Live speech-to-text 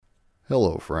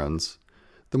Hello, friends.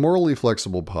 The Morally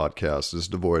Flexible podcast is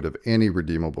devoid of any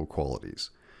redeemable qualities.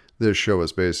 This show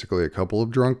is basically a couple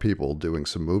of drunk people doing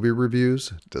some movie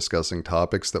reviews, discussing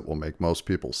topics that will make most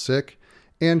people sick,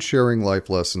 and sharing life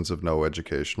lessons of no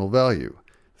educational value.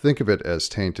 Think of it as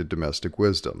tainted domestic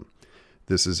wisdom.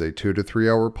 This is a 2 to 3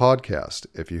 hour podcast.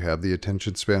 If you have the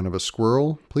attention span of a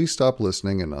squirrel, please stop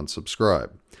listening and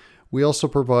unsubscribe. We also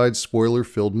provide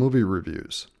spoiler-filled movie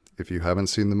reviews. If you haven't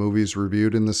seen the movies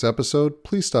reviewed in this episode,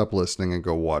 please stop listening and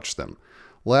go watch them.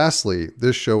 Lastly,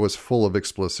 this show is full of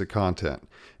explicit content.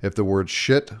 If the words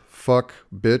shit, fuck,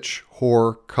 bitch,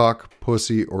 whore, cock,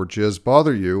 pussy, or jizz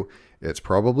bother you, it's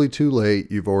probably too late.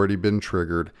 You've already been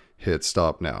triggered. Hit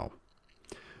stop now.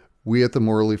 We at the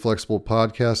Morally Flexible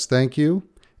Podcast thank you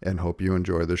and hope you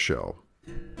enjoy the show.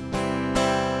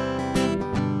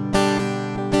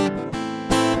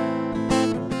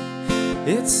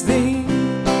 It's the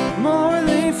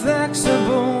Morally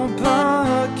Flexible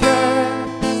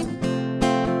Podcast.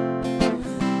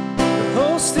 The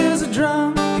host is a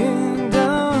drunken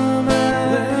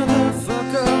dumbass. Where the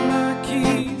fuck are my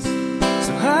keys?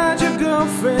 So hide your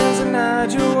girlfriends and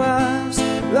hide your wives.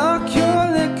 Lock your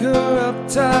liquor up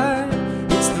tight.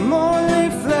 It's the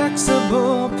Morally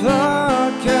Flexible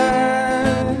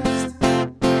Podcast.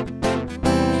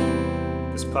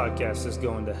 This podcast is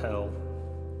going to hell.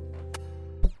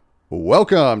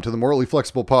 Welcome to the Morally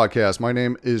Flexible Podcast. My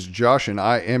name is Josh and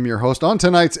I am your host. On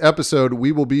tonight's episode,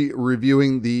 we will be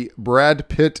reviewing the Brad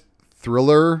Pitt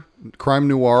thriller, crime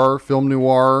noir, film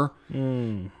noir,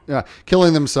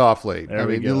 Killing Them Softly.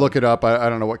 You look it up. I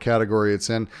don't know what category it's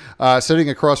in. Sitting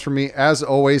across from me, as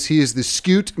always, he is the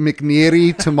Scoot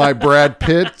McNeary to my Brad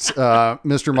Pitt,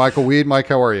 Mr. Michael Weed. Mike,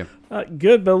 how are you?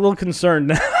 Good, but a little concerned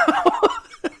now.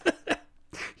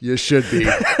 You should be.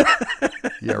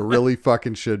 You really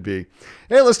fucking should be.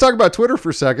 Hey, let's talk about Twitter for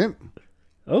a second.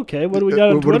 Okay, what do we got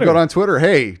on Twitter? What do we got on Twitter?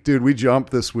 Hey, dude, we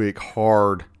jumped this week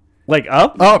hard. Like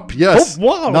up? Up, yes. Oh,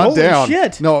 wow. Not Holy down.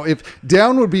 Shit. No, if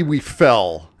down would be we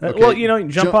fell. Okay? Well, you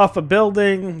jump off a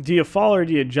building. Do you fall or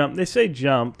do you jump? They say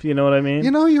jump. You know what I mean?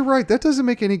 You're right. That doesn't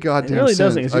make any goddamn sense. It really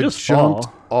doesn't. It's just jumped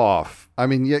fall off. I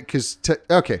mean, yeah, because...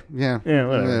 okay, yeah. Yeah,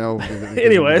 whatever.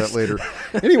 Anyways. Later.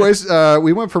 Anyways,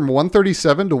 we went from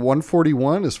 137 to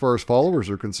 141 as far as followers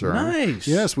are concerned. Nice.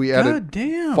 Yes, we added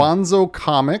Fonzo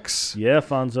Comics. Yeah,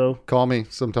 Fonzo. Call me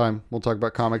sometime. We'll talk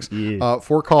about comics. Yeah.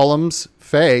 4 columns.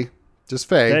 Faye. Just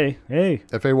Faye. Hey.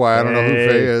 F-A-Y. I don't know who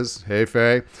Faye is. Hey,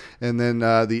 Faye. And then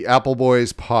the Apple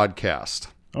Boys podcast.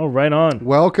 Oh, right on.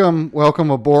 Welcome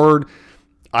aboard.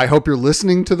 I hope you're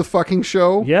listening to the fucking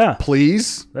show. Yeah.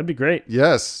 Please. That'd be great.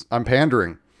 Yes. I'm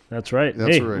pandering. That's right.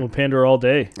 Right. We'll pander all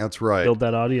day. That's right. Build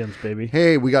that audience, baby.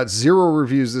 Hey, we got 0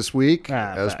 reviews this week,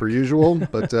 as per usual.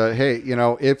 But hey,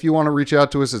 if you want to reach out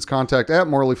to us, it's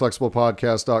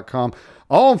contact@morallyflexiblepodcast.com.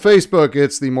 On Facebook,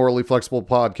 it's the Morally Flexible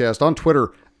Podcast. On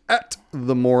Twitter,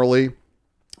 @themorally.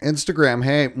 Instagram,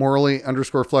 hey,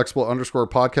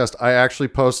 morally_flexible_podcast. I actually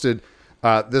posted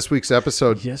this week's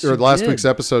episode, or last week's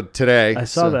episode today. I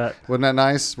saw that. Wasn't that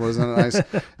nice? Wasn't that nice?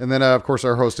 And then, of course,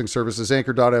 our hosting service is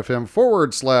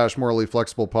anchor.fm/morally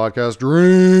flexible podcast.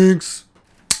 Drinks.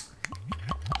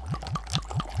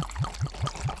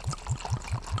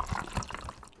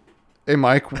 Hey,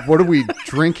 Mike, what are we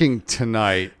drinking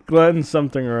tonight? Glenn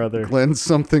something or other.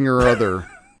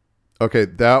 Okay,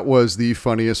 that was the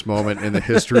funniest moment in the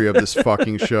history of this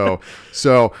fucking show.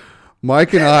 So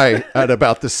Mike and I, at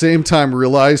about the same time,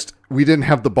 realized we didn't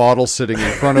have the bottle sitting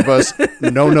in front of us.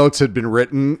 No notes had been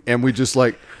written. And we just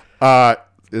and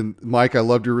Mike, I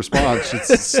loved your response.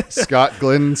 It's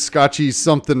Glenn Scotchy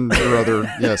something or other.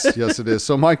 Yes, it is.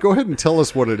 So Mike, go ahead and tell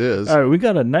us what it is. All right, we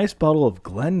got a nice bottle of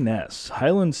Glen Ness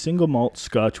Highland Single Malt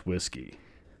Scotch Whiskey.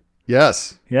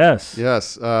 Yes.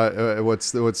 What's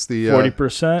the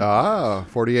 40%?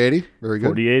 40-80. Very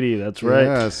good. 40-80. That's right.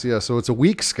 Yes. Yeah. So it's a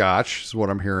weak Scotch, is what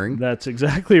I'm hearing. That's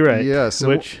exactly right. Yes.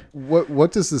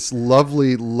 What does this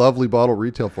lovely bottle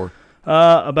retail for?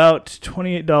 About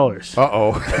 $28.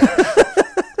 Uh-oh.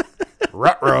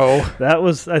 Ruh-roh.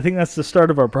 I think that's the start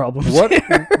of our problems.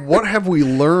 What have we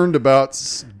learned about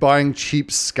buying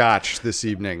cheap Scotch this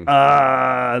evening?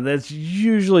 That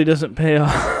usually doesn't pay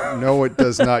off. No, it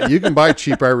does not. You can buy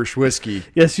cheap Irish whiskey.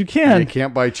 Yes, you can. You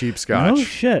can't buy cheap Scotch. Oh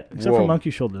shit! Except for Monkey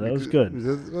Shoulder, that was good.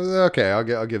 Okay, I'll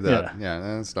give that. Yeah,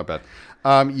 that's not bad.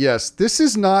 Yes, this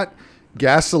is not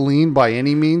gasoline by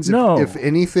any means. No. If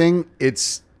anything,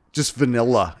 it's just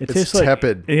vanilla. It it's tastes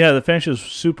tepid. The finish is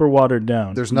super watered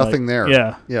down. There's nothing there.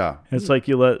 Yeah. It's like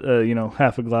you let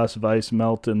half a glass of ice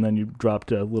melt, and then you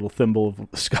dropped a little thimble of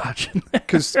scotch in there.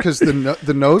 Because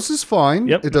the nose is fine.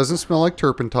 Yep. It doesn't smell like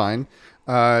turpentine.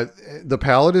 The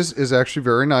palate is actually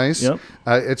very nice. Yep.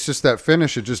 It's just that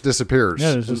finish, it just disappears.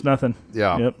 Yeah, there's just nothing.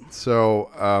 Yeah. Yep.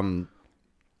 So,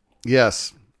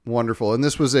 yes, wonderful. And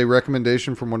this was a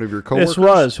recommendation from one of your coworkers? This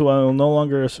was, who I will no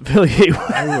longer affiliate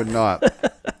with. I would not.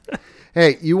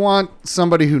 Hey, you want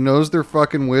somebody who knows their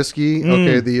fucking whiskey?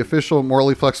 Okay, the official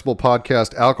Morally Flexible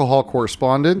Podcast alcohol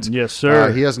correspondent. Yes,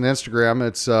 sir. He has an Instagram.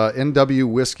 It's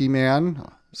NW Whiskey Man.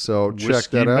 So check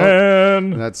Whiskey that out.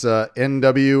 Man. And that's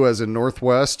NW as in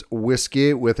Northwest,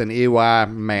 whiskey with an EY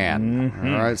man.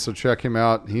 All right, so check him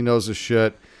out. He knows his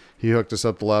shit. He hooked us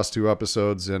up the last 2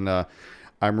 episodes, and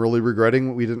I'm really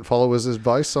regretting we didn't follow his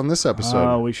advice on this episode.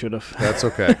 Oh, we should have. That's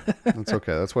okay. That's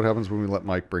okay. That's what happens when we let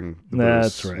Mike bring the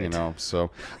That's booze, right. You know.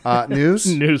 So,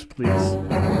 news. News, please.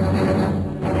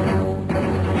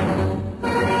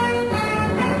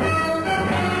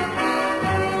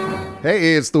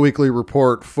 Hey, it's the weekly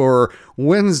report for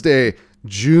Wednesday,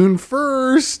 June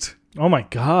 1st. Oh my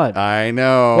God. I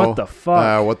know. What the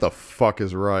fuck? What the fuck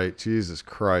is right? Jesus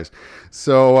Christ.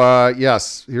 So,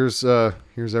 yes, here's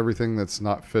everything that's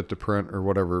not fit to print or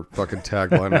whatever fucking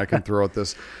tagline I can throw at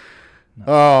this.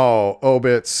 Oh,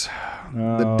 obits.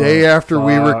 The day after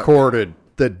we recorded.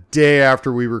 The day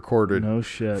after we recorded. No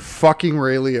shit. Fucking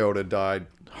Ray Liotta died.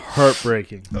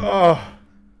 Heartbreaking. Oh.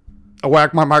 I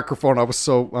whacked my microphone. I'm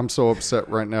so upset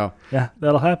right now. Yeah,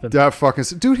 that'll happen. That fucking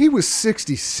dude, he was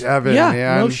 67. Yeah,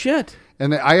 man. no shit.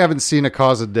 And I haven't seen a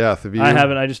cause of death. Have you? I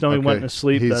haven't. I just know he went to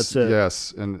sleep. That's it.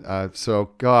 Yes, and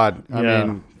so God, I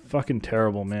mean, fucking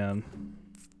terrible, man.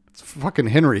 it's fucking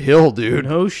Henry Hill, dude.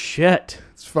 No shit.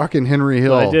 It's fucking Henry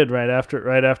Hill. Well, I did right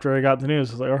after I got the news.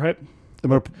 I was like, all right, I'm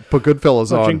gonna put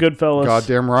Goodfellas on. watching Goodfellas.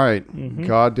 Goddamn right.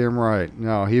 Goddamn right.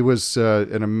 No, he was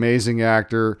an amazing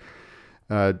actor.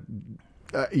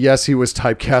 Yes, he was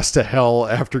typecast to hell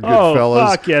after Goodfellas.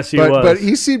 Oh, fuck, yes, he was. was. But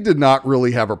he seemed to not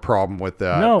really have a problem with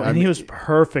that. No, and he was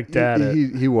perfect at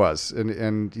it. He was,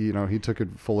 and you know, he took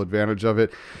full advantage of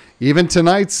it. Even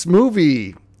tonight's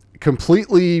movie,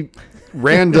 completely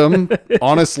random.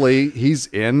 Honestly, he's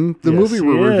in the movie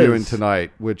we're reviewing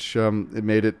tonight, which it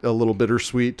made it a little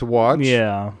bittersweet to watch.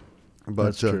 Yeah, but,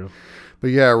 that's true. But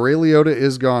yeah, Ray Liotta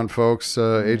is gone, folks,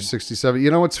 age 67.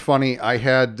 You know what's funny? I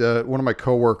had one of my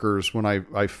coworkers, when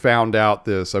I found out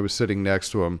this, I was sitting next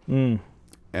to him,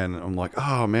 and I'm like,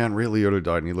 oh man, Ray Liotta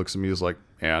died. And he looks at me, he's like,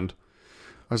 and?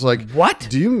 I was like, what?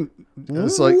 Do you?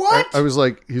 It's like, what? I was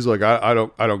like, he's like, I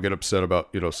don't get upset about,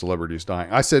 celebrities dying.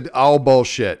 I said, oh,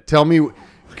 bullshit. Tell me,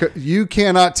 you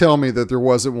cannot tell me that there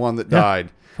wasn't one that died.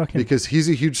 Because he's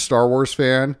a huge Star Wars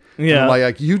fan. Yeah. And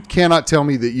like, you cannot tell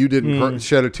me that you didn't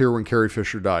shed a tear when Carrie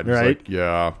Fisher died. He's right. like,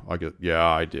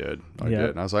 I did. I did.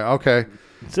 And I was like, okay.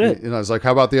 That's it. And I was like,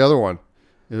 how about the other one?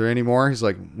 Is there any more? He's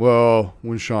like, well,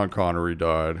 when Sean Connery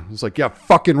died. I was like, yeah,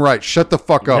 fucking right. Shut the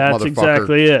fuck up, That's motherfucker.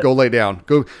 Exactly it. Go lay down.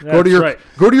 Go to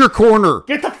your corner.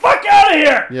 Get the fuck out of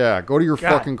here. Yeah, go to your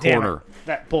fucking corner.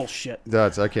 That bullshit.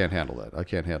 I can't handle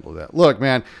that. Look,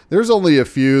 man, there's only a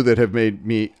few that have made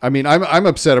me. I mean, I'm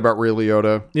upset about Ray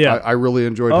Liotta. Yeah, I really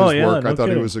enjoyed his work. I thought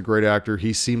kidding. he was a great actor.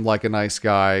 He seemed like a nice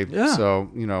guy. Yeah. So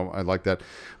I like that.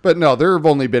 But no, there have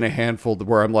only been a handful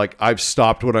where I'm like, I've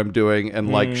stopped what I'm doing and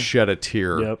like shed a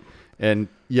tear. Yep. And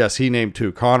yes, he named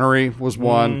 2. Connery was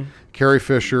one. Carrie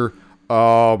Fisher.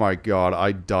 Oh my God,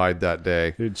 I died that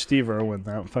day. Dude, Steve Irwin,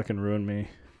 that fucking ruined me.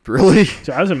 Really?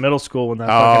 So I was in middle school when that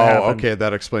fucking happened. Oh, okay,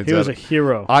 that explains that. He was a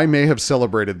hero. I may have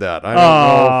celebrated that. I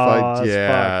don't know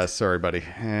if fucked. Sorry, buddy.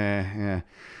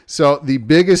 So the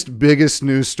biggest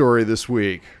news story this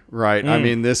week, right? I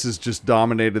mean, this has just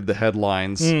dominated the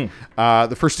headlines.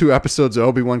 The first 2 episodes of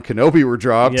Obi-Wan Kenobi were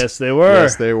dropped. Yes, they were.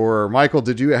 Yes, they were. Michael,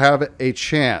 did you have a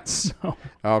chance? No.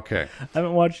 Okay. I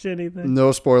haven't watched anything.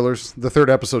 No spoilers. The 3rd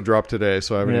episode dropped today,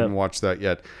 so I haven't even watched that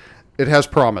yet. It has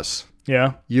promise.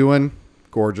 Yeah. Ewan,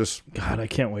 gorgeous. God, I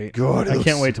can't wait. God, I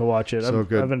can't wait to watch it. So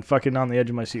good. I've been fucking on the edge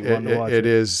of my seat wanting to watch it. It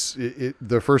is.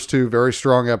 The first 2 very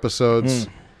strong episodes.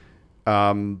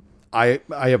 I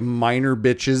have minor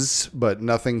bitches, but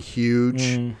nothing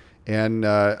huge. And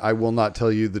I will not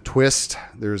tell you the twist.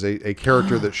 There's a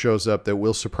character that shows up that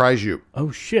will surprise you. Oh,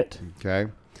 shit.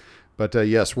 Okay. But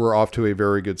yes, we're off to a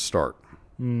very good start.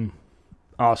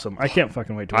 Awesome. I can't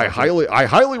fucking wait to watch it. I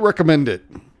highly recommend it.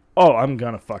 Oh, I'm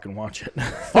going to fucking watch it.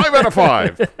 5 out of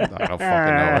 5. I don't fucking know.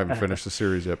 I haven't finished the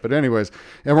series yet. But anyways,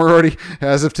 and we're already,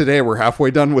 as of today, we're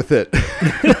halfway done with it.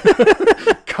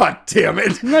 God damn it.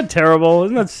 Isn't that terrible?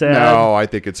 Isn't that sad? No, I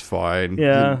think it's fine.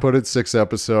 Yeah. You put it 6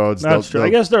 episodes. That's true. I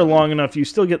guess they're long enough. You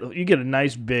still get a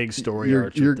nice big story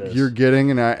arc with this. You're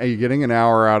getting an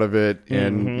hour out of it,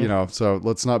 and so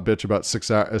let's not bitch about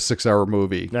a 6 hour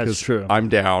movie. That's true. I'm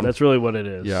down. That's really what it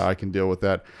is. Yeah, I can deal with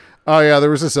that. Oh, yeah, there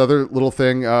was this other little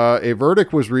thing. A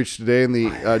verdict was reached today in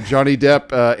the Johnny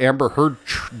Depp Amber Heard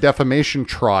defamation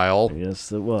trial.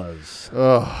 Yes, it was.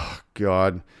 Oh,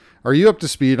 God. Are you up to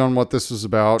speed on what this was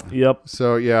about? Yep.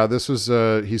 So, yeah, this was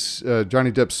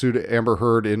Johnny Depp sued Amber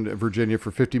Heard in Virginia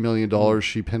for $50 million.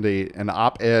 She penned an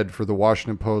op-ed for the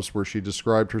Washington Post where she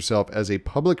described herself as a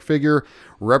public figure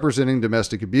representing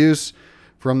domestic abuse.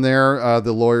 From there,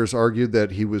 the lawyers argued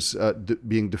that he was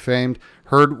being defamed.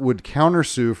 Heard would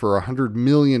countersue for $100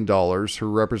 million. Her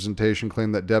representation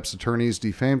claimed that Depp's attorneys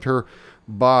defamed her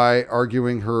by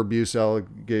arguing her abuse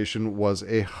allegation was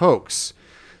a hoax.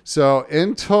 So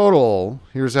in total,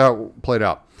 here's how it played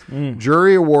out.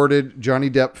 Jury awarded Johnny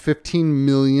Depp $15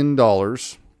 million.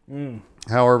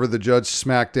 However, the judge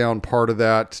smacked down part of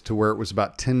that to where it was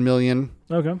about $10 million.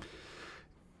 Okay.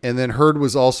 And then Heard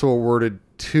was also awarded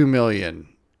 $2 million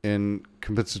in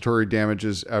compensatory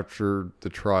damages after the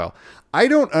trial. I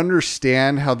don't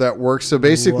understand how that works. So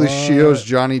basically, she owes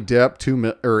Johnny Depp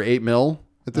 $8 million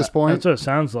at this point. That's what it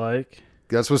sounds like.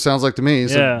 That's what it sounds like to me.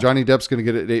 So Yeah. Johnny Depp's going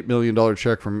to get an $8 million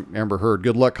check from Amber Heard.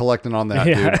 Good luck collecting on that,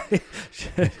 dude.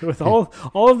 With all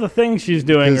of the things she's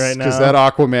doing right now. Because that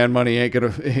Aquaman money ain't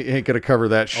gonna cover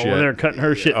that shit. Oh, they're cutting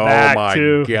her shit back, too. Oh, my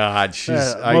too.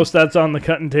 God. Most that's on the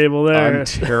cutting table there. I'm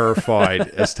terrified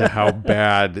as to how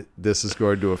bad this is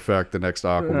going to affect the next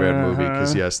Aquaman movie.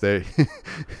 Because, yes,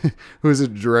 who is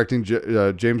it directing?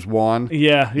 James Wan?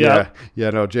 Yeah.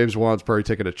 No, James Wan's probably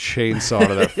taking a chainsaw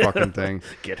to that fucking thing.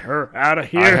 Get her out of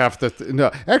here. I have to.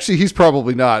 No, actually, he's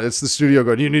probably not. It's the studio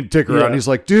going, you need to take her out. And he's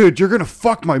like, dude, you're going to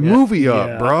fuck my movie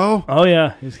up, bro. Oh,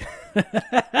 yeah.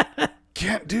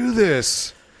 Can't do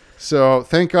this. So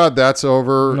thank God that's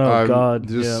over. Oh, God.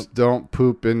 Just don't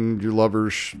poop in your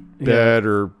lover's bed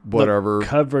or whatever. The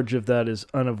coverage of that is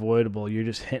unavoidable. You're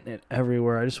just hitting it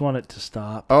everywhere. I just want it to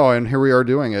stop. Oh, and here we are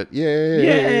doing it.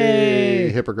 Yay.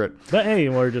 Hypocrite. But hey,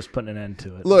 we're just putting an end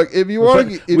to it. Look, if you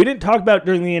want to... We didn't talk about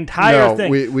during the entire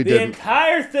thing. we the didn't.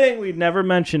 entire thing, we never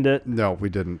mentioned it. No, we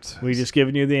didn't. We just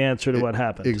given you the answer to what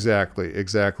happened.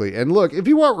 Exactly. And look, if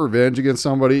you want revenge against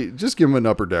somebody, just give them an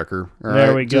upper decker.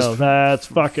 There we go. That's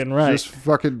fucking right. Just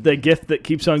fucking... The gift that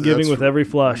keeps on giving with every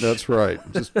flush. That's right.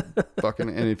 Just fucking...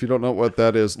 And if you don't know what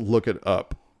that is, look it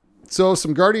up. So,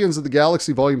 some Guardians of the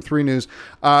Galaxy Volume 3 news.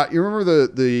 You remember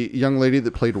the young lady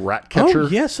that played Ratcatcher? Oh,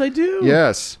 yes, I do.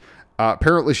 Yes.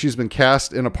 Apparently, she's been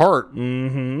cast in a part.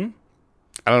 Mm-hmm.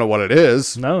 I don't know what it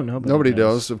is. No, nobody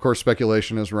knows. Of course,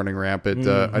 speculation is running rampant.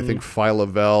 I think Phyla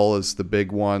Vell is the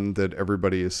big one that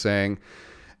everybody is saying.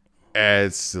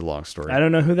 It's a long story. I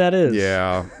don't know who that is.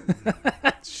 Yeah.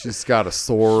 She's got a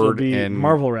sword and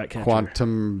Marvel Ratcatcher.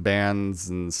 Quantum bands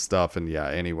and stuff. And yeah,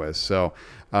 anyways. So,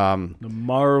 the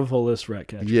marvelous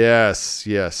Ratcatcher. Yes.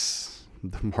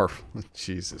 The Marvel.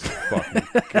 Jesus fucking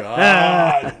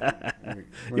God.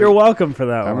 You're welcome for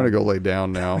that one. I'm going to go lay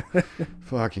down now.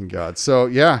 Fucking God. So,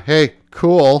 yeah. Hey,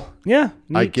 cool. Yeah.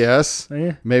 I guess.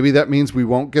 Yeah. Maybe that means we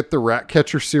won't get the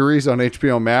Ratcatcher series on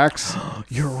HBO Max.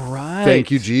 You're right. Thank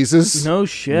you, Jesus. No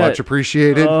shit. Much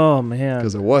appreciated. Oh, man.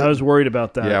 Because I was worried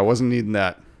about that. Yeah, I wasn't needing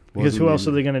that. Because who else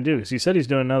are they going to do? Because he said he's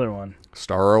doing another one.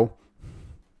 Starro.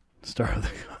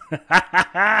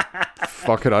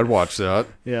 Fuck it, I'd watch that.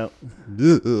 Yeah.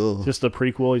 Ugh. Just a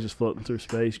prequel. He's just floating through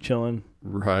space, chilling.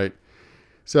 Right.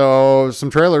 So, some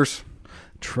trailers.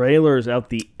 Trailers out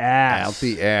the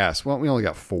ass. Well, we only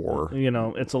got 4. You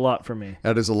know, it's a lot for me.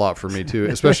 That is a lot for me, too.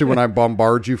 Especially when I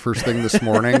bombard you first thing this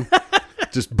morning.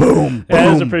 Just boom, I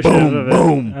was boom, appreciative of it.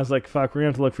 boom. I was like, fuck, we're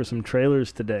going to have to look for some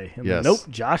trailers today. And Yes. nope,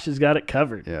 Josh has got it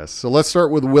covered. Yes. So, let's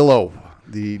start with Willow,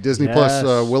 the Disney Plus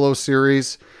Willow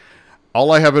series.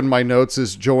 All I have in my notes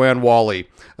is Joanne Whalley.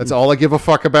 That's all I give a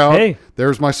fuck about. Hey.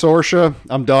 There's my Sorsha.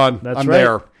 I'm done. I'm right.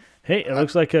 there. Hey, it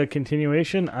looks like a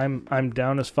continuation. I'm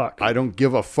down as fuck. I don't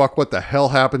give a fuck what the hell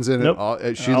happens in Nope.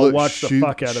 it. I'll watch the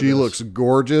fuck out of She this. looks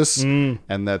gorgeous,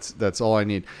 and that's all I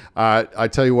need. I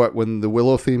tell you what, when the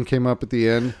Willow theme came up at the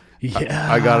end,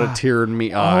 Yeah. I got a tear in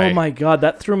me eye. Oh my God,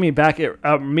 that threw me back.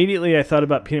 Immediately I thought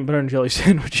about peanut butter and jelly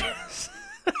sandwiches.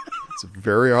 It's a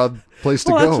very odd place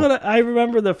to Well, go. that's what I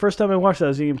remember the first time I watched that. I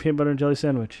was eating peanut butter and jelly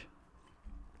sandwich.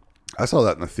 I saw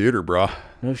that in the theater, bro.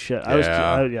 No shit. Yeah.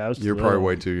 I was You're too probably little.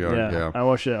 way too young. Yeah. I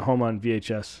watched it at home on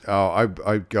VHS. Oh,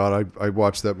 I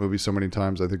watched that movie so many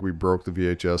times. I think we broke the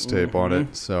VHS tape on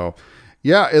it. So,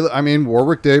 yeah, I mean,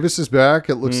 Warwick Davis is back.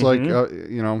 It looks like, I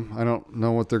don't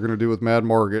know what they're going to do with Mad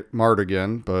Mart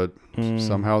again, but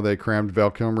somehow they crammed Val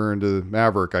Kilmer into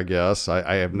Maverick, I guess.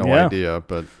 I have no idea,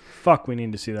 but... Fuck, we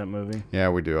need to see that movie. Yeah,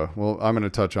 we do. Well, I'm going to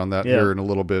touch on that here in a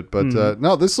little bit. But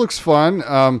no, this looks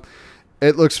fun.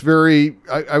 It looks very...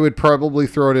 I would probably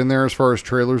throw it in there as far as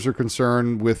trailers are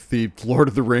concerned with the Lord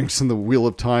of the Rings and the Wheel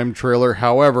of Time trailer.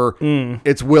 However,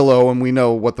 it's Willow, and we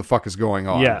know what the fuck is going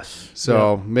on. Yes.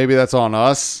 So maybe that's on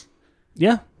us.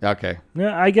 Yeah. Okay.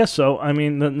 Yeah, I guess so. I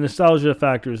mean, the nostalgia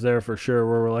factor is there for sure,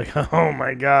 where we're like, oh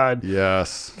my God.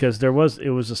 Yes. Because it was a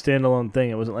standalone thing.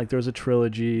 It wasn't like there was a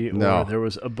trilogy or there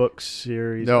was a book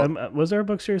series. No. Was there a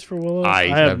book series for Willow? I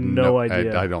have no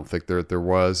idea. I don't think there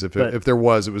was. If there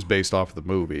was, it was based off of the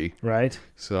movie. Right.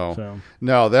 So.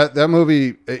 No, that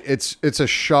movie, it's a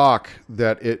shock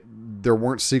that there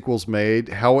weren't sequels made.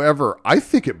 However, I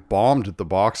think it bombed at the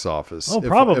box office.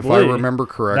 Probably. If I remember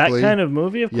correctly. That kind of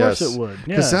movie, of course it would.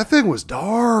 Because that thing was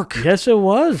dark. Yes, it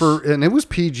was. And it was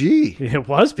PG. It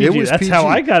was PG. That's how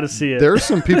I got to see it. There's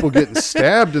some people getting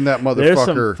stabbed in that motherfucker. There's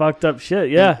some fucked up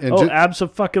shit, yeah.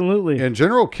 Abso-fucking-lutely. And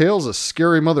General Kale's a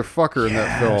scary motherfucker in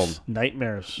that film.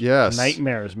 Nightmares. Yes.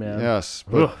 Nightmares, man. Yes.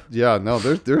 But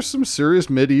there's some serious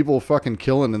medieval fucking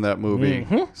killing in that movie.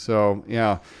 Mm-hmm. So,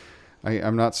 yeah.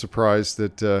 I'm not surprised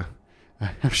that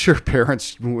I'm sure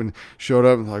parents showed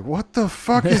up and like, what the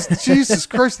fuck is Jesus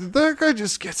Christ? Did that guy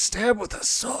just get stabbed with a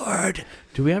sword?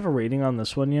 Do we have a rating on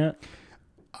this one yet?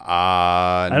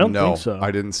 I don't think so. I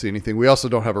didn't see anything. We also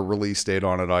don't have a release date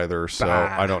on it either, so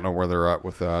I don't know where they're at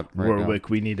with that right Warwick,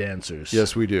 now. we need answers.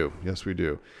 Yes, we do.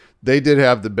 They did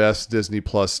have the best Disney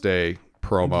Plus Day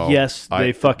promo. Yes,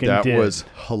 they fucking did. That was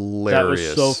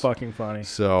hilarious. That was so fucking funny.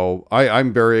 So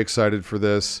I'm very excited for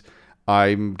this.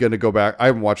 I'm going to go back. I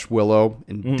haven't watched Willow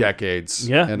in decades.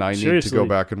 Yeah, and I need to go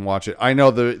back and watch it. I know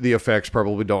the effects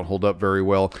probably don't hold up very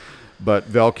well, but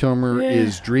Val Kilmer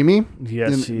is dreamy.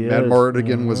 Yes, he is. Matt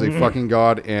Mardigan was a fucking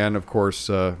god. And, of course,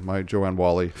 my Joanne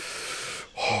Whalley.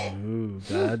 Ooh,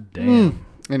 god damn.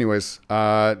 Anyways,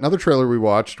 another trailer we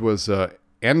watched was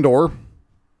Andor.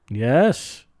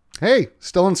 Yes. Hey,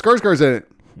 Stellan Skarsgård's in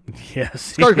it.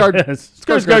 Yes. Skarsgård. Yes.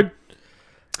 Skarsgård.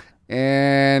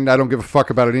 And I don't give a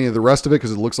fuck about any of the rest of it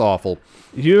because it looks awful.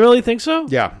 You really think so?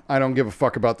 Yeah, I don't give a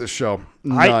fuck about this show.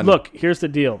 None. Look, here's the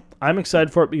deal. I'm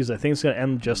excited for it because I think it's going to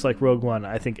end just like Rogue One.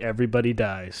 I think everybody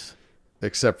dies.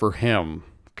 Except for him,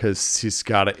 because he's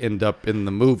got to end up in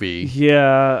the movie.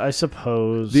 Yeah, I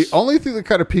suppose. The only thing that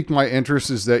kind of piqued my interest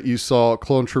is that you saw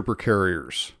clone trooper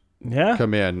carriers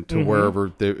come in to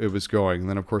wherever it was going. And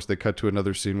then, of course, they cut to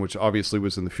another scene, which obviously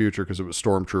was in the future because it was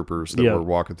stormtroopers that were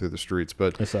walking through the streets.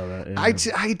 But I saw that.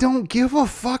 Yeah. I don't give a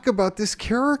fuck about this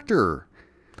character.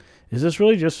 Is this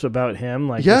really just about him?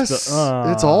 Like, yes,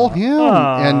 it's all him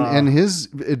and his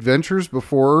adventures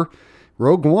before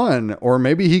Rogue One. Or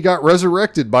maybe he got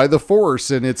resurrected by the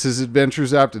Force and it's his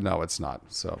adventures after. No, it's not.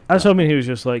 So I was hoping he was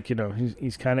just like,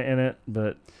 he's kind of in it,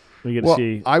 but we get to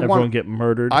see everyone get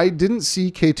murdered. I didn't see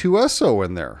K2SO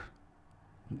in there.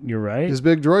 You're right. His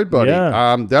big droid buddy.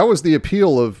 Yeah. That was the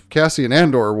appeal of Cassian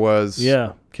Andor was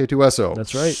K2SO.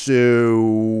 That's right.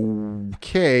 So,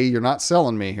 K, you're not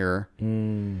selling me here.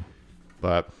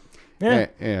 But,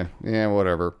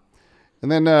 whatever.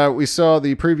 And then we saw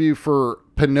the preview for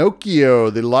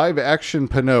Pinocchio, the live-action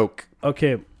Pinocchio.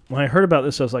 Okay, when I heard about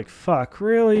this, I was like, fuck,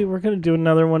 really? We're going to do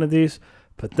another one of these?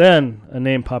 But then a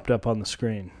name popped up on the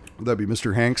screen. That'd be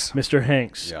Mr. Hanks. Mr.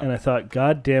 Hanks. Yeah. And I thought,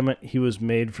 God damn it, he was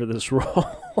made for this role.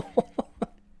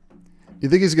 You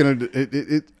think he's going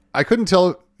to... I couldn't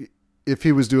tell if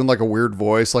he was doing like a weird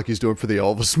voice like he's doing for the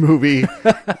Elvis movie.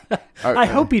 I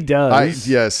hope he does.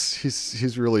 Yes,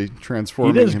 he's really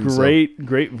transforming himself. He does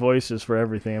great voices for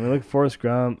everything. I mean, look, Forrest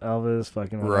Gump, Elvis,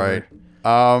 fucking whatever.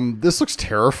 Right. This looks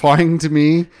terrifying to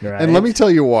me. Right. And let me tell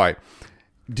you why.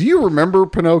 Do you remember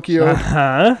Pinocchio?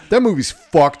 Uh-huh. That movie's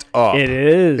fucked up. It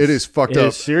is. It is fucked up. It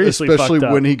is seriously especially fucked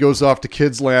up. When he goes off to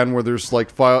Kids Land where there's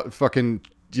like fucking,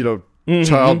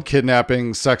 child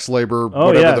kidnapping, sex labor,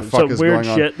 whatever the fuck is going on.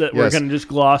 Weird shit that we're going to just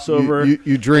gloss over.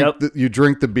 You drink you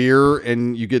drink the beer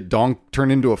and you get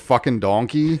turned into a fucking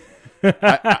donkey.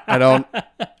 I don't.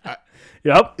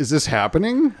 Yep. Is this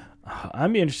happening?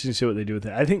 I'm interested to see what they do with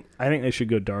it. I think they should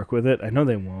go dark with it. I know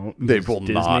they won't. They will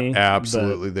Disney, not.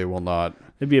 Absolutely, they will not.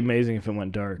 It'd be amazing if it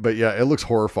went dark. But yeah, it looks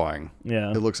horrifying. Yeah.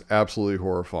 It looks absolutely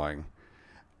horrifying.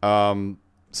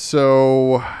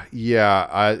 So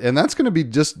yeah, and that's going to be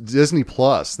just Disney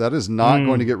Plus. That is not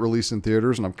going to get released in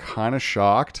theaters, and I'm kind of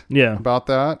shocked about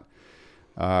that.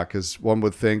 Because one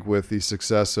would think with the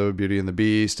success of Beauty and the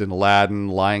Beast and Aladdin,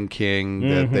 Lion King,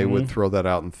 that they would throw that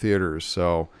out in theaters.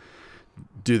 So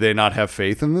do they not have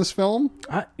faith in this film?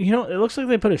 It looks like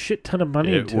they put a shit ton of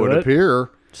money into it. It would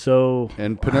appear. So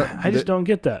and I just don't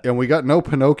get that. And we got no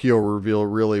Pinocchio reveal,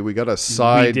 really. We got a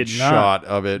side shot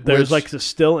of it. There's like the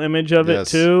still image of it,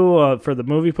 too, for the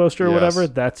movie poster or whatever.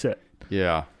 That's it.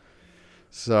 Yeah.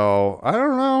 So I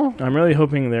don't know. I'm really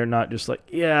hoping they're not just like,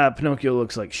 yeah, Pinocchio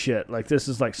looks like shit. Like this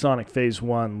is like Sonic Phase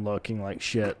 1 looking like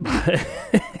shit.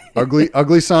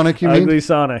 Ugly Sonic, you mean? Ugly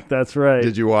Sonic, that's right.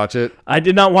 Did you watch it? I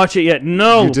did not watch it yet.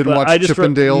 No, You didn't but watch I just Chip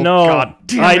and Dale? No, God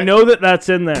damn I it. know that's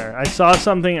in there. I saw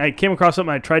something. I came across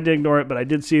something. I tried to ignore it, but I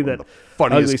did see that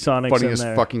Ugly Sonic's in funniest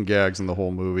there. fucking gags in the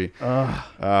whole movie.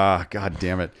 God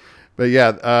damn it. But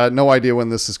yeah, no idea when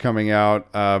this is coming out.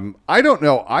 I don't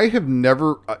know. I have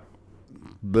never...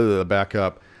 back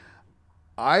up.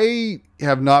 I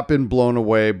have not been blown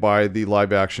away by the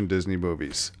live-action Disney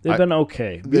movies. They've been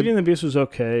okay. Beauty and the Beast was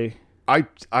okay. I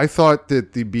thought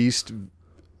that the Beast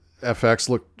FX his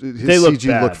looked CG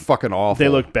bad. looked fucking awful. They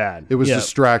looked bad. It was Yeah.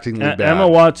 distractingly bad. Emma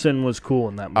Watson was cool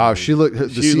in that movie. She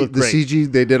looked. She looked The great.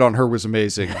 CG they did on her was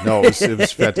amazing. No, it was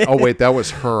fantastic. Oh wait, that was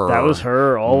her. That was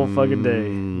her all fucking day.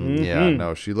 Mm-hmm. Yeah,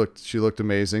 no, she looked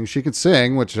amazing. She could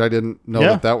sing, which I didn't know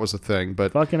Yeah. that was a thing.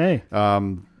 But Fucking A.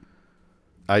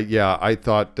 I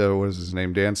thought what was his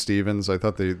name, Dan Stevens. I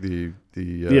thought the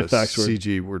effects were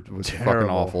CG was fucking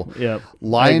Terrible. awful. Yeah,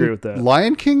 I agree with that.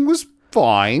 Lion King was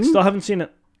fine. Still haven't seen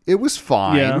it. It was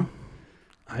fine. Yeah.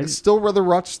 I'd still rather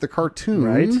watch the cartoon.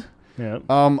 Right? Yeah.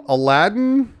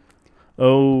 Aladdin.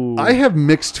 Oh. I have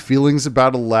mixed feelings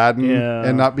about Aladdin, Yeah.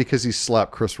 and not because he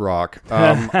slapped Chris Rock.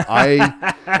 There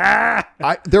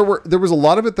was a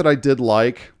lot of it that I did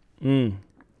like.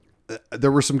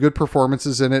 There were some good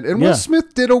performances in it, and Will Yeah.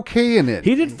 Smith did okay in it.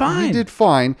 He did fine. He did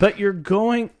fine, But you're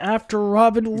going after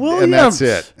Robin Williams. and that's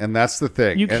it. And that's the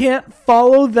thing. You And can't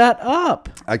follow that up.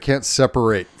 I can't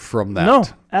separate from that. No,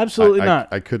 absolutely I- not.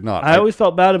 I could not. I always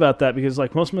felt bad about that because,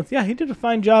 like, Will Smith, yeah, he did a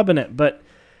fine job in it, but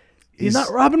he's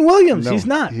not Robin Williams. No, he's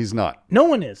not. He's not. No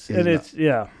one is. And not. it's,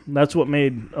 yeah, that's what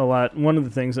made one of the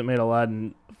things that made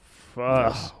Aladdin,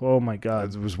 oh my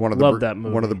God. It was one of Love that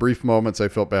movie. one of the brief moments I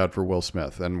felt bad for Will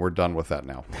Smith, and we're done with that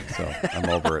now. So I'm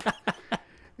over it.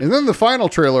 And then the final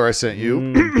trailer I sent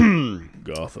you,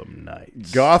 Gotham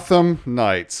Knights. Gotham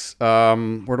Knights.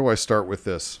 Where do I start with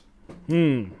this?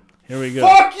 Here we go.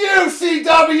 Fuck you,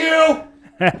 CW!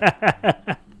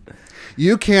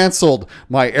 You canceled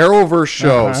my Arrowverse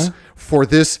shows for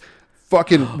this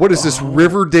fucking, what is this,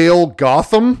 Riverdale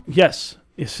Gotham? Yes.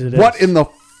 Yes, it is. What in the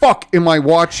fuck am I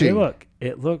watching? Hey, look.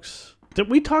 It looks...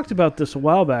 We talked about this a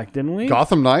while back, didn't we?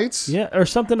 Gotham Knights? Yeah, or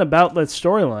something about that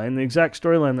storyline, the exact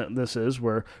storyline that this is,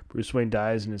 where Bruce Wayne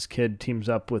dies and his kid teams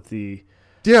up with the...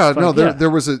 Yeah, no, yeah. there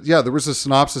was a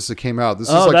synopsis that came out. This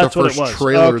is Oh, like the that's what it first was.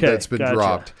 trailer Okay, that's been gotcha.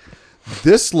 dropped.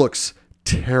 This looks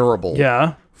terrible.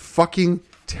 Yeah. Fucking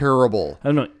terrible. I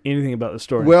don't know anything about the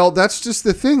story. Well, that's just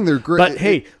the thing. They're great. but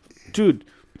hey, dude,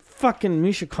 fucking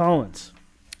Misha Collins.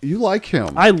 You like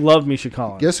him. I love Misha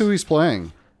Collins. Guess who he's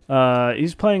playing?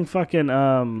 He's playing fucking...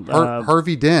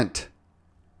 Harvey Dent.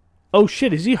 oh,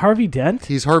 shit, is he Harvey Dent?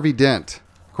 He's Harvey Dent,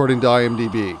 according to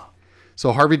IMDb.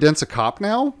 So Harvey Dent's a cop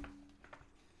now?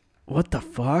 What the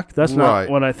fuck? That's Right. not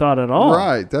what I thought at all.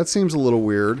 Right. That seems a little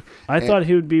weird. I thought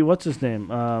he would be, what's his name?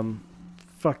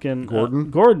 Fucking... Gordon?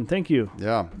 Gordon, thank you.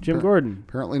 Yeah. Jim Gordon.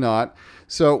 Apparently not.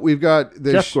 So we've got...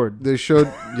 Jeff Gordon. They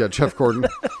showed... Yeah, Jeff Gordon.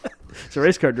 He's a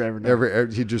race car driver now.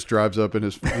 He just drives up in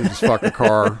his fucking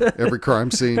car every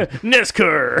crime scene.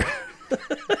 NASCAR.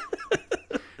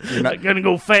 You're not, Gonna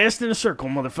go fast in a circle,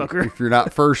 motherfucker. if you're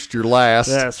not first, you're last.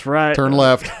 That's right. Turn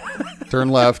left. Turn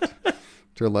left.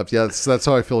 Turn left. Yeah, that's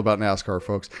how I feel about NASCAR,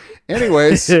 folks.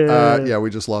 Anyways, yeah,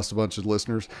 we just lost a bunch of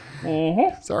listeners.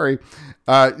 Sorry.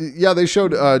 Yeah, they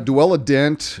showed Duella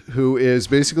Dent, who is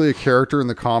basically a character in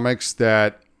the comics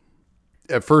that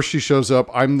at first she shows up,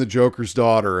 I'm the Joker's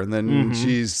daughter, and then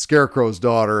she's Scarecrow's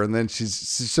daughter, and then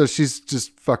she's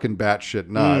just fucking batshit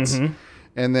nuts.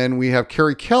 And then we have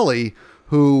Carrie Kelly,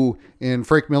 who in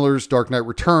Frank Miller's Dark Knight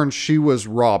Returns, she was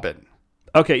Robin.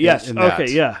 Okay, yes. in that. Okay,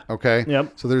 yeah. Okay.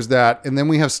 Yep. So there's that. And then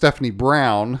we have Stephanie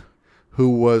Brown,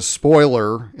 who was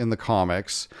Spoiler in the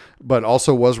comics, but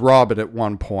also was Robin at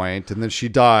one point, and then she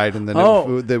died, and then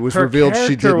it was her revealed she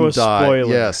character didn't was die.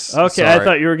 Spoiler. Yes. Okay, I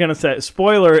thought you were going to say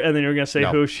spoiler, and then you were going to say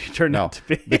No. who she turned out to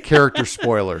be. The character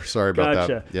Spoiler. Sorry about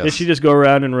Gotcha. that. Yes. Did she just go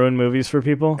around and ruin movies for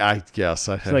people? I guess.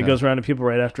 So that goes around to people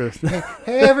right after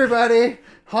Hey, everybody.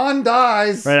 Han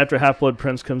dies. right after Half-Blood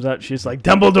Prince comes out. She's like,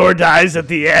 Dumbledore dies at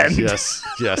the end. Yes.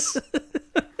 Yes.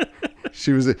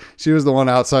 She was the one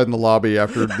outside in the lobby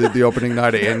after the opening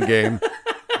night of Endgame,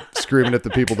 screaming at the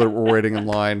people that were waiting in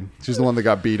line. She's the one that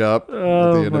got beat up at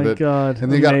the end of it. God.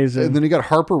 And Amazing. then you got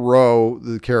Harper Rowe,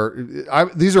 the character.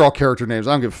 These are all character names.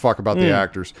 I don't give a fuck about the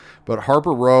actors. But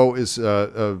Harper Rowe is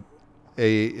a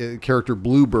character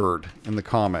Bluebird in the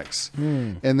comics.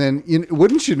 And then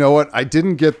wouldn't you know it, I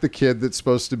didn't get the kid that's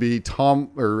supposed to be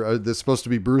that's supposed to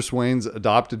be Bruce Wayne's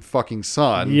adopted fucking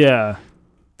son. Yeah.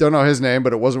 don't know his name,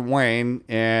 but it wasn't Wayne,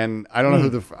 and I don't know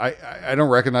who I don't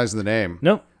recognize the name.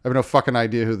 Nope. I have no fucking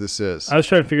idea who this is. I was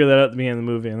trying to figure that out at the beginning of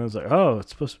the movie, and I was like, oh,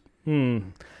 it's supposed to...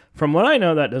 From what I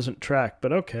know, that doesn't track,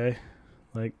 but okay.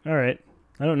 Like, all right.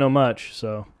 I don't know much,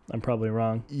 so I'm probably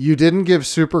wrong. You didn't give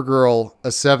Supergirl a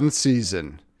 7th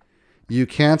season. You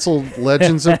canceled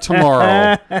Legends of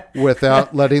Tomorrow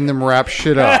without letting them wrap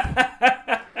shit up.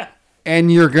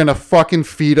 And you're going to fucking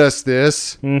feed us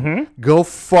this? Mm-hmm. Go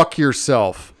fuck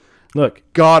yourself. Look.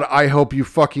 God, I hope you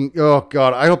fucking... Oh,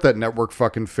 God, I hope that network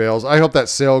fucking fails. I hope that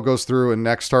sale goes through and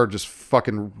Nexstar just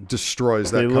fucking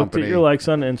destroys that company. They looked at your likes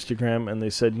on Instagram and they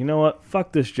said, you know what?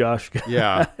 Fuck this Josh guy.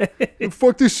 Yeah.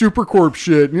 Fuck this Supercorp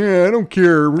shit. Yeah, I don't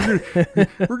care. We're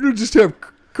gonna just have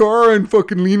Kara and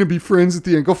fucking Lena be friends at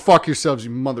the end. Go fuck yourselves,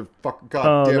 you motherfucker.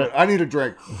 God damn it. I need a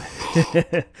drink.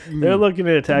 They're looking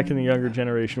at attacking the younger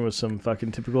generation with some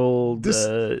fucking typical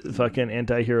fucking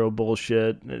anti-hero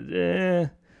bullshit.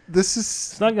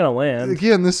 It's not gonna land.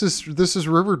 Again, this is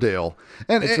Riverdale.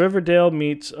 And it's Riverdale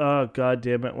meets god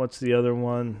damn it, what's the other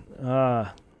one?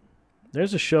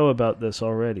 There's a show about this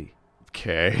already.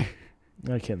 Okay.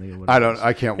 I can't think of what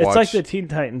I can't watch. It's like the Teen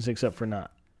Titans except for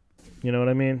not. You know what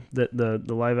I mean? The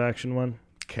live action one.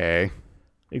 Okay.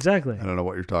 Exactly. I don't know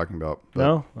what you're talking about.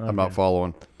 No? Okay. I'm not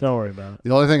following. Don't worry about it.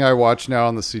 The only thing I watch now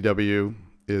on the CW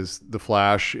is The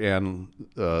Flash and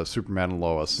Superman and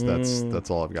Lois. That's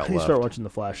all I've got I need to left. start watching The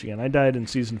Flash again. I died in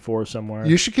season 4 somewhere.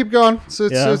 You should keep going.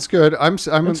 It's good.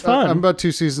 It's fun. I'm about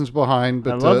 2 seasons behind.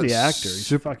 But I love the actor. He's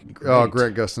fucking great. Oh,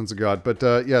 Grant Gustin's a god. But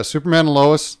yeah, Superman and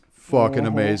Lois, fucking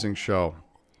amazing show.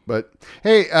 But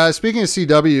hey, speaking of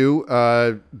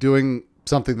CW, doing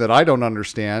something that I don't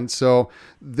understand. So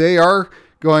they are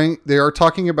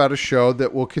talking about a show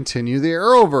that will continue the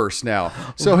Arrowverse now.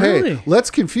 So really? Hey, let's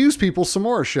confuse people some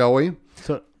more, shall we?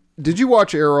 So, did you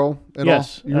watch Arrow at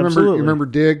yes, all? absolutely. You remember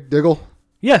Diggle?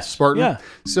 Yes. Spartan? Yeah.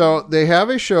 So they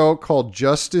have a show called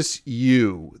Justice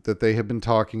U that they have been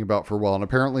talking about for a while, and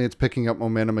apparently it's picking up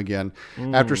momentum again.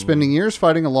 After spending years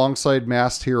fighting alongside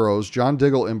masked heroes, John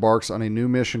Diggle embarks on a new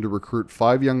mission to recruit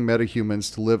 5 young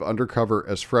metahumans to live undercover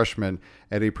as freshmen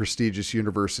at a prestigious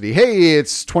university. Hey,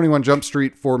 it's 21 Jump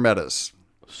Street for metas.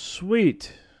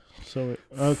 Sweet. So,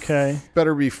 okay.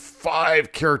 Better be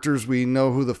 5 characters we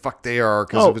know who the fuck they are,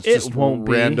 because if it's just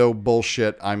rando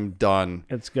bullshit, I'm done.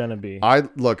 It's gonna be. I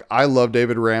love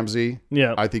David Ramsey.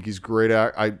 Yeah. I think he's great.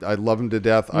 I love him to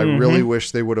death. I really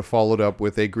wish they would have followed up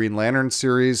with a Green Lantern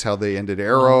series, how they ended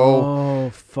Arrow. Oh,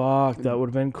 fuck. That would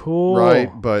have been cool. Right,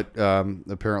 but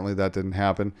apparently that didn't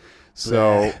happen.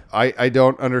 So I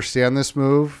don't understand this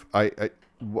move.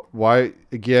 Why,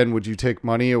 again, would you take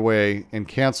money away and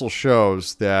cancel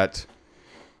shows that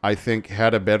I think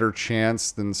had a better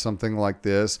chance than something like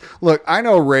this? Look, I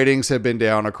know ratings have been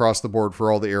down across the board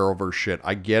for all the Arrowverse shit.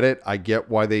 I get it. I get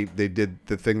why they did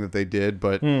the thing that they did,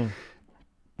 but now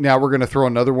we're going to throw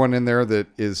another one in there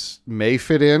that may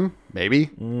fit in.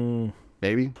 Maybe.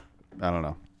 Maybe. I don't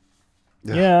know.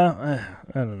 Yeah,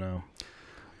 I don't know.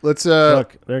 Let's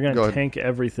look. They're gonna tank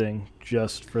everything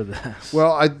just for this.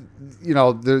 Well,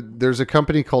 there's a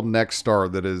company called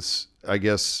Nexstar that is, I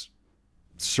guess,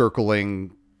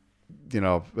 circling,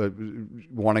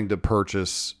 wanting to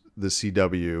purchase the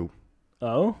CW.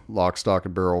 Oh, lock, stock,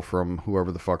 and barrel from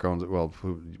whoever the fuck owns it. Well,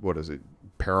 what is it?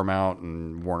 Paramount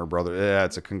and Warner Brothers. Yeah,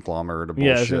 it's a conglomerate of bullshit.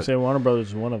 Yeah, I was gonna say Warner Brothers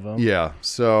is one of them. Yeah.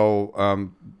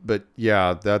 So, but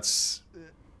yeah, that's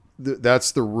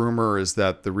the rumor, is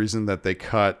that the reason that they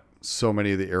cut so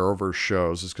many of the Arrowverse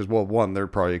shows is because, well, one, they're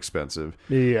probably expensive.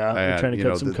 Yeah, they're trying to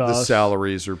cut some costs. The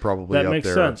salaries are probably up there. That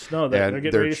makes sense. No, they're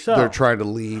getting ready to sell. They're trying to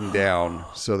lean down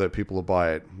so that people will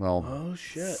buy it. Well, oh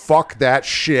shit, fuck that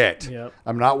shit. Yep.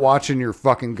 I'm not watching your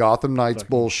fucking Gotham Knights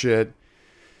bullshit.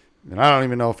 And I don't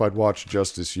even know if I'd watch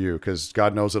Justice U, because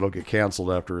God knows it'll get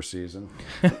canceled after a season.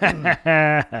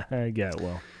 Yeah,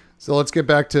 well. So let's get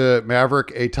back to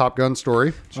Maverick, a Top Gun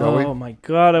story, shall we? Oh my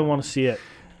God, I want to see it.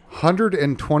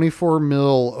 124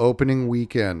 mil opening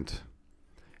weekend.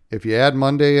 If you add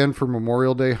Monday in for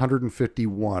Memorial Day,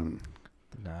 151.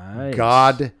 Nice.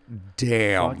 God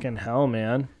damn. Fucking hell,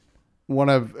 man.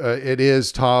 It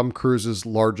is Tom Cruise's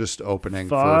largest opening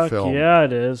for a film. Yeah,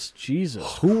 it is.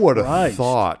 Jesus. Who would have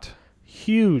thought?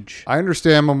 Huge. I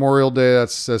understand Memorial Day.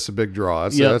 That's a big draw.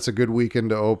 That's a good weekend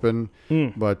to open.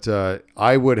 But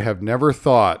I would have never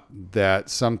thought that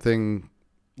something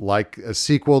like a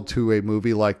sequel to a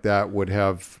movie like that would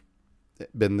have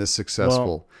been this successful.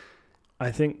 Well,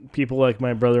 I think people like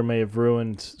my brother may have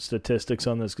ruined statistics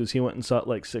on this, because he went and saw it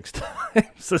like 6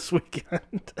 times this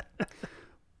weekend.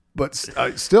 But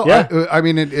still, Yeah. I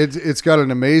mean, it's got an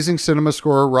amazing cinema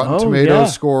score, Rotten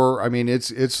Tomatoes score. I mean,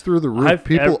 it's through the roof.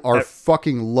 People are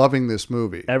fucking loving this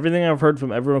movie. Everything I've heard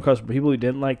from everyone across, people who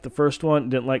didn't like the first one,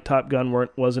 didn't like Top Gun,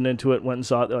 wasn't into it, went and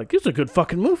saw it. They're like, "It's a good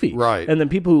fucking movie." Right. And then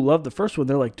people who love the first one,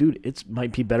 they're like, "Dude, it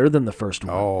might be better than the first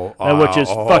one." Which is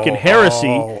fucking heresy.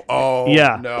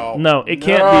 Yeah. No, it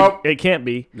can't be. It can't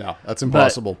be. No, that's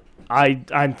impossible.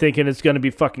 I'm thinking it's going to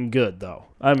be fucking good, though.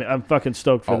 I'm fucking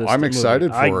stoked for this. I'm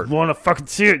excited for it. I want to fucking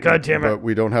see it. God damn it! But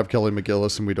we don't have Kelly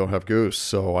McGillis and we don't have Goose,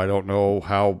 so I don't know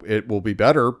how it will be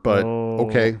better. But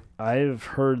okay, I've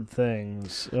heard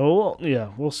things. Oh yeah,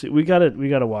 we'll see. We got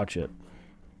to watch it.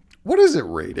 What is it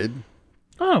rated?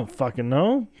 I don't fucking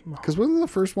know. Because wasn't the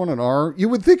first one an R? You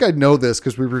would think I'd know this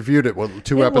because we reviewed it 2 episodes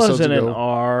ago. It wasn't an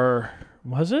R.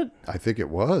 Was it? I think it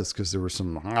was because there was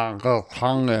some.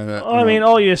 I mean,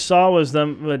 all you saw was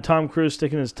Tom Cruise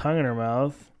sticking his tongue in her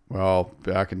mouth. Well,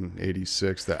 back in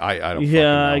 '86, that I don't.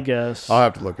 Yeah, I guess. I'll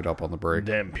have to look it up on the break.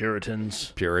 Damn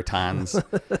Puritans.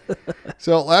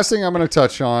 So, last thing I'm going to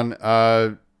touch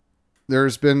on.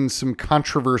 There's been some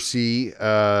controversy.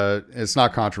 It's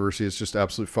not controversy. It's just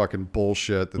absolute fucking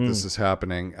bullshit that this is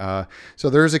happening. So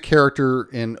there's a character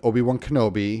in Obi-Wan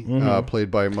Kenobi, played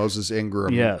by Moses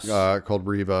Ingram, called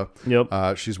Reva.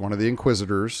 Yep. She's one of the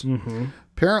Inquisitors.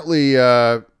 Apparently,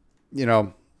 I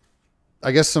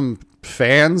guess some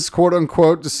fans, quote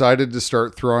unquote, decided to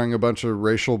start throwing a bunch of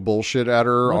racial bullshit at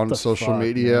her on social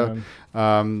media.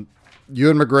 Ewan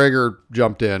McGregor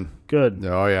jumped in. Good.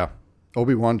 Oh, yeah.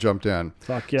 Obi-Wan jumped in.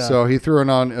 Fuck yeah. So he threw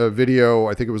on a video,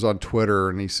 I think it was on Twitter,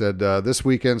 and he said, this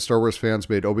weekend, Star Wars fans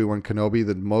made Obi-Wan Kenobi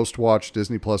the most watched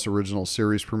Disney Plus original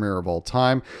series premiere of all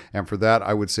time. And for that,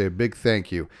 I would say a big thank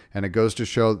you. And it goes to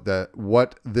show that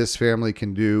what this family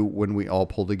can do when we all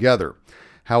pull together.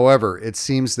 However, it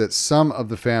seems that some of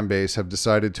the fan base have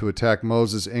decided to attack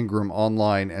Moses Ingram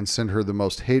online and send her the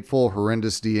most hateful,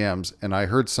 horrendous DMs. And I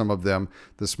heard some of them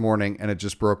this morning, and it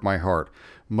just broke my heart.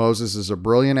 Moses is a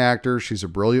brilliant actor. She's a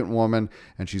brilliant woman,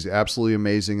 and she's absolutely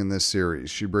amazing in this series.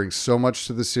 She brings so much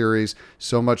to the series,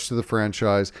 so much to the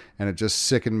franchise, and it just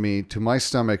sickened me to my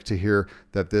stomach to hear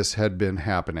that this had been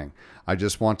happening. I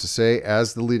just want to say,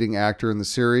 as the leading actor in the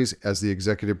series, as the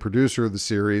executive producer of the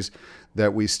series,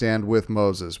 that we stand with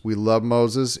Moses. We love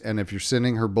Moses, and if you're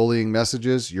sending her bullying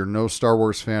messages, you're no Star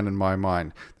Wars fan in my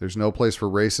mind. There's no place for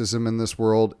racism in this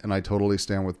world, and I totally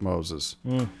stand with Moses.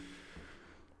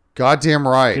 Goddamn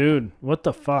right. Dude, what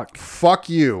the fuck? Fuck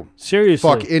you. Seriously.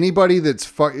 Fuck anybody that's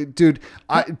Dude,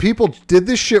 people did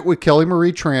this shit with Kelly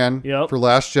Marie Tran for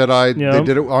Last Jedi. Yep. They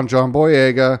did it on John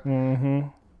Boyega. Mm-hmm.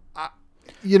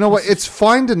 You know what? It's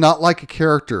fine to not like a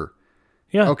character.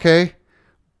 Yeah. Okay?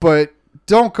 But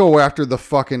don't go after the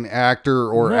fucking actor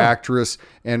or actress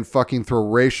and fucking throw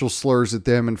racial slurs at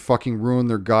them and fucking ruin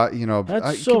their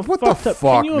That's so what fucked the up.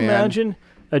 fuck, Can you imagine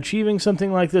achieving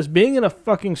something like this, being in a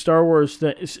fucking Star Wars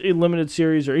limited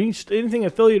series or anything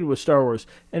affiliated with Star Wars,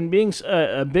 and being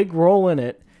a big role in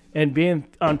it, and being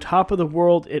on top of the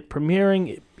world, it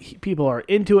premiering, people are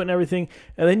into it and everything,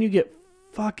 and then you get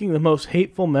fucking the most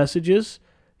hateful messages.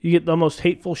 You get the most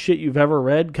hateful shit you've ever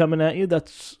read coming at you.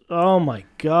 That's, oh my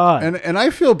God. And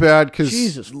I feel bad because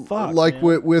Jesus fuck, like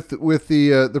man. with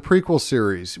the prequel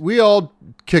series, we all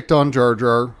kicked on Jar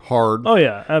Jar hard. Oh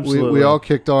yeah, absolutely. We all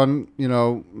kicked on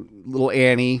little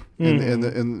Annie in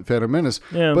the Phantom Menace.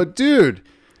 Yeah. But dude,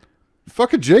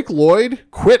 fucking Jake Lloyd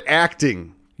quit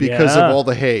acting because of all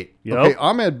the hate. Yep. Okay,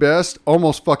 Ahmed Best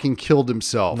almost fucking killed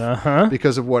himself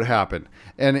because of what happened.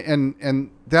 And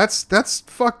that's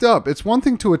fucked up. It's one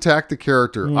thing to attack the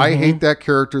character. I hate that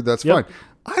character. That's fine.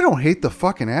 I don't hate the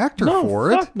fucking actor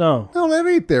for it. No, that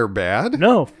ain't their bad.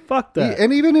 No, fuck that.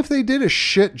 And even if they did a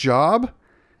shit job,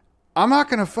 I'm not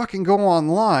going to fucking go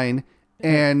online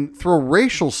and throw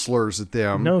racial slurs at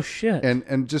them. No shit.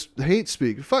 And just hate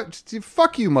speak. Fuck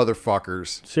you,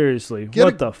 motherfuckers. Seriously.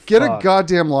 Get a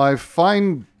goddamn life.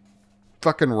 Find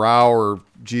fucking Rao or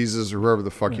Jesus or whoever the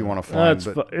fuck you want to find.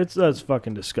 That's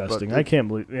fucking disgusting. I can't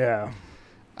believe. Yeah.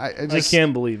 I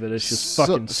can't believe it. It's just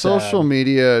fucking sad. Social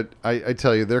media, I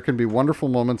tell you, there can be wonderful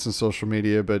moments in social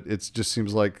media, but it just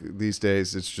seems like these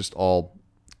days it's just all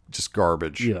just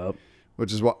garbage. Yep.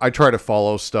 Which is what I try to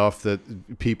follow stuff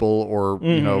that people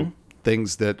or,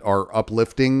 things that are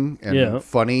uplifting and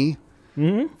funny.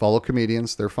 Mm-hmm. Follow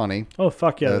comedians. They're funny. Oh,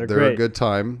 fuck yeah. They're great. a good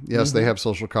time. Yes, they have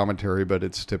social commentary, but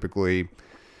it's typically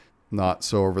not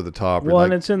so over the top. Well,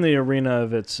 and it's in the arena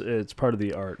of it's part of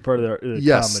the art, part of the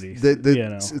yes, comedy.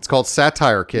 It's called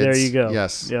satire, kids. There you go.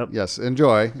 Yes. Yep. Yes.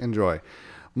 Enjoy.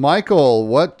 Michael,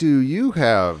 what do you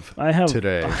have I have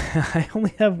today? I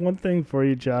only have one thing for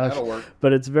you, Josh. That'll work.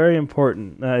 But it's very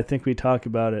important. I think we talk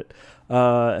about it.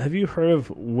 Have you heard of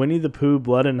Winnie the Pooh,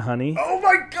 Blood and Honey? Oh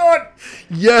my God!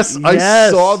 Yes, I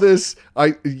saw this. I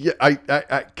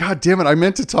God damn it! I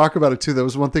meant to talk about it too. That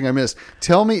was one thing I missed.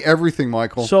 Tell me everything,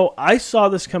 Michael. So I saw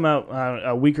this come out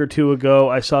a week or two ago.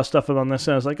 I saw stuff on this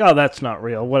and I was like, "Oh, that's not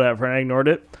real." Whatever, and I ignored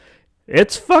it.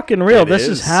 It's fucking real. This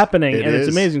is happening, and it's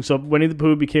amazing. So Winnie the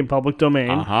Pooh became public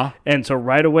domain, and so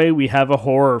right away we have a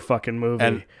horror fucking movie.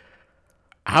 And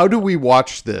how do we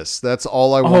watch this? That's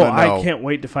all I want to know. I can't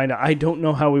wait to find out. I don't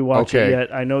know how we watch it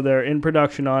yet. I know they're in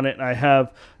production on it, and I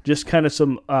have just kind of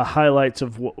some highlights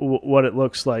of what it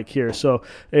looks like here. So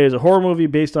it is a horror movie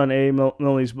based on A.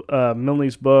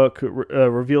 Milne's book.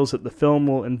 Reveals that the film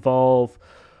will involve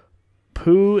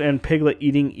Pooh and Piglet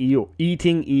eating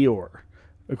Eeyore.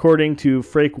 According to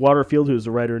Frank Waterfield, who is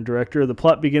the writer and director, the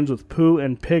plot begins with Pooh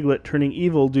and Piglet turning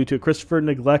evil due to Christopher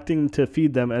neglecting to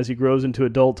feed them as he grows into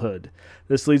adulthood.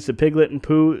 This leads to Piglet and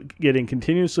Pooh getting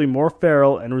continuously more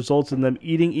feral and results in them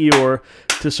eating Eeyore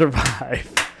to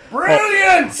survive.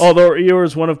 Brilliant! Although Eeyore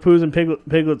is one of Pooh's and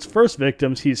Piglet's first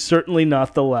victims, he's certainly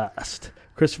not the last.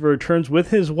 Christopher returns with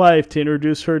his wife to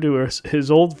introduce her to his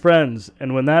old friends,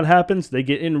 and when that happens, they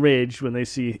get enraged when they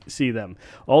see them.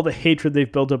 All the hatred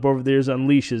they've built up over the years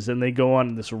unleashes, and they go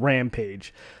on this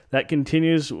rampage. That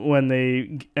continues when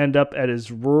they end up at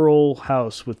his rural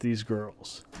house with these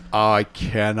girls. I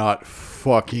cannot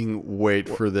fucking wait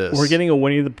for this. We're getting a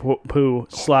Winnie the Pooh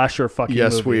slasher fucking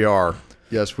movie. Yes, we are.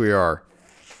 Yes, we are.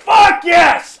 Fuck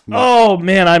yes! Oh,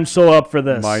 man, I'm so up for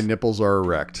this. My nipples are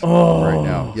erect right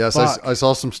now. Yes, I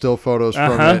saw some still photos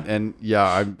from it, and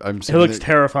yeah, I'm it looks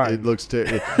terrifying. It looks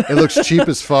it looks cheap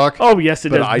as fuck. Oh, yes, it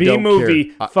does.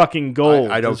 B-movie fucking gold.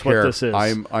 I don't care. What this is.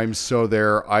 I'm so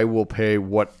there. I will pay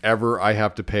whatever I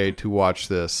have to pay to watch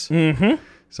this. Mm-hmm.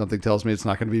 Something tells me it's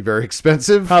not going to be very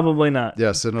expensive. Probably not.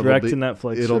 Yes, and Direct to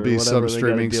Netflix. It'll be some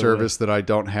streaming service that I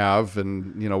don't have,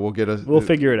 and we'll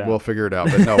figure it out. We'll figure it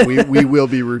out. But no, we will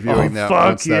be reviewing that.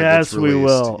 Once that gets released. We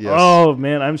will. Yes. Oh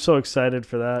man, I'm so excited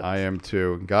for that. I am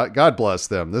too. God bless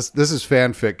them. This is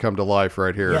fanfic come to life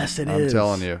right here. Yes, it is.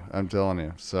 I'm telling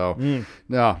you. So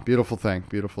no, beautiful thing.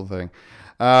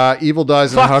 Evil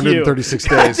dies in 136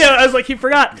 days. Damn, I was like, he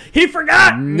forgot.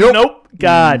 Nope.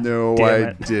 God. No, damn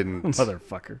I didn't.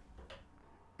 Motherfucker.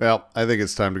 Well, I think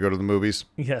it's time to go to the movies.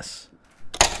 Yes.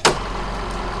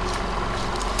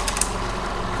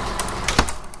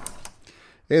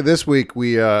 Hey, this week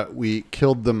we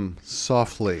killed them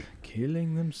softly.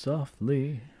 Killing them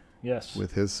softly. Yes.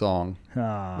 With his song.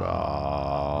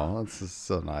 Ah. Oh, that's just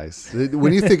so nice.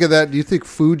 When you think of that, do you think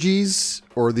Fuji's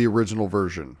or the original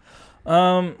version?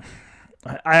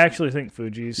 I actually think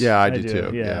Fuji's. Yeah, I do too.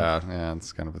 Yeah,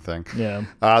 it's kind of a thing.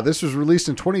 Yeah. This was released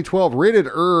in 2012. Rated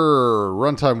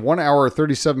runtime 1 hour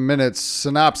 37 minutes.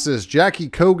 Synopsis: Jackie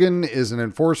Cogan is an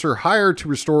enforcer hired to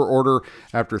restore order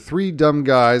after 3 dumb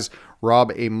guys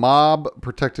rob a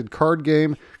mob-protected card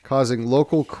game, causing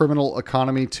local criminal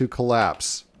economy to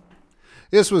collapse.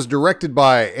 This was directed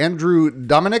by Andrew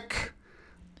Dominic.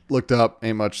 Looked up,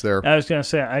 ain't much there. I was gonna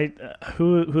say,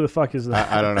 who the fuck is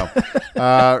that? I don't know.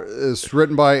 It's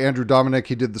written by Andrew Dominic.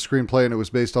 He did the screenplay, and it was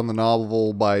based on the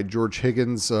novel by George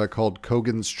Higgins called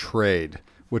Cogan's Trade,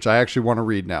 which I actually want to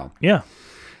read now. Yeah.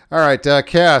 All right,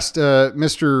 cast: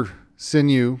 Mr.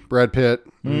 Sinew, Brad Pitt.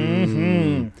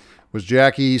 Mm-hmm. Was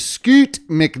Jackie. Scoot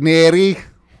McNairy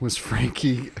was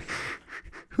Frankie.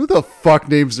 Who the fuck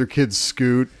names their kid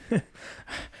Scoot?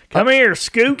 Come here,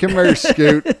 Scoot. Come here,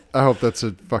 Scoot. I hope that's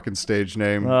a fucking stage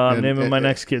name. I'm naming my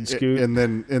next kid Scoot. And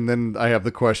then I have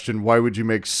the question: why would you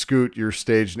make Scoot your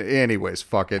stage name? Anyways,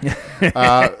 fuck it.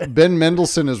 Ben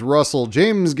Mendelsohn as Russell,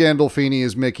 James Gandolfini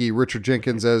as Mickey, Richard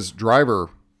Jenkins as Driver.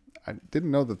 I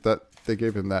didn't know that they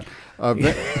gave him that.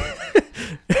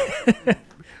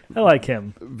 I like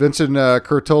him. Vincent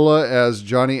Curtola as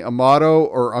Johnny Amato,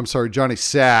 or I'm sorry, Johnny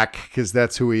Sack, because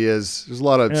that's who he is. There's a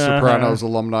lot of Sopranos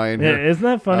alumni in here. Isn't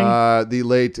that funny? The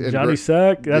late Johnny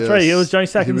Sack. That's right. He was Johnny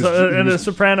Sack in the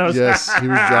Sopranos. Yes, he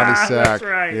was Johnny Sack. That's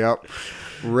right. Yep.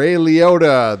 Ray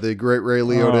Liotta, the great Ray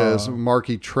Liotta as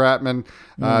Marky Trapman.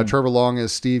 Trevor Long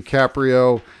as Steve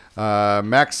Caprio.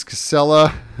 Max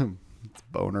Casella,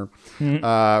 boner.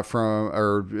 Max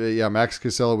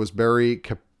Casella was Barry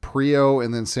Caprio,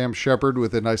 and then Sam Shepard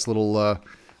with a nice little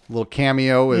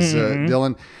cameo as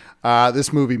Dylan.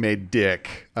 This movie made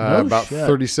dick. About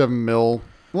 37 mil.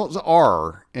 Well, it was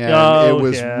R, and it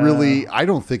was really. I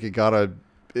don't think it got a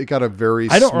very.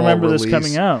 I don't small remember release. this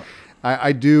coming out.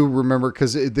 I do remember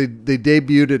because they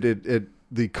debuted it at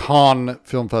the Cannes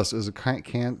Film Festival. Is it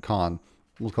Cannes?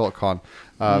 We'll call it con.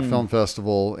 Film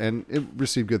festival, and it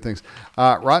received good things.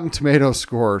 Rotten Tomatoes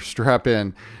score, strap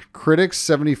in. Critics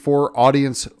 74,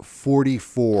 audience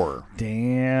 44.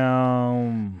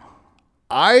 Damn.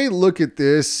 I look at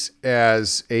this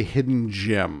as a hidden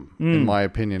gem, in my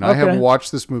opinion. I have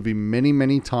watched this movie many,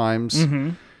 many times.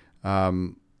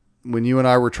 When you and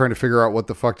I were trying to figure out what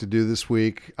the fuck to do this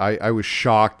week, I was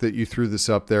shocked that you threw this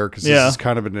up there because this is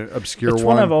kind of an obscure It's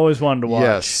one I've always wanted to watch.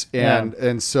 Yes,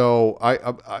 and so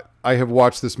I have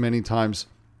watched this many times.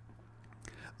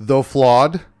 Though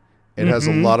flawed, it has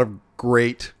a lot of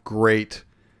great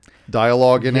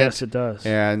dialogue in it. Yes, it does.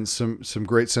 And some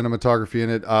great cinematography in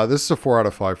it. This is a 4 out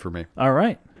of 5 for me. All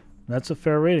right. That's a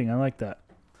fair rating. I like that.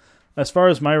 As far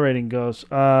as my rating goes,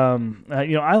 I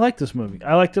like this movie.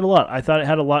 I liked it a lot. I thought it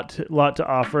had a lot to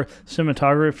offer.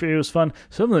 Cinematography was fun.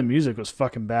 Some of the music was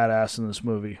fucking badass in this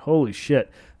movie. Holy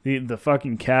shit. The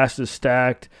fucking cast is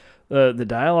stacked. The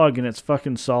dialogue in it's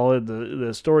fucking solid.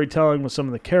 The storytelling with some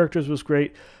of the characters was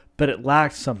great. But it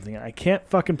lacked something. I can't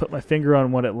fucking put my finger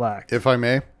on what it lacked. If I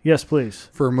may? Yes, please.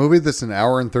 For a movie that's an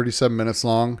hour and 37 minutes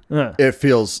long, it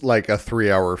feels like a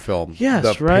 3-hour film. Yes,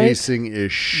 the right? pacing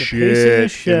is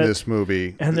shit in this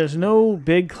movie. And there's no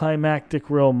big climactic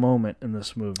real moment in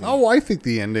this movie. Oh, I think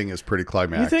the ending is pretty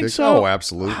climactic. You think so? Oh,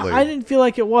 absolutely. I didn't feel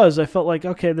like it was. I felt like,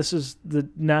 okay, this is the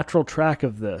natural track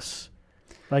of this.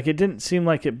 Like, it didn't seem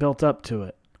like it built up to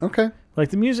it. Okay. Like,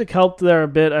 the music helped there a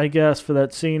bit, I guess, for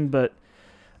that scene, but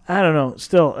I don't know.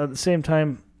 Still, at the same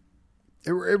time,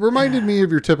 it reminded me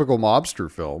of your typical mobster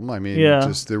film. I mean,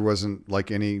 just there wasn't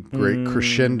like any great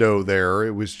crescendo there.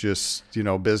 It was just,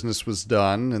 business was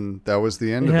done and that was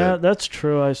the end of it. Yeah, that's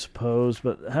true, I suppose.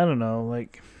 But I don't know.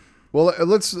 Like, well,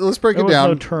 let's break it down. There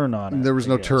was no turn on it. There was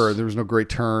no turn. There was no great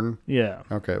turn. Yeah.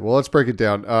 Okay. Well, let's break it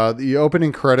down. The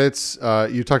opening credits,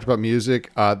 you talked about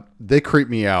music. They creeped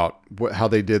me out how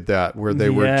they did that, where they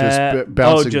were just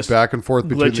bouncing back and forth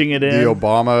between the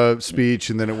Obama speech,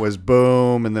 and then it was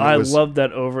boom, and then I loved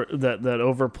that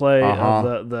overplay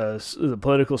of the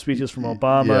political speeches from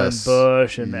Obama and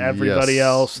Bush and everybody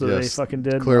else that they fucking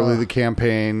did. Clearly, the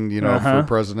campaign, for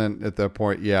president at that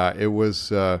point. Yeah, it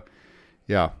was.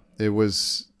 It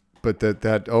was, but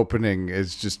that opening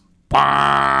is just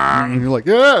bang, and you're like,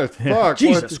 fuck,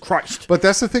 Jesus Christ. But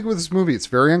that's the thing with this movie; it's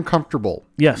very uncomfortable.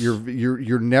 Yes,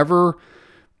 you're never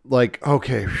like,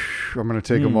 okay, I'm going to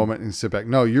take a moment and sit back.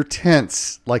 No, you're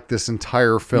tense like this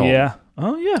entire film. Yeah.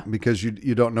 Oh yeah. Because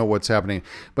you don't know what's happening.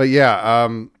 But yeah,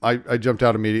 I jumped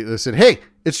out immediately. I said, hey,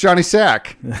 it's Johnny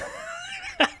Sack.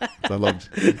 I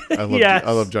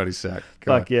love Johnny Sack.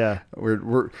 Fuck yeah.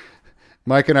 We're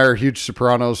Mike and I are huge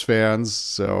Sopranos fans,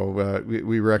 so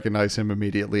we recognize him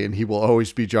immediately, and he will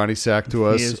always be Johnny Sack to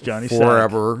us. He is Johnny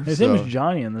forever. Sack. His name is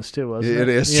Johnny in this too, wasn't it? It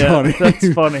is Johnny.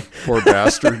 That's funny. Poor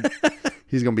bastard.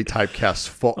 He's going to be typecast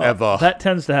forever. That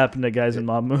tends to happen to guys in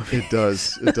mob movies. It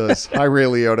does. It does. Hi, Ray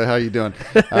Liotta. How you doing?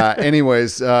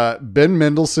 Anyways, Ben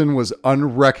Mendelsohn was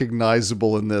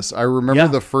unrecognizable in this. I remember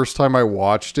the first time I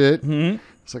watched it. Mm-hmm.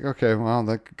 It's like, okay, well,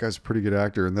 that guy's a pretty good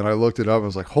actor. And then I looked it up. I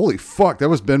was like, holy fuck, that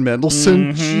was Ben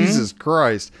Mendelsohn? Mm-hmm. Jesus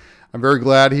Christ. I'm very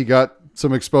glad he got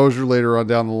some exposure later on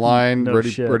down the line.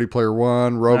 Ready Player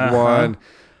One, Rogue One.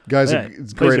 Guy's a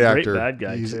great actor. Great bad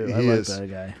guy too. I like that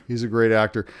guy. He's a great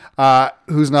actor.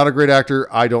 Who's not a great actor?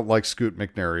 I don't like Scoot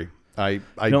McNairy. I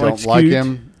don't like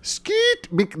him. Scoot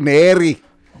McNairy.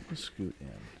 What was Scoot in?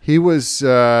 He was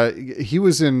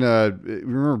in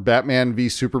remember Batman v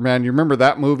Superman? You remember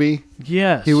that movie?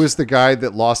 Yes. He was the guy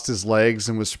that lost his legs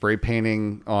and was spray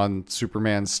painting on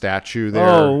Superman's statue there.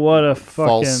 Oh, what a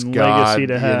false fucking god, legacy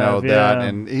to have. That,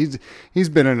 and he's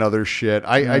been in other shit.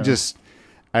 I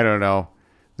don't know.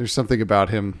 There's something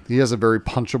about him. He has a very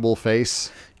punchable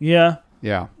face. Yeah.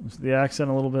 Yeah. The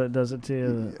accent a little bit does it to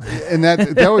you. And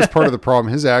that was part of the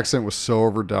problem. His accent was so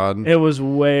overdone. It was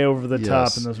way over the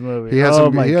top in this movie. He had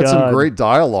some great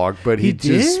dialogue, but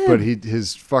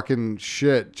his fucking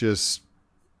shit just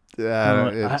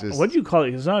what'd you call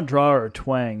it? It's not a draw or a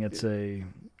twang. It's a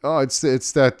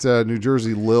it's that New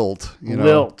Jersey lilt,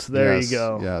 Lilt, there you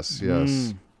go. Yes.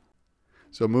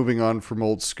 So moving on from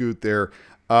old Scoot there.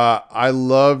 I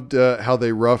loved how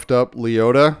they roughed up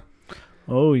Liotta.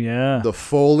 Oh, yeah. The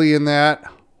Foley in that.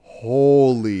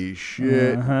 Holy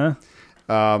shit. Uh-huh.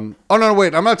 Oh no,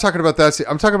 wait! I'm not talking about that scene.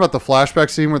 I'm talking about the flashback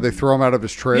scene where they throw him out of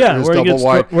his trailer. Yeah, his where he double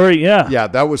gets wide. yeah,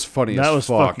 that was funny. that as was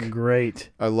fuck. fucking great.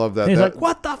 I love that. And he's like,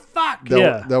 "What the fuck?"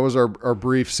 That was our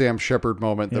brief Sam Shepard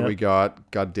moment that we got.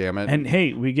 God damn it! And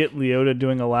hey, we get Leota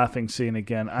doing a laughing scene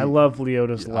again. I love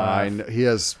Leota's laugh. He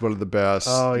has one of the best.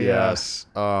 Oh yeah, yes.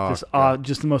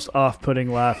 Just the most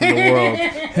off-putting laugh in the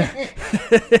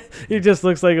world. He just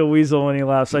looks like a weasel when he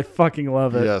laughs. I fucking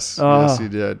love it. Yes, yes, he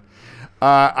did.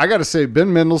 I got to say,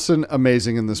 Ben Mendelsohn,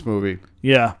 amazing in this movie.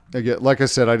 Yeah. Again, like I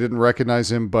said, I didn't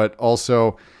recognize him, but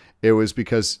also it was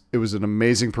because it was an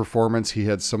amazing performance. He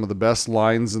had some of the best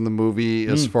lines in the movie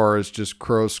as far as just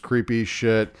gross, creepy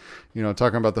shit. You know,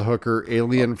 talking about the hooker,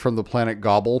 alien from the planet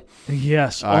Gobble.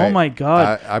 Yes. Oh my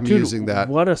God. I'm Dude, using that.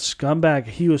 What a scumbag.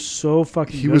 He was so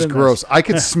fucking He good was in gross. this. I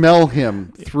could smell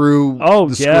him through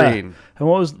the screen. And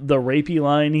what was the rapey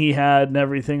line he had and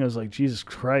everything? I was like, Jesus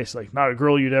Christ, like not a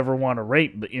girl you'd ever want to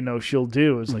rape, but you know, she'll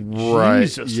do. It was like,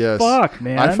 Jesus fuck,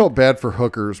 man. I felt bad for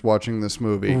hookers watching this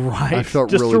movie. Right. I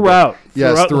felt just really throughout. bad.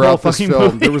 Yes, throughout this film.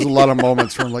 Movie. There was a lot of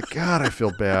moments where I'm like, God, I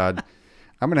feel bad.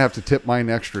 I'm going to have to tip mine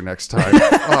extra next time.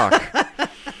 Fuck.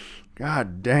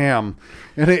 God damn.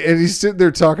 And he's sitting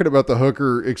there talking about the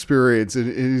hooker experience.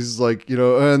 And he's like, you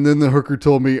know, and then the hooker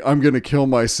told me I'm going to kill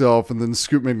myself. And then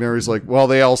Scoot McNairy's like, well,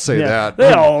 they all say that.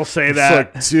 They all say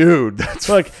that. It's like, dude, that's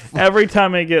like every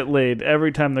time I get laid,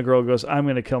 every time the girl goes, I'm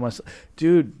going to kill myself.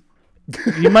 Dude,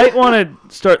 you might want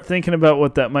to start thinking about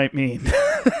what that might mean.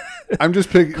 I'm just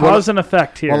picking cause and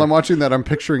effect here. While I'm watching that, I'm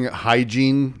picturing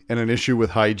hygiene and an issue with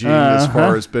hygiene as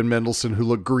far as Ben Mendelsohn, who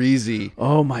looked greasy.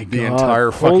 Oh my God! The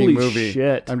entire Holy fucking movie.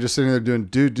 Shit. I'm just sitting there doing,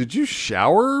 dude, did you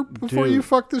shower before you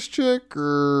fucked this chick?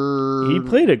 Or he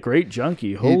played a great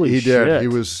junkie. Holy he shit! Did. He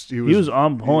was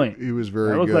on point. He was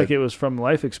very. It looked good. like it was from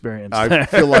life experience. I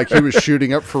feel like he was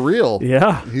shooting up for real.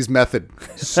 Yeah, he's method.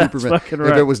 Super method. Fucking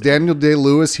right. If it was Daniel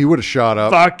Day-Lewis, he would have shot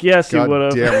up. Fuck yes, God he would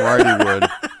have. Damn right he would.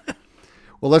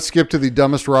 Well, let's skip to the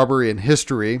dumbest robbery in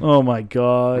history. Oh my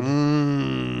God.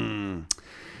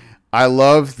 I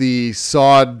love the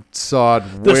sawed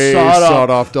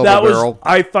off double barrel.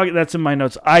 That's in my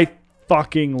notes. I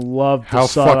fucking love the How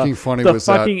fucking funny was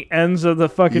that? The fucking ends of the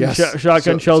fucking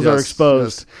shotgun shells are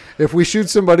exposed. Yes. If we shoot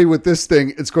somebody with this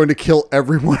thing, it's going to kill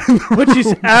everyone in the room. Which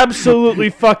he's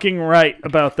absolutely fucking right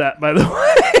about that, by the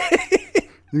way.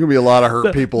 There's going to be a lot of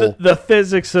hurt people. The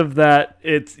physics of that,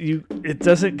 it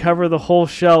doesn't cover the whole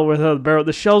shell without the barrel.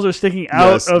 The shells are sticking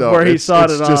out where he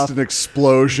sawed it off. It's just an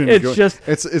explosion.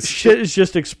 Shit is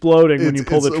just exploding when you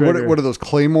pull the trigger. What are those,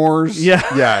 claymores? Yeah.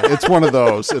 Yeah, it's one of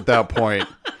those at that point.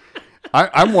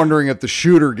 I'm wondering if the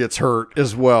shooter gets hurt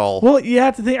as well. Well, you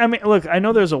have to think. I mean, look, I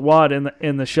know there's a wad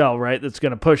in the shell, right? That's going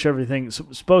to push everything. It's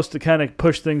supposed to kind of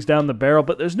push things down the barrel,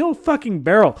 but there's no fucking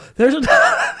barrel. There's a...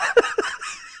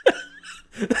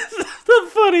 This is the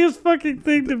funniest fucking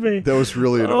thing to me. That was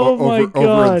really an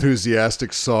over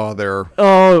enthusiastic saw there.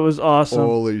 Oh, it was awesome.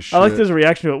 Holy shit. I liked his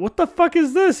reaction to it. What the fuck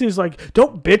is this? He was like,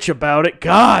 don't bitch about it.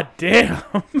 God damn.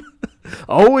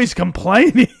 Always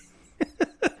complaining.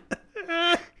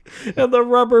 And the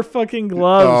rubber fucking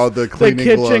gloves. Oh, the cleaning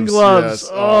kitchen gloves.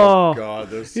 Yes. Oh God,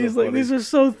 that's so he's funny. like, these are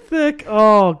so thick.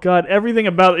 Oh God, everything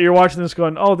about it. You're watching this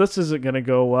going, oh, this isn't gonna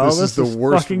go well. This is the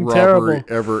worst fucking robbery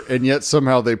terrible. ever, and yet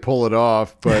somehow they pull it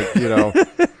off. But you know,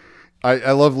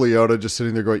 I love Leota just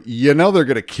sitting there going, you know, they're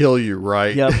gonna kill you,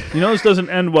 right? Yep. You know, this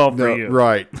doesn't end well for you.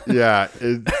 Right? Yeah,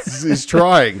 he's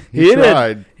trying. He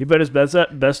tried. Did. He put his best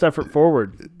effort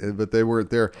forward, but they weren't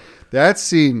there. That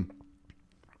scene.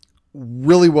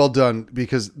 Really well done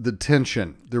because the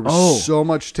tension. There was so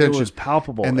much tension. It was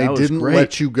palpable. And they didn't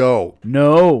let you go.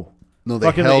 No, they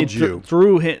held you.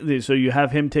 Through him, so you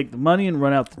have him take the money and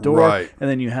run out the door. Right. And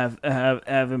then you have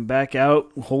him back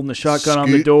out holding the shotgun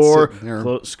on the door.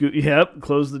 Close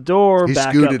the door. He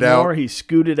back scooted up out. more. He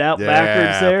scooted out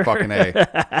backwards there. Fucking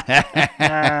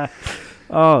A.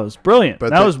 Oh, it was brilliant.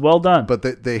 That was well done. But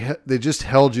they just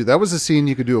held you. That was a scene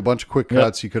you could do a bunch of quick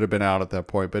cuts. You could have been out at that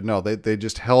point. But no, they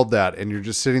just held that. And you're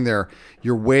just sitting there.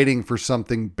 You're waiting for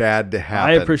something bad to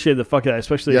happen. I appreciate the fuck of that.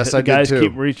 Especially the guys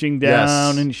keep reaching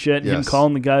down and shit. Him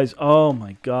calling the guys. Oh,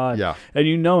 my God. Yeah. And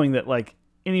you knowing that, like,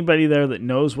 anybody there that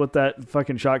knows what that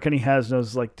fucking shotgun he has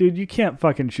knows, like, dude, you can't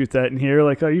fucking shoot that in here.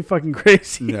 Like, are you fucking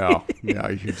crazy? No,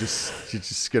 you're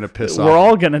just gonna piss off. We're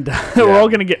all gonna die. Yeah. We're all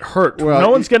gonna get hurt. Well, no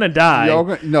one's gonna die.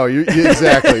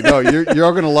 Exactly. No, you're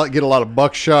all gonna get a lot of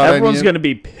buckshot. Everyone's gonna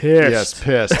be pissed. Yes,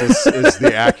 pissed is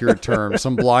the accurate term.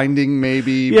 Some blinding,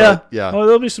 maybe. Yeah, but yeah. Oh,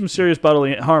 there'll be some serious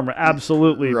bodily harm.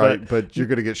 Absolutely. Right, but you're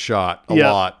gonna get shot a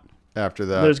lot after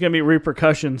that. There's gonna be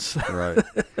repercussions. Right.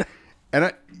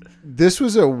 And this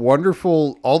was a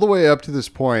wonderful, all the way up to this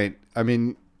point. I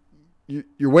mean,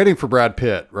 you're waiting for Brad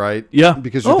Pitt, right? Yeah.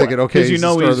 Because you're thinking, okay, he's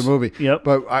the star of the movie. Yep.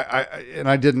 But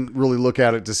I didn't really look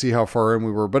at it to see how far in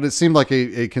we were, but it seemed like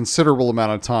a considerable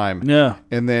amount of time. Yeah.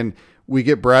 And then we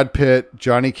get Brad Pitt,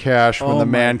 Johnny Cash when the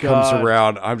man comes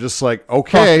around. I'm just like,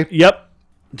 okay. Yep.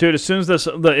 Dude, as soon as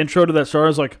the intro to that started, I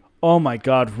was like, oh my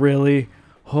God, really?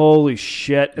 Holy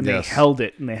shit. And they held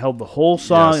it. And they held the whole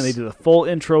song. And they did the full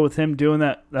intro with him doing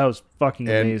that. That was fucking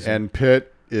amazing. And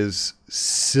Pitt is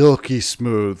silky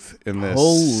smooth in this.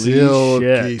 Holy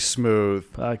silky shit. smooth.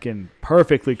 Fucking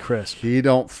perfectly crisp. He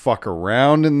don't fuck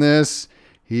around in this.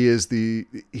 He is the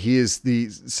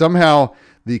somehow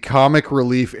the comic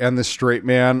relief and the straight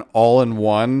man all in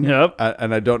one. Yep.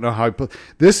 And I don't know how he put.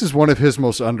 This is one of his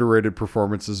most underrated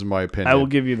performances, in my opinion. I will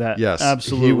give you that. Yes,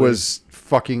 absolutely. He was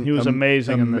fucking. He was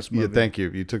amazing in this movie. Yeah, thank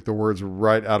you. You took the words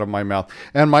right out of my mouth.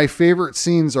 And my favorite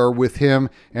scenes are with him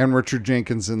and Richard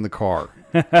Jenkins in the car.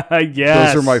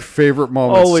 Yes. Those are my favorite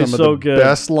moments. Always some so of the good.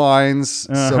 best lines,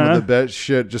 some of the best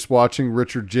shit. Just watching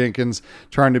Richard Jenkins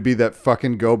trying to be that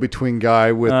fucking go-between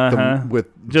guy with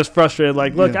just frustrated.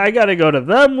 Like, look, I got to go to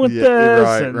them with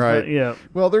this. Right. Yeah.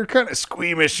 Well, they're kind of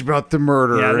squeamish about the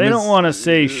murder. Yeah, they don't want to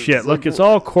say shit. Look, it's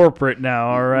all corporate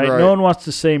now. All right. No one wants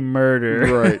to say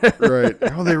murder. Right.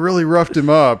 Oh, they really roughed him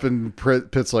up, and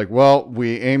Pitt's like, "Well,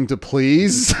 we aim to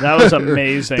please." That was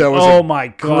amazing. Oh my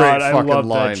God, I love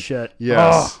that shit.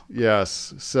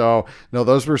 Yes. So no,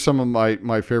 those were some of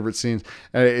my favorite scenes.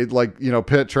 And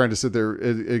Pitt trying to sit there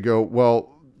and go,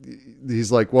 well,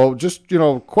 he's like, well, just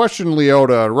question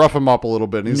Leota, rough him up a little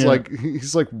bit. And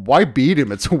he's like, why beat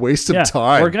him? It's a waste of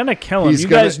time. We're gonna kill him. You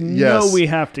guys know we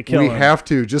have to kill him. We have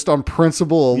to, just on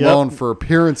principle alone for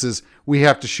appearances. We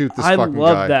have to shoot this fucking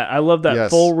guy. I love that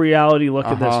full reality look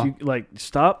at this. You,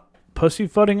 stop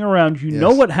pussyfooting around. You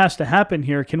know what has to happen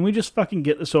here. Can we just fucking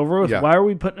get this over with? Yeah. Why are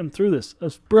we putting him through this?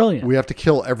 That's brilliant. We have to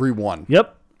kill everyone.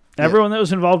 Yep. Everyone that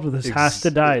was involved with this has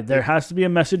to die. There has to be a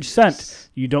message sent.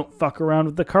 You don't fuck around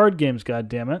with the card games,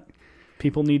 goddammit.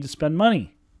 People need to spend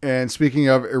money. And speaking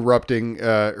of erupting,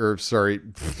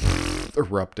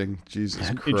 Jesus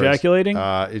Christ. Ejaculating?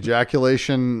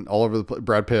 Ejaculation all over the place.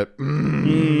 Brad Pitt.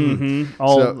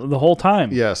 The whole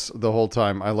time. Yes, the whole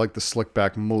time. I like the slick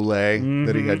back mullet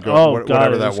that he had going.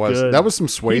 Whatever that was. Good. That was some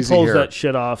Swayze hair. He pulls that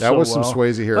shit off That was some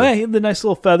Swayze hair. Oh, yeah, he had the nice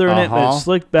little feather in it, but it's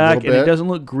slicked back, and it doesn't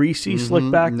look greasy slicked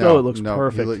back, though. It looks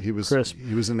perfect. He was crisp.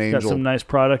 He was an angel. Got some nice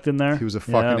product in there. He was a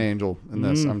fucking angel in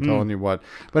this. I'm telling you what.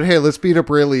 But hey, let's beat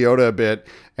up Ray Liotta a bit,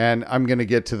 and I'm going to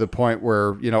get to the point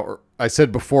where, I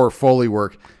said before, Foley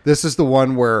work. This is the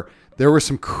one where there was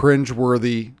some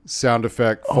cringeworthy sound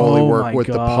effect Foley work with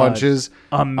the punches.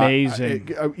 Amazing.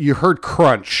 You heard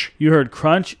crunch. You heard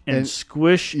crunch and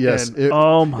squish. Yes. And,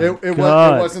 it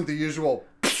wasn't the usual.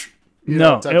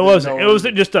 It wasn't. It was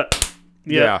just a.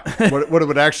 Yeah. what it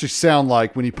would actually sound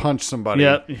like when you punch somebody.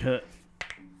 Yeah.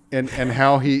 And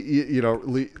how he,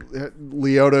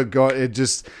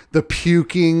 Liotta the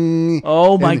puking.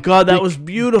 Oh my God, that was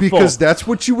beautiful. Because that's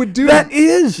what you would do. That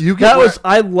is.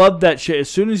 I love that shit. As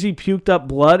soon as he puked up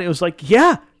blood, it was like,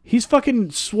 yeah, he's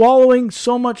fucking swallowing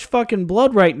so much fucking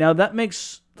blood right now.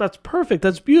 That's perfect.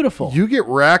 That's beautiful. You get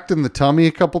racked in the tummy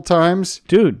a couple times,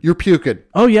 dude. You're puking.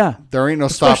 Oh yeah, there ain't no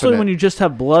stopping it. Especially when you just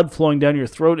have blood flowing down your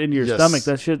throat into your stomach.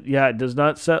 That shit, it does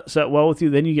not set well with you.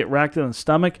 Then you get racked in the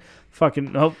stomach.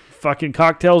 Fucking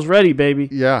cocktails ready, baby.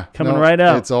 Yeah, coming right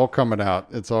out. It's all coming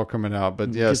out.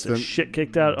 But yes, the shit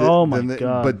kicked out. Oh my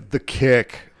God. But the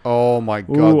kick. Oh my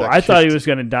God. Ooh, I thought he was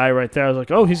gonna die right there. I was like,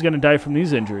 oh, he's gonna die from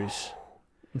these injuries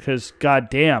because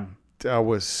goddamn. That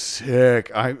was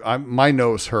sick. My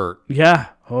nose hurt. Yeah.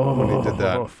 When he did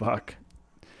that. Oh fuck.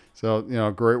 So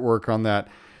great work on that.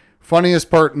 Funniest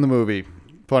part in the movie.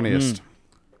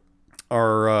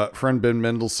 Our friend Ben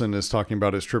Mendelsohn is talking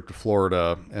about his trip to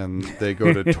Florida, and they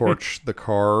go to torch the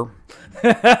car.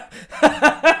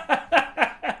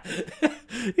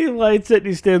 He lights it, and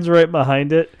he stands right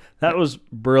behind it. That was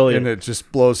brilliant. And it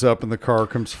just blows up, and the car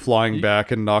comes flying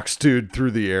back and knocks dude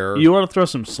through the air. You want to throw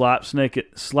some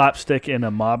slapstick in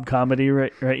a mob comedy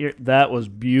right here? That was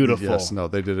beautiful. Yes, no,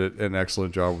 they did an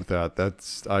excellent job with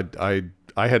that.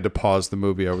 I had to pause the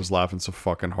movie. I was laughing so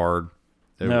fucking hard.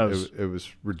 It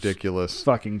was ridiculous.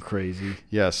 Fucking crazy.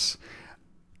 Yes.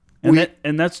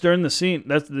 And that's during the scene.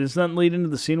 Does that lead into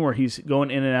the scene where he's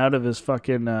going in and out of his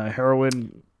fucking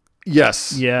heroin?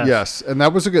 Yes. Yes. And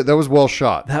that was well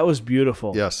shot. That was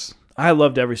beautiful. Yes. I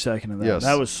loved every second of that. Yes.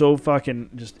 That was so fucking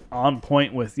just on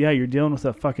point with, you're dealing with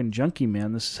a fucking junkie,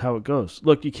 man. This is how it goes.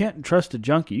 Look, you can't trust a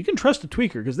junkie. You can trust a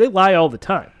tweaker because they lie all the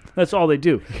time. That's all they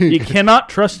do. You cannot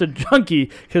trust a junkie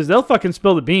because they'll fucking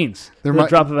spill the beans at the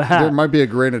drop of a hat. There might be a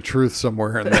grain of truth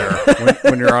somewhere in there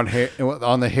when you're on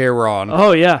the Heron.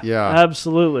 Oh yeah, yeah,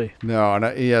 absolutely. No,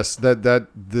 and yes, the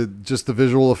just the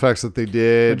visual effects that they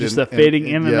did, just the fading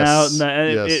in and out, and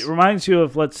yes. it reminds you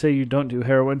of, let's say you don't do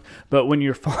heroin, but when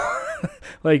you're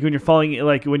like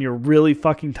when you're really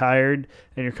fucking tired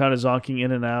and you're kind of zonking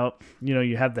in and out,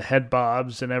 you have the head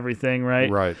bobs and everything, right?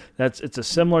 Right. It's a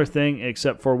similar thing,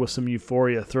 except for with some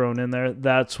euphoria thrown in there.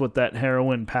 That's what that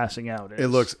heroin passing out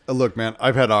is. Look, man,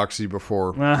 I've had Oxy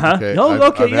before. Uh-huh. Okay,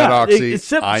 I've had Oxy.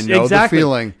 I know exactly. the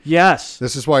feeling. Yes.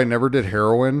 This is why I never did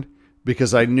heroin,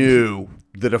 because I knew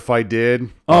that if I did,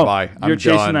 bye-bye. You're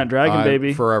chasing done. that dragon,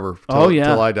 baby. Forever.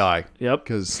 Till I die. Yep.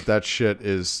 Because that shit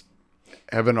is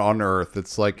heaven on earth.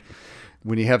 It's like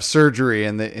when you have surgery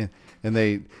and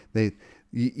they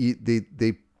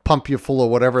pump you full of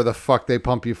whatever the fuck they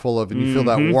pump you full of, and you feel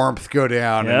that warmth go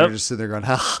down, and you're just sitting there going,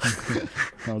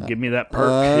 oh, give me that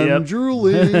perk. I'm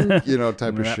drooling, type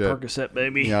of that shit. Percocet,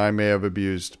 baby. Yeah, I may have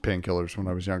abused painkillers when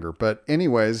I was younger, but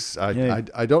anyways, I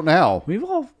don't now. We've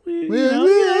all,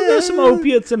 there's some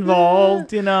opiates involved.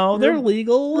 They're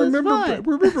legal.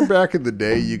 Remember back in the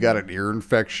day, you got an ear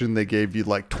infection, they gave you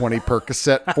like 20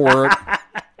 Percocet for it.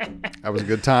 That was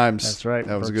good times. That's right.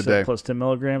 That was Percocet a good day. Plus 10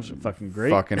 milligrams. Fucking great.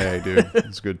 Fucking A, dude.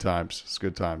 It's good times. It's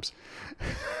good times.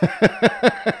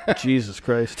 Jesus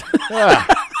Christ.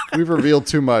 We've revealed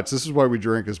too much. This is why we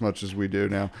drink as much as we do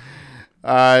now.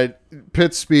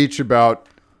 Pitt's speech about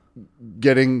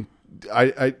getting...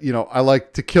 I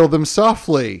like to kill them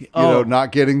softly,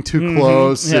 not getting too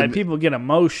close. Yeah, and people get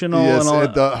emotional. Yes, and all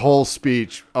the whole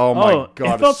speech. Oh my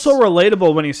God. It felt so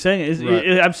relatable when he's saying it.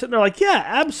 Right. I'm sitting there like, yeah,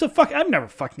 I've never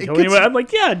fucking killed anyone. I'm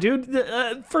like, yeah,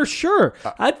 dude, for sure.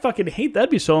 I'd fucking hate that.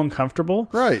 That'd be so uncomfortable.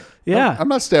 Right. Yeah. I'm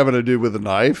not stabbing a dude with a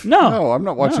knife. No. I'm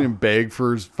not watching him beg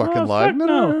for his fucking life.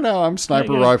 No. I'm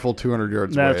sniper rifle 200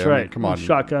 yards away. That's right. I mean, come on.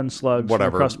 Shotgun slugs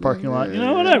whatever. Across the parking lot.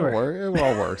 Whatever. It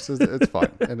all works. It's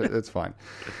fine. It's fine.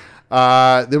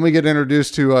 Then we get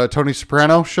introduced to Tony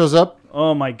Soprano shows up.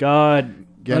 Oh my God.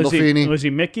 Gandolfini. Was he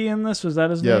Mickey in this? Was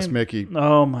that his name? Yes, Mickey.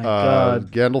 Oh my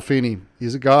God. Gandolfini.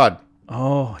 He's a god.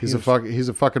 Oh, he's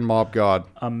a fucking mob god.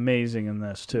 Amazing in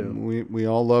this too. We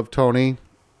all love Tony,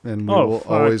 and we will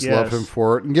always love him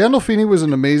for it. And Gandolfini was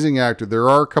an amazing actor. There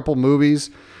are a couple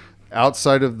movies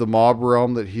outside of the mob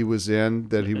realm that he was in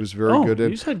that he was very good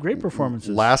in. He's had great performances.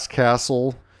 Last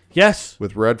Castle. Yes.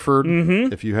 With Redford.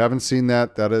 Mm-hmm. If you haven't seen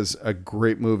that, that is a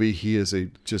great movie. He is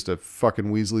just a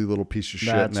fucking Weasley little piece of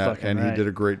shit in that, and he did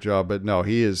a great job. But no,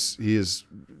 he is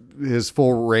his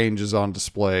full range is on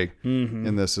display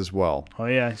in this as well. Oh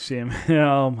yeah, I see him.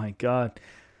 Oh my God.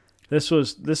 This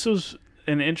was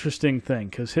an interesting thing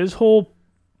because his whole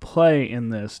play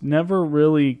in this never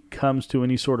really comes to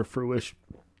any sort of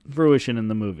fruition in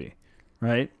the movie,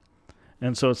 right?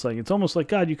 And so it's almost like,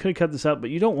 God, you could have cut this out, but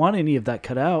you don't want any of that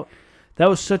cut out. That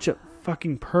was such a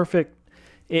fucking perfect...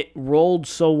 It rolled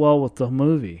so well with the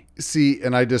movie. See,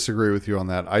 and I disagree with you on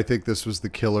that. I think this was the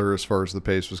killer as far as the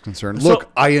pace was concerned.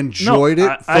 Look, I enjoyed it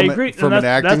I agree. From an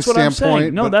acting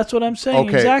standpoint. No, that's what I'm saying.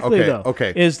 Okay, exactly, okay, though.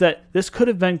 Okay. Is that this could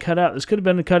have been cut out. This could have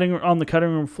been on the cutting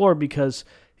room floor because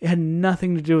it had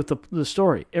nothing to do with the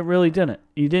story. It really didn't.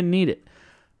 You didn't need it.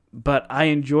 But I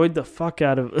enjoyed the fuck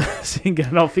out of seeing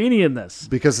Gandolfini in this.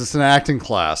 Because it's an acting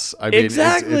class. I mean,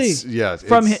 exactly.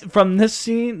 From this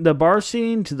scene, the bar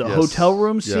scene, to the hotel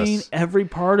room scene, every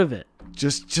part of it.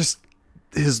 Just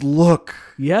his look.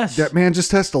 Yes. That man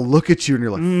just has to look at you and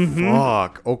you're like,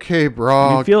 fuck. Okay,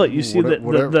 bro. You feel it. You see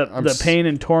the pain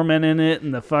and torment in it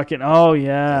and the fucking, oh,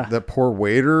 yeah. That poor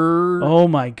waiter. Oh,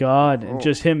 my God. And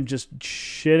just him just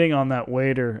shitting on that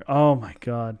waiter. Oh, my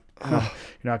God. You're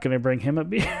not going to bring him a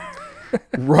beer?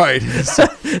 Right.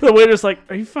 The waiter's like,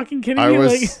 are you fucking kidding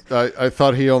me? I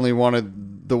thought he only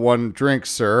wanted the one drink,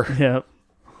 sir. Yeah.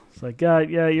 It's like, God,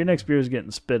 yeah, your next beer is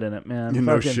getting spit in it, man.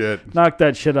 No shit. Knock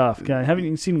that shit off. God, haven't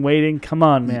you seen Waiting? Come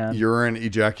on, man. Urine,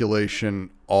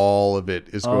 ejaculation, all of it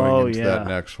is going into that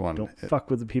next one. Don't fuck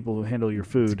with the people who handle your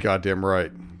food. Goddamn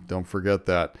right. Don't forget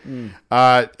that.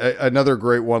 Another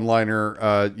great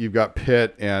one-liner. You've got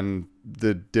Pitt and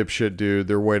the dipshit dude.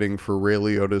 They're waiting for Ray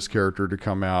Liotta's character to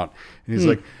come out, and he's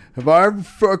like, "Have I ever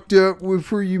fucked up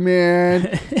for you, man?"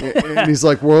 And he's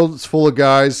like, "World's full of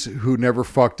guys who never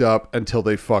fucked up until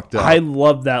they fucked up." I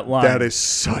love that line. That is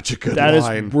such a good line.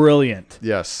 That is brilliant.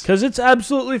 Yes, because it's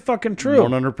absolutely fucking true.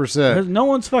 100%. No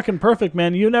one's fucking perfect,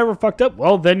 man. You never fucked up.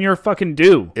 Well, then you're fucking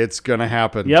due. It's gonna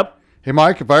happen. Yep. Hey,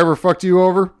 Mike, have I ever fucked you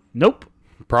over? Nope.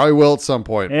 Probably will at some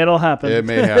point. It'll happen. It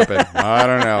may happen. I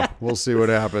don't know. We'll see what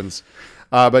happens.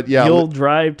 But yeah,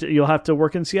 you'll have to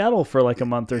work in Seattle for like a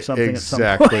month or something.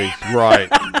 Exactly. At some Right.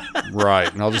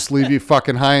 Right. And I'll just leave you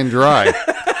fucking high and dry.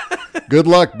 Good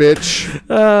luck, bitch.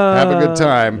 Have a good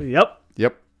time. Yep.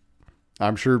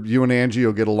 I'm sure you and Angie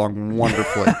will get along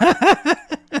wonderfully.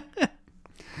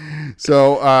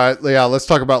 So, let's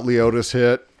talk about Leota's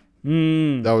hit.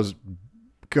 That was,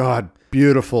 God,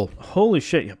 beautiful. Holy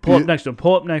shit. You pull up next to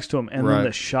him. And then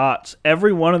the shots.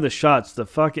 Every one of the shots,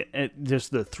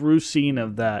 just the through scene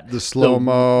of that. The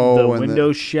slow-mo. The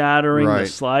window shattering, the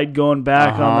slide going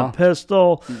back on the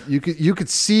pistol. You could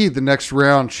see the next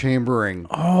round chambering.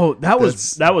 Oh, that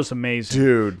was amazing.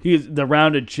 Dude. The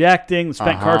round ejecting, the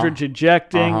spent cartridge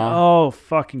ejecting. Oh,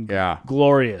 fucking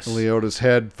glorious. Leota's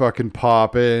head fucking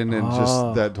popping and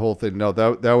just that whole thing. No,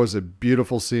 that was a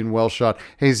beautiful scene, well shot.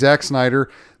 Hey, Zack Snyder,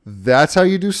 that's how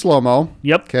you do slow-mo.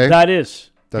 Yep, okay?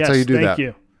 That's how you do that. Thank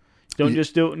you. Don't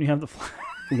just do it when you have the flash.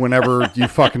 Whenever you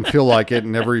fucking feel like it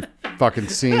in every fucking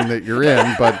scene that you're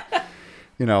in. But,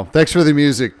 thanks for the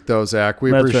music, though, Zach.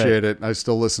 We appreciate it. I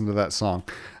still listen to that song.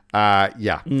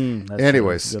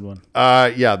 Anyways. A good one.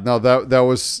 That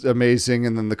was amazing.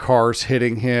 And then the cars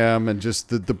hitting him and just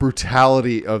the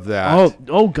brutality of that.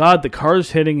 Oh God, the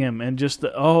cars hitting him and just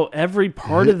every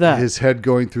part of that. His head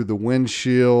going through the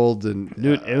windshield and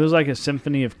dude, it was like a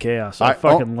symphony of chaos. I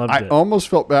fucking loved it. I almost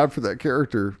felt bad for that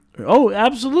character. Oh,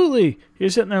 absolutely. You're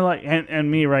sitting there like,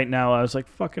 and me right now, I was like,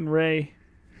 fucking Ray.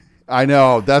 I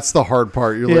know. That's the hard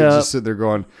part. You're like just sitting there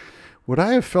going, would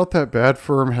I have felt that bad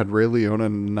for him had Ray Liotta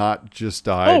not just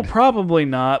died? Oh, probably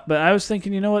not. But I was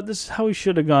thinking, you know what? This is how he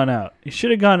should have gone out. He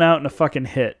should have gone out in a fucking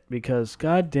hit because,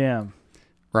 goddamn.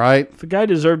 Right? If the guy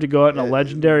deserved to go out in a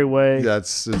legendary way.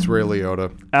 It's Ray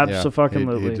Liotta.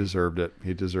 Absolutely.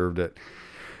 He deserved it.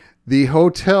 The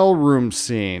hotel room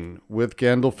scene with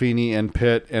Gandolfini and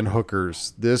Pitt and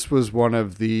hookers. This was one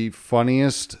of the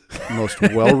funniest, most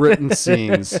well-written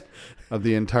scees of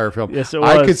the entire film. Yes, it was.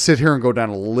 I could sit here and go down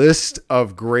a list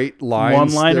of great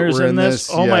lines. One-liners that were in this.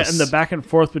 Oh yes. my! And the back and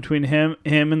forth between him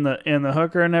and the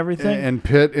hooker and everything. And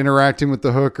Pitt interacting with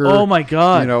the hooker. Oh my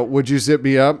God! Would you zip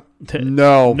me up?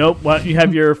 No. Nope. What? You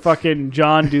have your fucking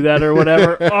John do that or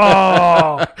whatever.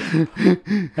 Oh.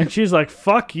 And she's like,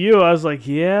 "Fuck you." I was like,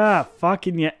 "Yeah,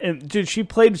 fucking yeah." And dude, she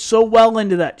played so well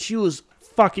into that. She was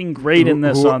fucking great in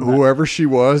this. Whoever she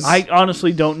was, I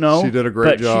honestly don't know. She did a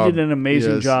great job. She did an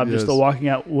amazing job. Just the walking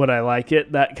out, would I like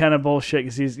it? That kind of bullshit.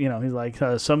 Because he's like,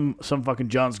 some fucking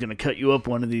John's gonna cut you up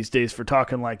one of these days for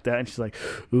talking like that. And she's like,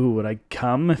 "Ooh, would I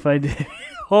come if I did?"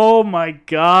 Oh my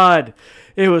God,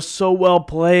 it was so well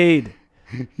played.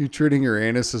 You treating your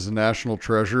anus as a national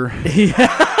treasure?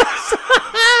 Yes.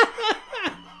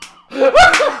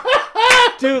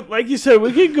 Dude, like you said,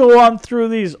 we could go on through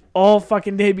these all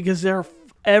fucking day because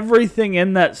everything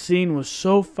in that scene was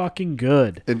so fucking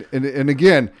good. And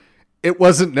again, it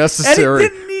wasn't necessary.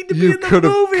 And it didn't need to be you in the could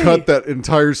movie. have cut that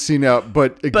entire scene out,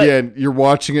 but again, you're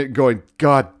watching it going,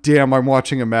 God damn, I'm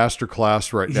watching a master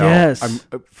class right now. Yes.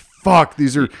 Fuck,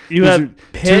 these are... You have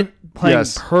Pitt playing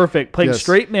perfect, playing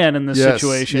straight man in this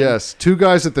situation. Yes, two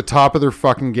guys at the top of their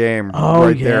fucking game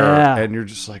there. And you're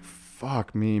just like,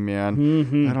 fuck me, man.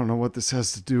 Mm-hmm. I don't know what this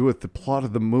has to do with the plot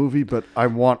of the movie, but I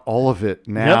want all of it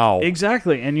now. Yep,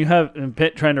 exactly. And you have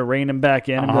Pitt trying to rein him back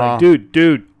in and be like,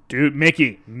 dude,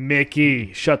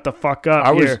 Mickey, shut the fuck up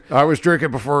I was drinking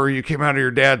before you came out of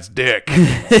your dad's dick.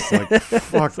 It's like,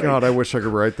 fuck God, I wish I could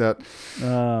write that.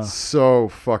 So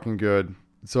fucking good.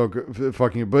 So good,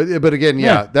 fucking, but again,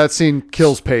 that scene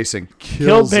kills pacing.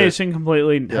 Killed pacing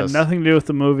completely. Had nothing to do with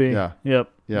the movie. Yeah. Yep.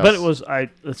 Yes. But it was,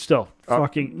 it's still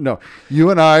fucking. No,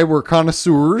 you and I were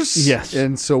connoisseurs. Yes.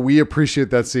 And so we appreciate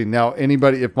that scene. Now,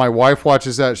 if my wife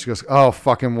watches that, she goes, "Oh,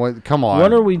 fucking what? Come on.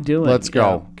 What are we doing? Let's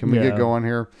go. Can we get going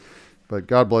here?" But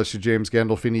God bless you, James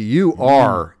Gandolfini. You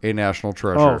are a national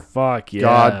treasure. Oh, fuck yeah.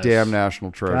 Goddamn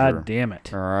national treasure. God damn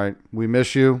it. All right. We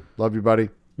miss you. Love you, buddy.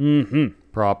 Mm-hmm.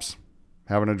 Props.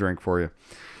 Having a drink for you.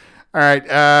 All right.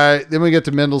 Then we get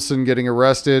to Mendelsohn getting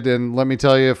arrested. And let me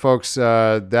tell you, folks,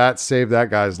 that saved that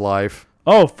guy's life.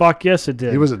 Oh, fuck yes, it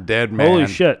did. He was a dead man. Holy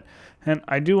shit. And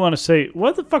I do want to say,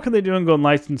 what the fuck are they doing going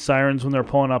lights and sirens when they're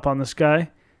pulling up on this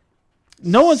guy?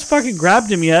 No one's fucking grabbed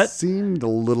him yet. Seemed a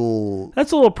little...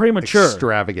 That's a little premature.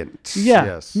 Extravagant. Yeah.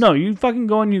 Yes. No, you fucking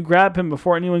go and you grab him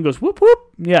before anyone goes, whoop, whoop.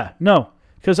 Yeah, no.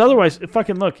 Because otherwise,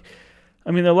 fucking look... I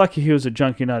mean, they're lucky he was a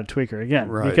junkie, not a tweaker again.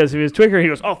 Right. Because if he was a tweaker, he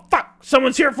goes, "Oh fuck,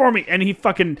 someone's here for me," and he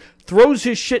fucking throws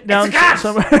his shit down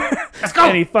somewhere. Let's go.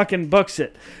 And he fucking books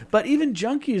it. But even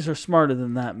junkies are smarter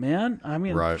than that, man. I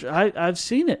mean, I've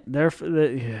seen it. That's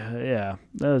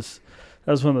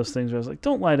was one of those things where I was like,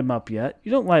 don't light him up yet.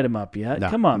 You don't light him up yet. No,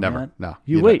 Come on, never. man. No,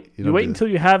 you wait. You You wait do until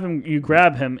you have him, you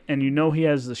grab him, and you know he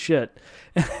has the shit.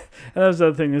 And that was the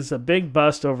other thing. It's a big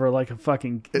bust over like a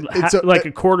fucking, like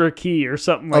a quarter key or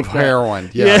something like that. Of heroin.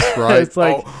 Yes, yeah, right. It's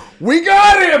like, we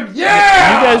got him.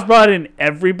 Yeah. You guys brought in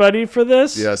everybody for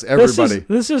this? Yes, everybody.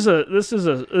 This is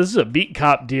a beat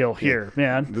cop deal here,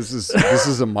 man. This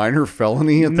is a minor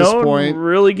felony at this No point. one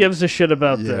really gives a shit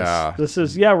about Yeah. this.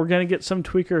 This is, we're going to get some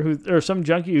tweaker or some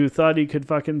junkie who thought he could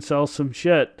fucking sell some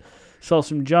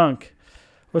junk.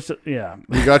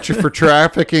 We got you for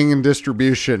trafficking and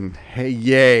distribution. Hey,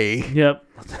 yay. Yep.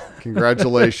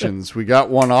 Congratulations. We got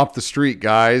one off the street,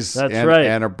 guys. That's right.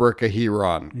 And a brick of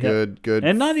Heron. Yep. Good.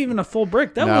 And not even a full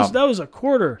brick. That was a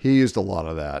quarter. He used a lot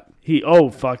of that.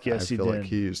 Fuck yes, he did. I feel like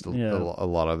he used a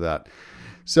lot of that.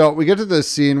 So we get to the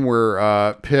scene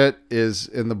where Pitt is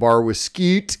in the bar with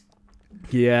Skeet.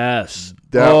 Yes.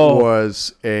 That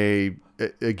was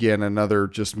again another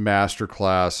just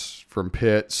masterclass from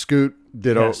Pitt. Scoot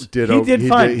did He did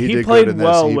fine. He played good in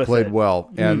well this. He with played it.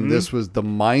 well, and this was the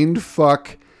mind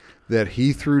fuck that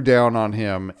he threw down on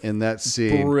him in that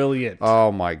scene. Brilliant.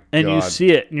 Oh my god! And you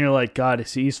see it, and you're like, God,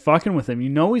 he's fucking with him. You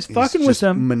know he's fucking with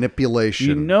him. Manipulation.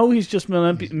 You know he's just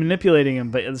manipulating him,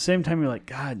 but at the same time, you're like,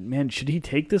 God, man, should he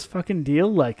take this fucking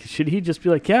deal? Like, should he just be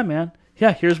like, yeah, man,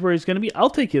 yeah, here's where he's going to be. I'll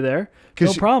take you there.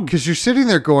 No problem. Because you're sitting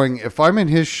there going, if I'm in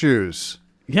his shoes,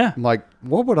 yeah, I'm like,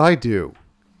 what would I do?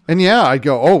 And I'd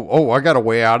go, I got a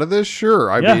way out of this? Sure.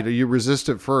 I mean, you resist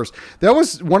it first. That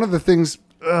was one of the things,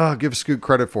 give Scoot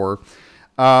credit for.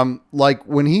 Like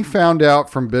when he found out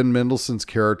from Ben Mendelsohn's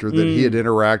character that he had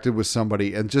interacted with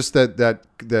somebody, and just that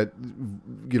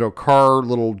car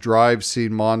little drive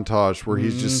scene montage where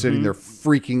he's just sitting there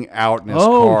freaking out in his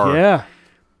car. Oh, yeah.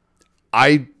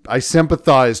 I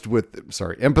empathized with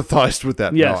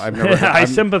that. Yes, No, I've never. I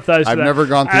sympathized. I've with that. never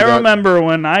gone through that. I remember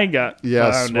when I got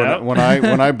yes found out. when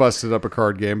I busted up a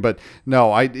card game, but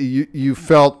no, you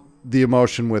felt the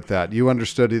emotion with that. You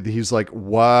understood it. He's like,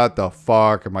 what the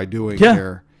fuck am I doing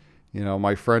here?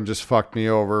 My friend just fucked me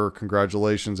over.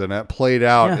 Congratulations, and that played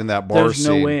out in that bar scene.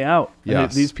 There's no way out.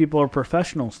 Yes. These people are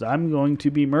professionals. I'm going to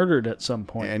be murdered at some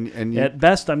point. And at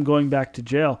best, I'm going back to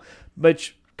jail. But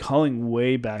calling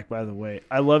way back, by the way.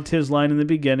 I loved his line in the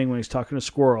beginning when he's talking to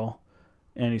Squirrel,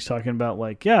 and he's talking about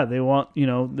like, they want,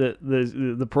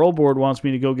 the parole board wants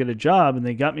me to go get a job, and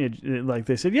they got me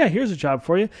they said, here's a job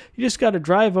for you. You just got to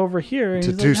drive over here and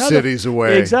to two cities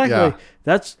away. Exactly.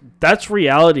 Yeah. That's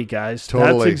reality, guys.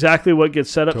 Totally. That's exactly what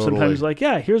gets set up sometimes. Like,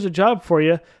 here's a job for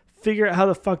you. Figure out how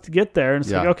the fuck to get there, and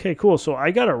it's like, okay, cool. So I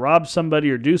got to rob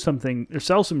somebody or do something or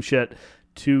sell some shit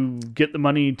to get the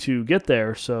money to get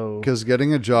there. So because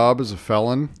getting a job as a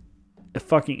felon,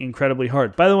 fucking incredibly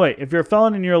hard. By the way, if you're a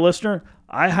felon and you're a listener,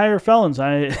 I hire felons.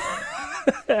 I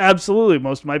absolutely,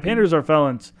 most of my painters are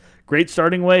felons. Great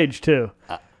starting wage too.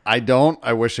 I don't.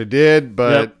 I wish I did,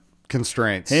 but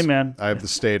constraints. Hey man, I have the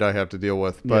state I have to deal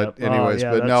with. But Yep. anyways,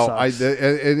 Oh, but no, sucks.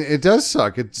 it does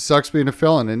suck. It sucks being a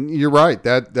felon, and you're right.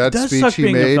 That does speech suck he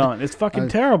being made, a felon. It's fucking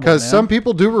terrible. Because man. some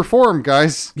people do reform,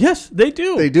 guys. Yes, they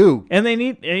do. They do, and they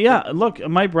need. Look,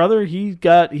 my brother, he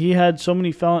had so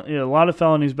many a lot of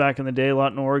felonies back in the day, a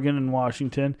lot in Oregon and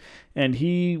Washington, and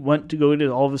he went to go get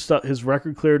all of his stuff, his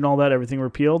record cleared and all that, everything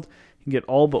repealed. He can get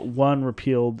all but one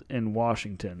repealed in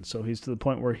Washington. So he's to the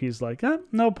point where he's like,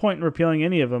 no point in repealing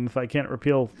any of them if I can't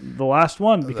repeal the last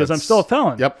one because I'm still a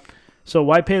felon. Yep. So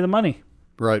why pay the money?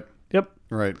 Right. Yep.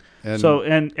 Right. And so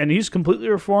and he's completely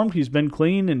reformed. He's been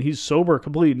clean and he's sober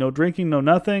completely. No drinking, no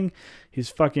nothing.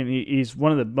 He's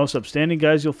one of the most upstanding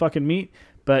guys you'll fucking meet.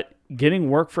 But getting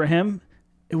work for him,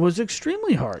 it was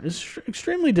extremely hard. It's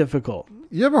extremely difficult.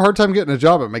 You have a hard time getting a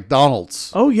job at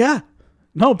McDonald's. Oh yeah.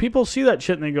 No, people see that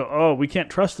shit and they go, "Oh, we can't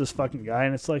trust this fucking guy."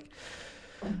 And it's like,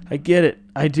 I get it,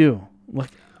 I do. Like,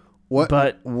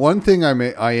 but one thing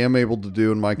I am able to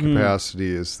do in my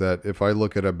capacity is that if I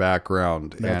look at a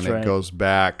background and it goes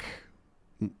back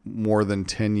more than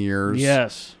 10 years,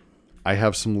 yes, I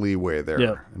have some leeway there,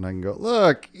 Yep. and I can go,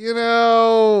 look,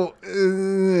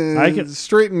 I can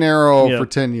straight and narrow Yep. for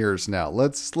 10 years now.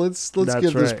 Let's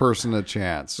give this person a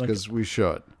chance because we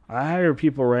should. I hire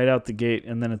people right out the gate,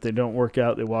 and then if they don't work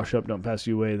out, they wash up, don't pass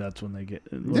you away. That's when they get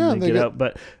out.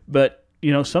 But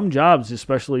some jobs,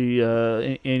 especially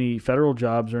any federal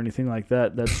jobs or anything like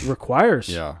that, that requires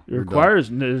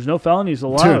There's no felonies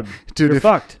allowed. Dude, you're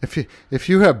fucked. If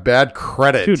you have bad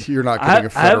credit, you're not getting a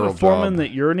federal job. I have a foreman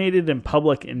that urinated in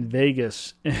public in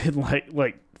Vegas,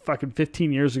 like fucking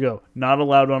 15 years ago. Not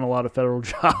allowed on a lot of federal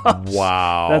jobs.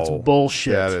 Wow. That's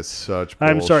bullshit. That is such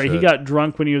bullshit. I'm sorry. He got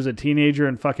drunk when he was a teenager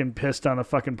and fucking pissed on a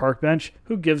fucking park bench.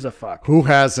 Who gives a fuck? Who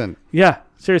hasn't? Yeah.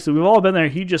 Seriously. We've all been there.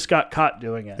 He just got caught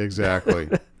doing it. Exactly.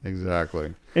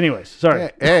 Exactly. Anyways. Sorry.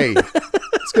 Hey,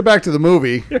 let's get back to the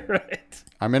movie. Right.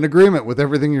 I'm in agreement with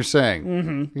everything you're saying.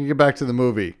 Mm-hmm. You can get back to the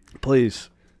movie. Please.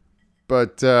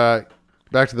 But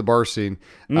back to the bar scene.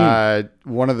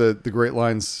 One of the great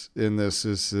lines in this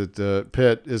is that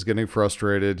Pitt is getting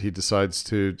frustrated. He decides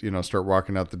to, start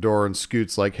walking out the door, and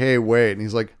Scoot's like, hey, wait. And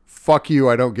he's like, fuck you.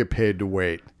 I don't get paid to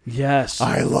wait. Yes.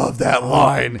 I love that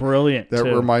line. Brilliant. That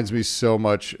too. reminds me so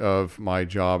much of my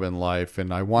job in life.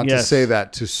 And I want to Yes. say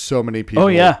that to so many people. Oh,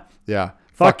 yeah. Yeah.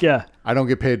 Fuck yeah. I don't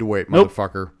get paid to wait, Nope.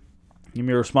 motherfucker. Give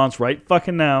me a response right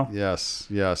fucking now. Yes,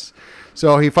 yes.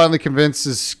 So he finally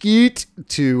convinces Skeet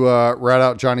to rat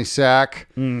out Johnny Sack.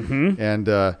 Mm-hmm. And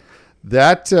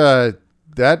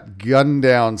that gun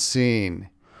down scene,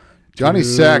 Johnny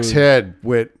Sack's head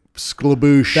went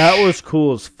sklaboosh. That was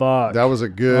cool as fuck. That was a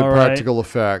good All right. practical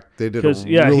effect. They did a 'Cause,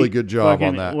 yeah, really he good job fucking-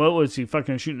 on that. What was he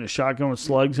fucking shooting a shotgun with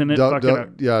slugs in it?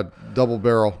 Double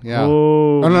barrel. Yeah.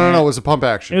 Whoa, no, man. It was a pump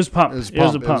action. It was pump. It was It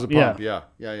was a pump. pump, yeah.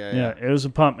 Yeah. It was a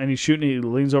pump, and he's shooting. He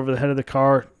leans over the head of the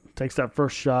car, takes that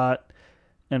first shot,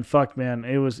 and fuck, man,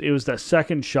 it was that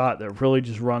second shot that really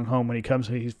just rung home when he comes.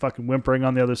 He's fucking whimpering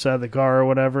on the other side of the car or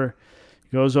whatever.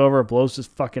 He goes over, blows his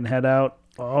fucking head out.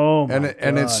 Oh my God.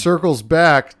 And it circles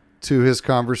back to his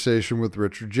conversation with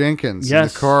Richard Jenkins in the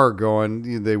car,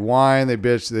 going, they whine, they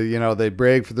bitch, they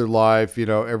brag for their life,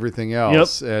 everything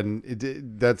else. Yep.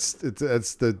 And that's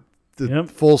the Yep.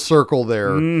 full circle there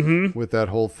Mm-hmm. with that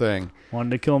whole thing.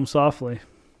 Wanted to kill him softly.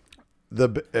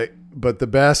 But the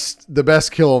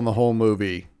best kill in the whole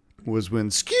movie was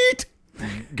when Skeet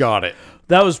got it.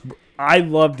 I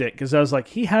loved it because I was like,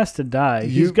 he has to die.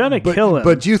 He's gonna kill him.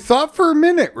 But you thought for a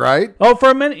minute, right? Oh, for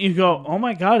a minute you go, oh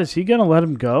my God, is he gonna let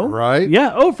him go? Right?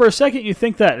 Yeah. Oh, for a second you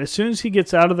think that. As soon as he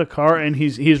gets out of the car and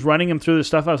he's running him through the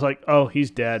stuff, I was like, oh, he's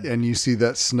dead. And you see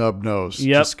that snub nose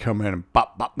Yep. just come in and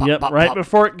pop, pop, pop, Yep. pop, Right pop.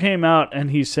 before it came out,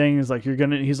 and he's saying, he's like,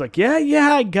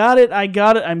 yeah, I got it.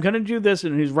 I'm gonna do this,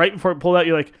 and he's right before it pulled out.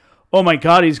 You're like, oh my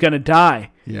God, he's gonna die.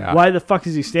 Yeah. Why the fuck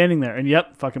is he standing there? And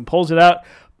yep, fucking pulls it out.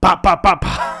 Pop, pop, pop,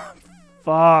 pop.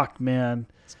 Fuck, man.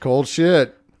 It's cold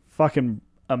shit. Fucking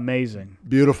amazing.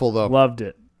 Beautiful though. Loved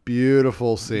it.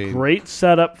 Beautiful scene. Great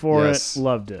setup for Yes. it.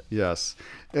 Loved it. Yes.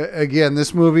 Again,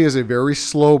 this movie is a very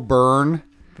slow burn,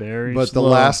 Very but slow. the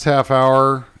last half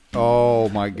hour, oh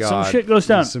my God. Some shit goes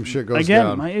down. Some shit goes Again,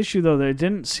 down. my issue, though, that it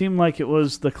didn't seem like it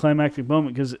was the climactic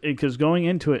moment because going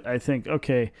into it, I think,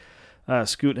 okay,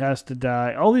 Scoot has to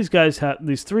die. All these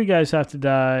three guys have to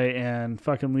die, and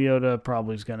fucking Leota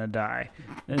probably is going to die.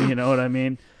 And you know what I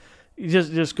mean?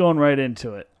 Just going right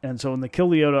into it. And so when they kill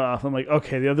Leota off, I'm like,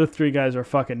 okay, the other three guys are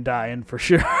fucking dying for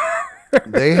sure.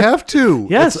 They have to.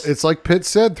 Yes. It's like Pitt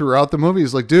said throughout the movie.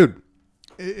 He's like, dude,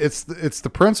 it's the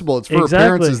principle. It's for Exactly.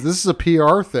 appearances. This is a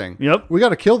PR thing. Yep. We got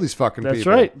to kill these fucking That's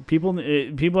people. right.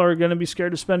 People are going to be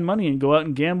scared to spend money and go out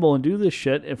and gamble and do this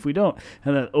shit if we don't.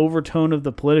 And that overtone of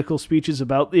the political speeches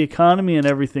about the economy and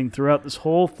everything throughout this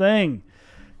whole thing,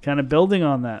 kind of building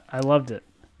on that. I loved it.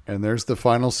 And there's the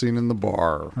final scene in the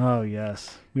bar. Oh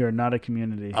yes, we are not a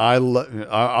community. I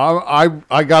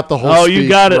got the whole. Oh, you speech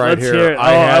got it. Right Let's here. hear it. Oh,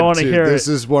 had I wanna hear this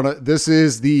it. This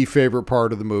is the favorite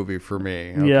part of the movie for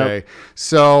me. Okay, Yep.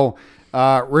 so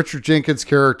Richard Jenkins'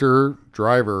 character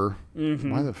driver.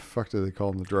 Why the fuck do they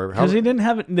call him the driver? Because he didn't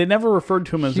have it. They never referred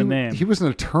to him as a name. He was an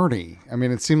attorney. I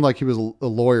mean, it seemed like he was a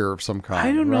lawyer of some kind.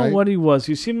 I don't know right? what he was.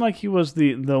 He seemed like he was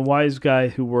the wise guy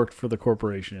who worked for the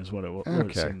corporation. Is what it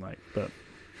Okay. seemed like.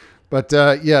 But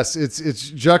yes, it's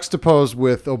juxtaposed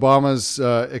with Obama's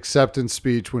acceptance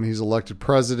speech when he's elected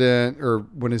president or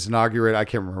when he's inaugurated. I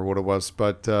can't remember what it was,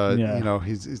 but Yeah.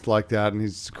 he's like that, and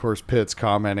he's of course Pitt's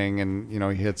commenting, and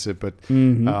he hits it, but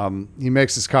Mm-hmm. he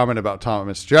makes this comment about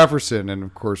Thomas Jefferson, and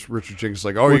of course Richard Jenkins is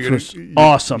like, "Oh, Which was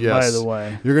awesome, by the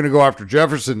way. You're going to go after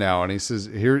Jefferson now," and he says,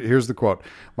 "Here's the quote: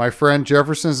 My friend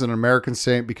Jefferson's an American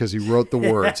saint because he wrote the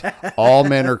words, 'All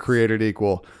men are created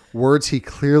equal.' Words he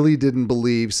clearly didn't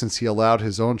believe since he allowed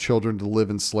his own children to live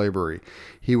in slavery.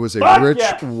 He was a rich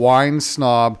wine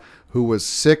snob who was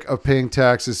sick of paying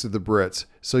taxes to the Brits.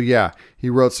 So yeah, he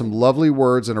wrote some lovely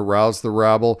words and aroused the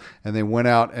rabble, and they went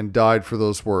out and died for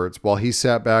those words, while he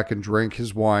sat back and drank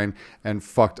his wine and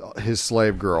fucked his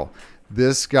slave girl.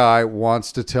 This guy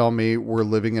wants to tell me we're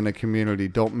living in a community.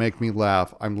 Don't make me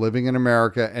laugh. I'm living in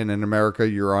America, and in America,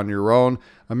 you're on your own.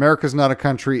 America's not a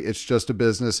country. It's just a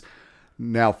business.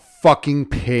 Now fucking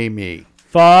pay me."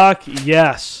 Fuck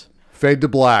yes. Fade to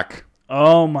black.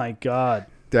 Oh my God.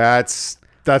 That's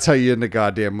That's how you end a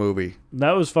goddamn movie.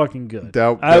 That was fucking good.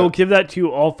 I will give that to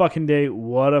you all fucking day.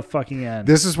 What a fucking end.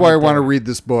 This is why I want to read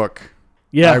this book.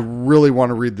 Yeah. I really want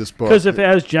to read this book. Because if it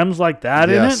has gems like that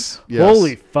in it,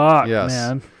 holy fuck,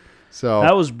 man. So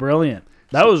that was brilliant.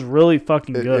 That was really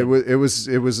fucking good. It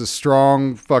was a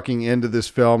strong fucking end to this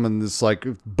film, and it's like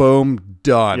boom,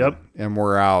 done. Yep. And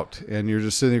we're out. And you're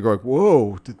just sitting there going,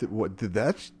 whoa,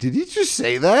 did he just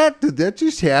say that? Did that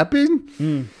just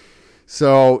happen?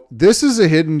 So this is a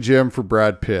hidden gem for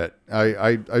Brad Pitt.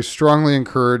 I strongly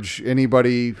encourage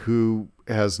anybody who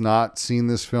has not seen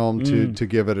this film to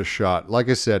give it a shot. Like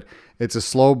I said, it's a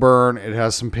slow burn. It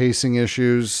has some pacing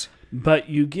issues. But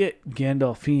you get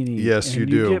Gandolfini. Yes, and you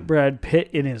do. You get Brad Pitt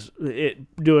in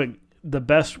doing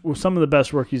some of the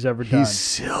best work he's ever done. He's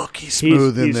silky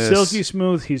smooth in this. He's silky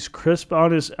smooth. He's crisp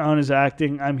on his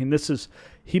acting. I mean,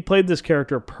 he played this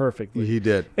character perfectly. He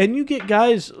did. And you get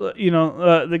guys,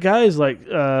 the guys like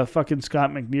fucking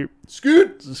Scott McNeary.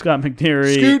 Scoot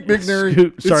McNeary.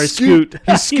 Scoot.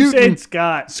 He's He's saying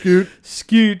Scott. Scoot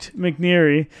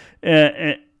McNeary.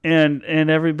 And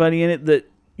everybody in it that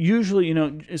usually,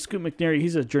 Scoot McNairy,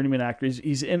 he's a journeyman actor.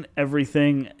 He's in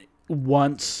everything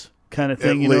once kind of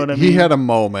thing. You know what I mean? He had a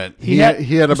moment. He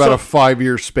had about a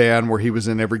 5-year span where he was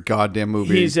in every goddamn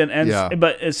movie. He's in,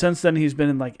 but since then he's been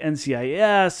in like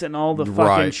NCIS and all the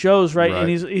fucking shows, right? And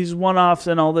he's one-offs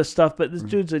and all this stuff. But this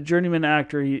dude's a journeyman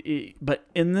actor. But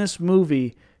in this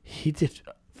movie, he did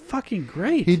fucking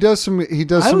great. He does.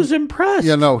 I was impressed.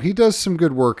 Yeah, no, he does some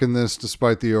good work in this,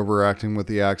 despite the overacting with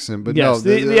the accent. But yes,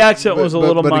 the accent was a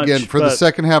little much. But again, for the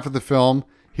second half of the film,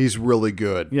 he's really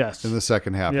good. Yes, in the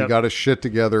second half, he got his shit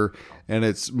together, and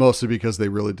it's mostly because they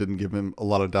really didn't give him a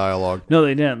lot of dialogue. No,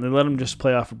 they didn't. They let him just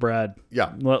play off of Brad.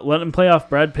 Yeah, let him play off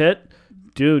Brad Pitt.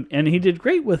 Dude, and he did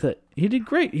great with it. He did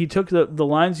great. He took the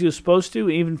lines he was supposed to,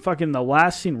 even fucking the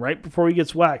last scene right before he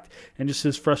gets whacked, and just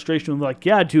his frustration was like,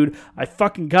 yeah, dude, I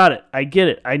fucking got it. I get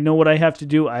it. I know what I have to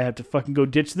do. I have to fucking go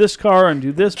ditch this car and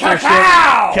do this bullshit.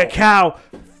 Cacao!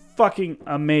 Fucking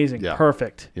amazing. Yeah.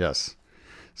 Perfect. Yes.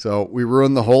 So we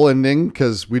ruined the whole ending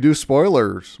because we do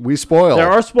spoilers. We spoil. There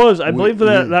are spoilers. I believe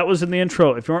that was in the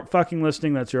intro. If you weren't fucking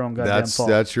listening, that's your own goddamn fault.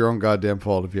 That's your own goddamn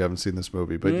fault if you haven't seen this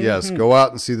movie. But yes, go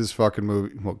out and see this fucking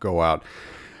movie. Well, go out.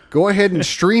 Go ahead and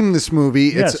stream this movie.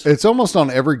 It's almost on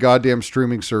every goddamn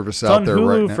streaming service out there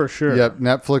right now. Hulu for sure. Yep,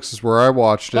 Netflix is where I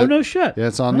watched it. Oh no shit. Yeah,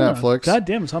 it's on Netflix.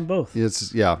 Goddamn, it's on both.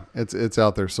 It's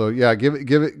out there. So yeah, give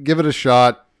it a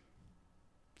shot.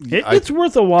 It's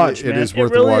worth a watch, man. It is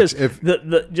worth a watch.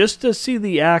 Just to see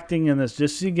the acting in this,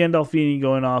 just see Gandolfini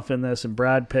going off in this and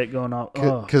Brad Pitt going off.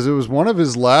 Because it was one of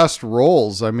his last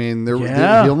roles. I mean, he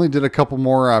only did a couple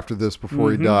more after this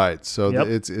before he died. So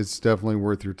it's definitely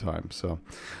worth your time. So,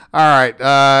 all right.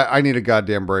 I need a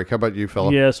goddamn break. How about you,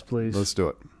 fella? Yes, please. Let's do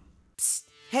it. Psst.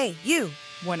 Hey, you.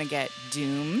 Want to get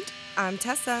doomed? I'm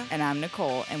Tessa. And I'm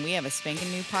Nicole, and we have a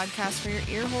spanking new podcast for your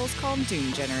ear holes called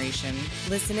Doom Generation.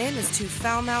 Listen in as two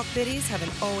foul-mouthed biddies have an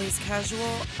always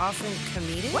casual, often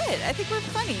comedic... What? I think we're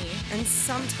funny. ...and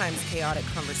sometimes chaotic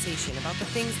conversation about the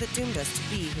things that doomed us to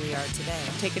be who we are today.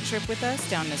 Take a trip with us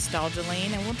down nostalgia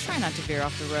lane, and we'll try not to veer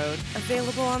off the road.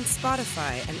 Available on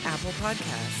Spotify and Apple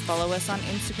Podcasts. Follow us on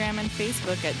Instagram and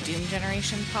Facebook at Doom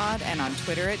Generation Pod, and on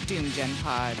Twitter at DoomGen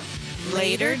Pod.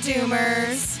 Later,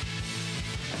 Doomers!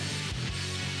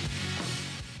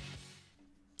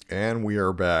 And we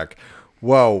are back.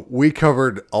 Whoa, we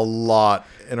covered a lot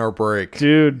in our break.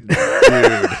 Dude. We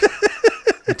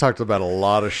talked about a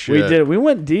lot of shit. We did. We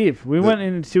went deep. We went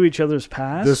into each other's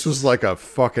past. This was like a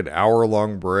fucking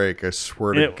hour-long break, I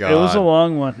swear to God. It was a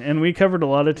long one, and we covered a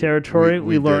lot of territory.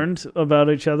 We learned about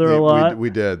each other a lot. We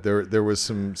did. There was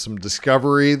some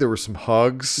discovery. There were some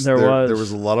hugs. There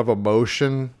was a lot of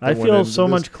emotion. I feel so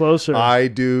much closer. I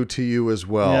do to you as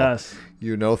well. Yes.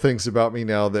 You know things about me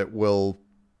now that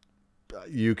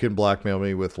you can blackmail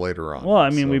me with later on. Well, I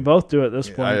mean, we both do at this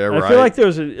point. I feel like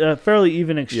there's a fairly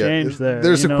even exchange there.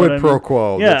 There's a quid pro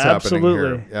quo that's happening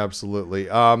here. Absolutely.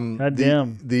 God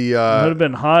damn. It would have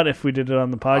been hot if we did it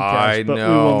on the podcast, but we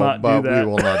will not do that.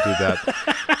 We will not do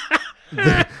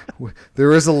that.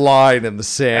 There is a line in the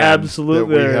sand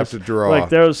Absolutely that we have to draw. Like,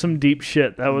 there was some deep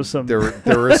shit. That was some...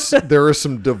 There is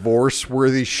some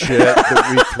divorce-worthy shit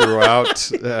that we threw out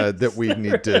that we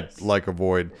need to,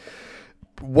 avoid.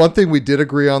 One thing we did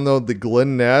agree on, though, the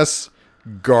Glenn Ness,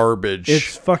 garbage.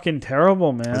 It's fucking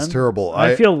terrible, man. It's terrible.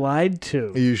 I feel lied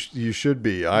to. You should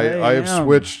be. I have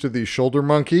switched to the shoulder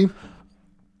monkey.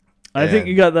 I think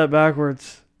you got that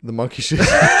backwards. The monkey should...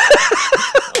 Shoulder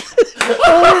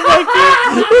monkey.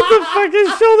 It's the fucking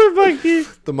shoulder monkey.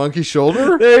 The monkey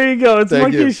shoulder? There you go. It's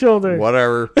monkey shoulder.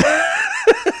 Whatever.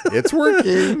 It's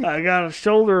working. I got a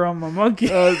shoulder on my monkey.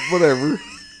 Whatever.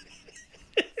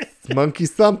 Monkey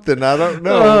something. I don't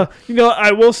know.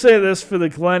 I will say this for the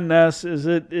Glen Ness is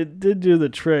it did do the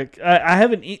trick. I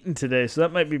haven't eaten today, so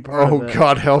that might be part of it. Oh,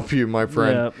 God help you, my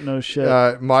friend. Yeah, no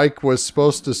shit. Mike was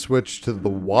supposed to switch to the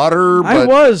water, I but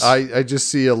was. I just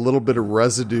see a little bit of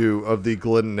residue of the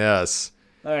Glen Ness.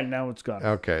 All right, now it's gone.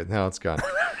 Okay, now it's gone.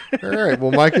 All right,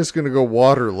 well, Mike is going to go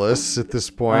waterless at this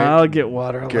point. I'll get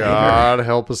water later. God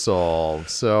help us all.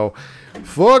 So,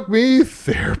 fuck me,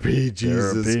 therapy.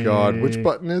 Jesus Therapy. God. Which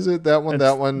button is it? That one,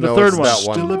 that one? the No, third it's one. that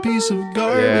one. Still a piece of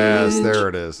garbage. Yes, there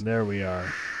it is. There we are.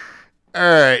 All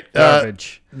right.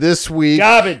 Garbage. This week,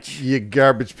 Garbage. you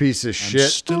garbage piece of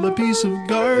shit. Still a piece of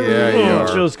garbage. Yeah, you Oh, are.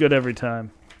 it feels good every time.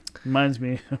 Reminds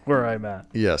me where I'm at.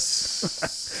 Yes.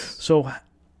 So,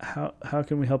 how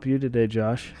can we help you today,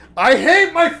 Josh? I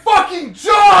hate my fucking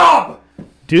job!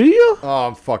 Do you? Oh,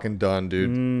 I'm fucking done,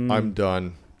 dude. I'm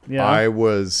done. Yeah. I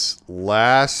was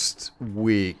last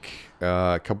week,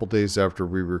 a couple days after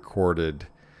we recorded,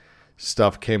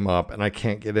 stuff came up, and I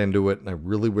can't get into it, and I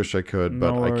really wish I could,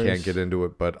 but No I can't worries. get into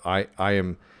it. But I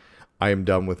am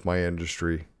done with my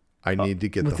industry. I need to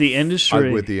get with the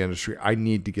industry. with the industry. I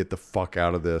need to get the fuck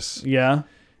out of this. Yeah.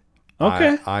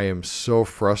 Okay. I am so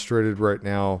frustrated right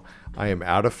now. I am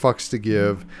out of fucks to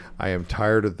give. I am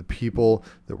tired of the people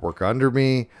that work under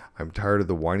me. I'm tired of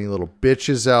the whiny little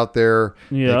bitches out there.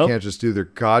 Yep. They can't just do their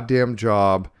goddamn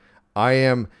job. I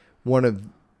am one of,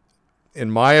 in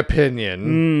my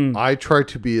opinion, I try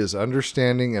to be as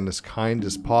understanding and as kind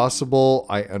as possible.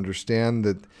 I understand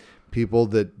that people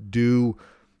that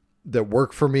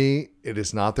work for me, it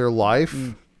is not their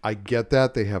life. I get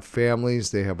that. They have families.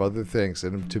 They have other things.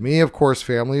 And to me, of course,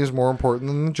 family is more important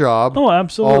than the job. Oh,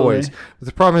 absolutely. Always. But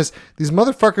the problem is these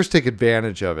motherfuckers take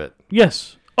advantage of it.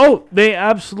 Yes. Oh, they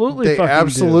absolutely They fucking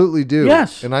absolutely do.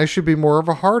 Yes. And I should be more of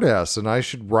a hard ass, and I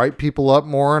should write people up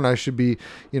more, and I should be,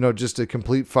 just a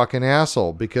complete fucking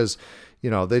asshole because,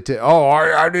 they take,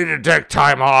 I need to take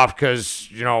time off because,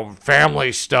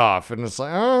 family stuff. And it's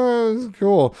like, oh,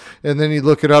 cool. And then you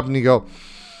look it up and you go,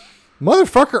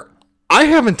 motherfucker, I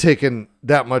haven't taken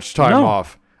that much time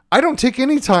off. I don't take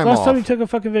any time Last off. time you took a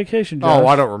fucking vacation, Josh. Oh,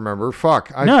 I don't remember.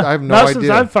 Fuck. I have no not idea. since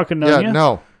I've fucking known you.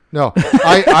 No.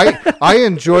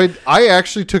 I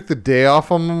actually took the day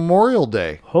off on Memorial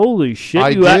Day. Holy shit. I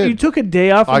You did. took a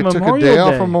day off on I took Memorial a day Day.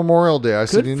 off on Memorial Day. I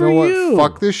said, Good you for know what? you.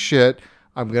 Fuck this shit.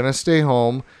 I'm going to stay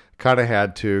home. Kind of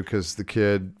had to because the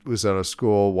kid was out of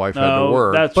school. Wife had to Oh,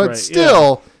 work. that's but right,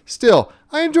 still,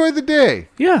 I enjoyed the day.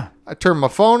 Yeah. I turned my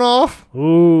phone off.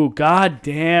 Ooh,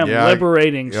 goddamn. Yeah,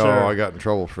 liberating, sir. I got in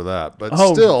trouble for that. But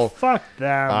Oh, still, fuck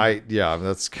that. I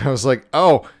was like,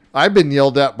 I've been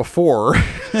yelled at before.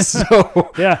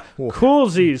 So, Yeah.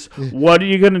 Coolsies. What are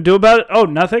you going to do about it? Oh,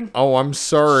 nothing? I'm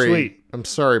sorry. Sweet. I'm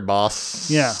sorry, boss.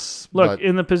 Yeah. Look, But-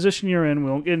 in the position you're in, we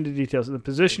won't get into details. In the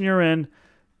position you're in,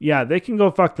 yeah, they can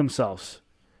go fuck themselves.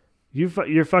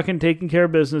 You're fucking taking care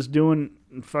of business, doing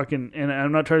fucking, and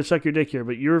I'm not trying to suck your dick here,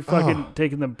 but you're fucking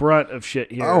taking the brunt of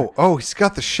shit here. Oh, he's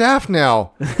got the shaft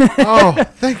now. Oh,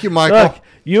 thank you, Michael. Look,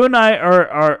 you and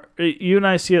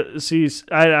I see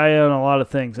eye on a lot of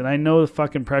things, and I know the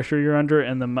fucking pressure you're under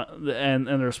and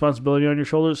the responsibility on your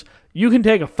shoulders. You can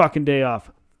take a fucking day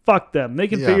off. Fuck them. They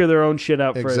can Yeah. figure their own shit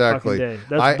out for Exactly. a fucking day.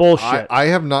 That's bullshit. I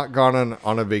have not gone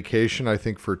on a vacation, I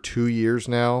think, for 2 years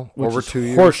now. Which over is 2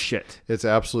 years. horse shit. It's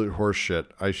absolute horse shit.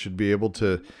 I should be able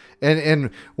to. And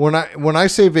when I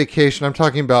say vacation, I'm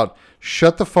talking about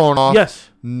shut the phone off. Yes.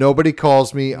 Nobody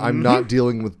calls me. I'm not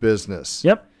dealing with business.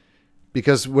 Yep.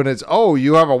 Because when it's,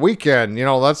 you have a weekend,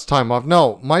 that's time off.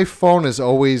 No, my phone is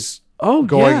always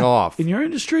going off. In your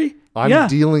industry? I'm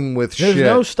dealing with There's shit.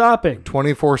 no stopping.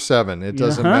 24/7. It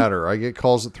doesn't Uh-huh. matter. I get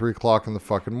calls at 3:00 in the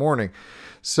fucking morning.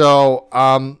 So,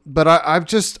 but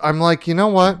I'm like, you know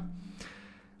what?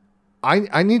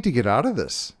 I need to get out of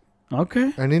this.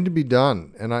 Okay. I need to be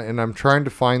done. And I'm trying to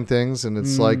find things. And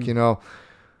it's like,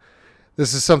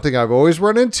 this is something I've always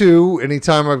run into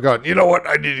anytime I've gone, you know what?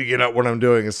 I need to get out what I'm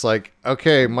doing. It's like,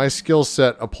 okay, my skill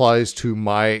set applies to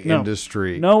my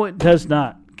industry. No, it does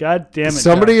not. God damn it.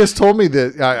 Somebody Josh. has told me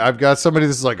that I've got somebody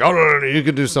that's like, no, you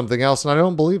can do something else. And I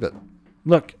don't believe it.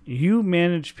 Look, you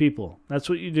manage people. That's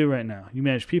what you do right now. You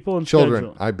manage people and Children.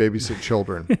 schedule. I babysit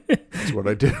children. That's what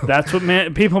I do. That's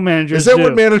what people managers Is that do.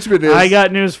 what management is? I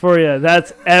got news for you.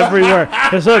 That's everywhere.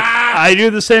 Because look, I do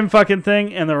the same fucking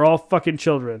thing, and they're all fucking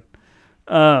children.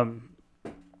 That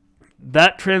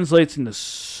translates into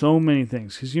so many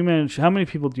things. Because you manage, how many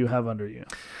people do you have under you?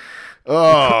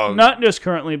 Oh, Not just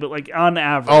currently, but like on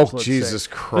average. oh, let's Jesus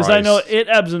say. Christ! Because I know it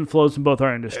ebbs and flows in both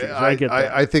our industries. I get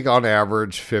that. I think on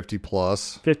average 50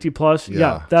 plus. 50 plus,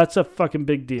 yeah, that's a fucking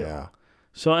big deal. Yeah.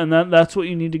 So, and that's what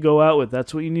you need to go out with.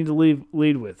 That's what you need to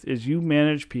lead with. Is you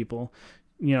manage people.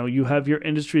 You know, you have your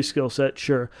industry skill set,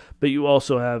 sure, but you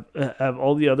also have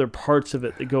all the other parts of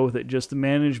it that go with it. Just the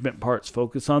management parts.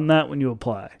 Focus on that when you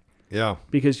apply. Yeah.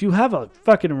 Because you have a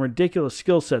fucking ridiculous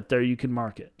skill set there you can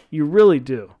market. You really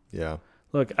do. Yeah.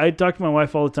 Look, I talk to my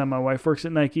wife all the time. My wife works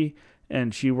at Nike,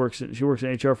 and she works in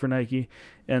HR for Nike,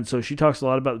 and so she talks a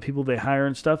lot about the people they hire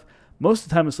and stuff. Most of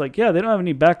the time, it's like, yeah, they don't have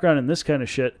any background in this kind of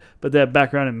shit, but they have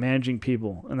background in managing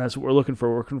people, and that's what we're looking for.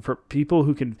 We're looking for people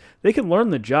who can learn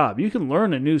the job. You can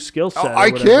learn a new skill set. Oh, I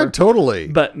can totally.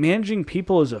 But managing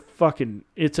people is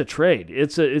it's a trade.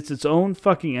 It's its own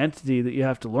fucking entity that you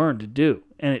have to learn to do,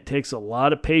 and it takes a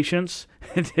lot of patience.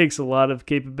 It takes a lot of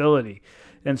capability.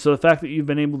 And so the fact that you've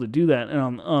been able to do that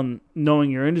and on knowing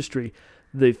your industry,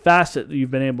 the facet that you've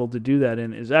been able to do that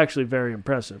in is actually very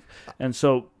impressive. And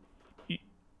so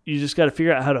you just got to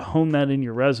figure out how to hone that in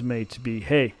your resume to be,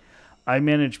 hey, I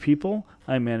manage people,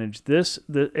 I manage this,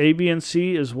 the A, B, and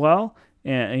C as well.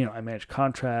 And, I manage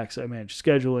contracts, I manage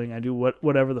scheduling, I do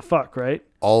whatever the fuck, right?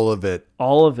 All of it.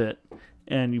 All of it.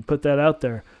 And you put that out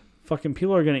there. Fucking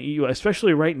people are going to eat you,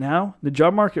 especially right now. The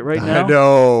job market right now. I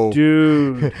know.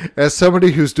 Dude. As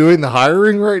somebody who's doing the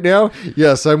hiring right now,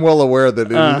 yes, I'm well aware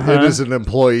that it is an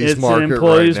employee's market. It's an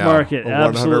employee's right now. market.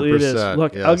 Absolutely it is.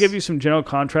 Look, yes. I'll give you some general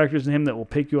contractors in him that will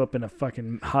pick you up in a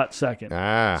fucking hot second.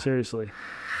 Seriously.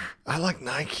 I like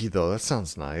Nike, though. That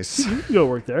sounds nice. You can go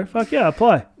work there. Fuck yeah,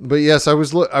 apply. But yes, I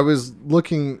was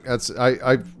looking at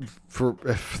for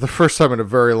the first time in a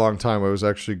very long time. I was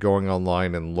actually going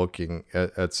online and looking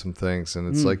at some things, and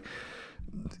it's like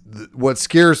what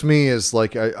scares me is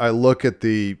like I look at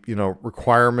the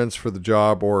requirements for the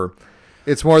job, or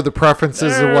it's more the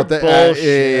preferences of what the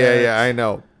yeah I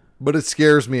know, but it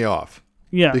scares me off.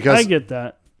 Yeah, because I get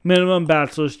that. Minimum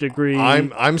bachelor's degree.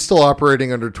 I'm still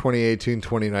operating under 2018,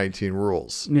 2019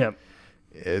 rules. Yep.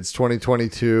 It's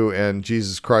 2022, and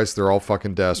Jesus Christ, they're all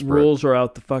fucking desperate. Rules are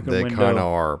out the fucking window. They kind of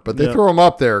are. But they throw them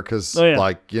up there because,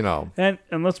 And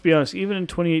let's be honest, even in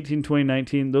 2018,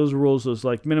 2019, those rules was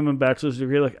like minimum bachelor's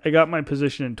degree. Like, I got my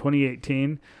position in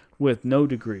 2018 with no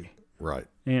degree. Right.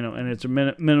 And it's a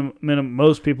minimum.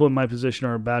 Most people in my position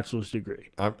are a bachelor's degree.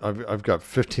 I've got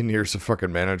 15 years of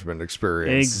fucking management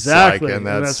experience. Exactly, and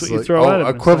that's what you throw at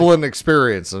it. Equivalent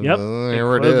experience. And yep,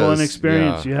 there equivalent it is.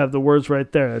 experience. Yeah. You have the words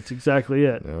right there. That's exactly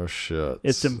it. Oh shit,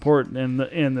 it's important,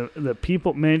 and the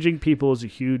people managing people is a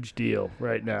huge deal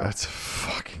right now. That's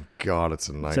fucking God. It's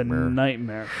a nightmare. It's a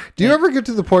nightmare. Do you ever get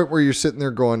to the point where you're sitting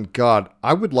there going, God,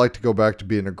 I would like to go back to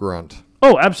being a grunt?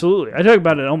 Oh, absolutely. I talk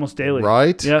about it almost daily.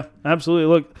 Right? Yeah,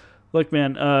 absolutely. Look,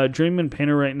 man, Dreamman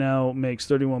Painter right now makes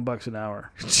 $31 an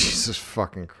hour. Jesus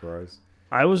fucking Christ.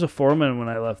 I was a foreman when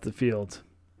I left the field.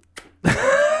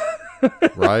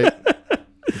 Right?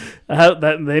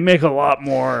 They make a lot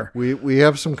more. We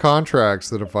have some contracts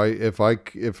that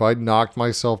if I knocked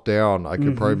myself down, I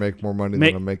could probably make more money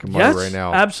than I'm making money right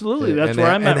now. Absolutely. That's where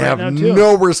I'm at right now, too. And have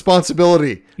no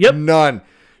responsibility. Yep. None.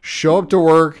 Show up to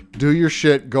work, do your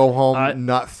shit, go home,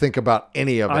 not think about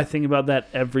any of it. I think about that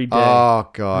every day. Oh,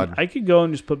 God. I could go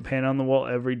and just put paint on the wall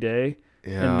every day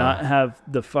and not have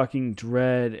the fucking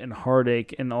dread and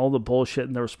heartache and all the bullshit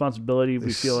and the responsibility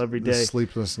we feel every day. The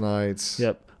sleepless nights.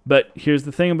 Yep. But here's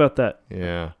the thing about that.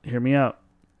 Yeah. Hear me out.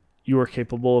 You are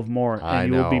capable of more,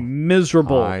 and you will be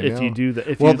miserable if you do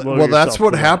that. Well, that's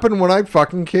what happened when I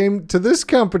fucking came to this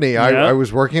company. I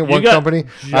was working at one company.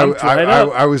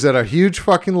 I was at a huge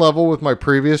fucking level with my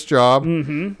previous job,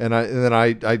 and then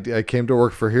I came to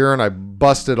work for here, and I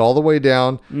busted all the way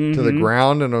down to the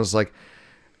ground, and I was like,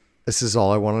 this is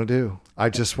all I want to do. I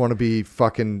just want to be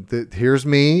fucking. Here's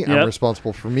me. Yep. I'm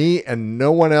responsible for me and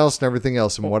no one else and everything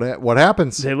else. And what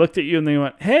happens? They looked at you and they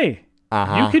went, "Hey,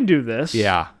 you can do this."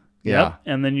 Yeah. Yep.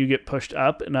 And then you get pushed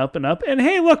up and up and up. And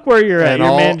hey, look where you're at.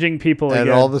 You're managing people again. And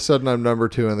all of a sudden, I'm number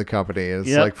 2 in the company. And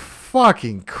it's like,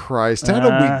 fucking Christ. How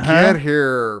did we get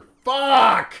here?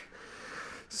 Fuck.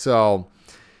 So,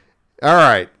 all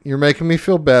right. You're making me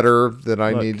feel better that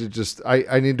I need to just,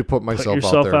 I need to put myself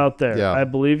out there. Yeah. I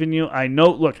believe in you. I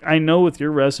know with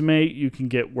your resume, you can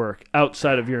get work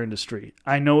outside of your industry.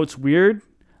 I know it's weird.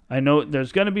 I know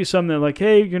there's going to be some that are like,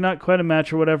 hey, you're not quite a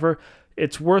match or whatever.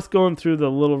 It's worth going through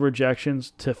the little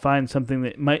rejections to find something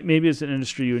that maybe is an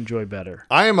industry you enjoy better.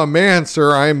 I am a man,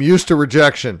 sir. I am used to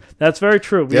rejection. That's very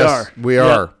true. We are.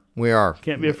 We are.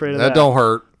 Can't be afraid of that. That don't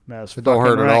hurt. That's it don't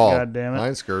hurt at all. God damn it. I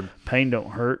ain't scared. Pain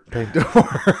don't hurt. Pain don't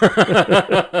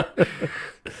hurt.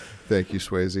 Thank you,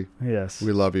 Swayze. Yes.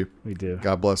 We love you. We do.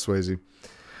 God bless Swayze.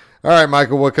 All right,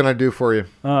 Michael, what can I do for you?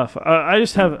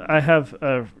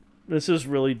 This is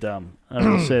really dumb. I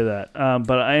will say that.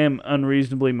 But I am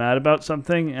unreasonably mad about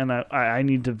something, and I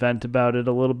need to vent about it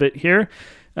a little bit here.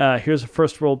 Here's a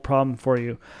first world problem for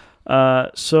you.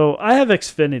 So I have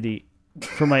Xfinity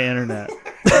for my internet.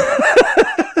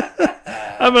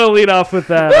 I'm going to lead off with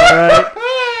that, all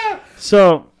right?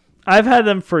 So I've had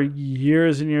them for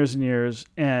years and years and years,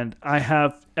 and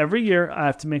every year I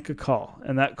have to make a call,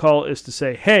 and that call is to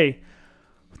say, hey,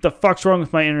 what the fuck's wrong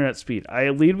with my internet speed? I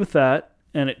lead with that,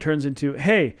 and it turns into,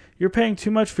 hey, you're paying too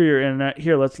much for your internet.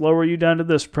 Here, let's lower you down to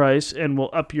this price, and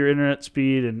we'll up your internet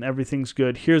speed, and everything's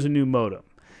good. Here's a new modem.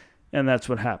 And that's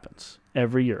what happens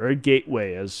every year, or a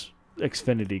gateway, as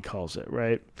Xfinity calls it,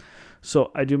 right?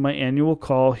 So I do my annual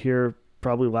call here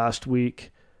probably last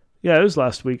week. Yeah, it was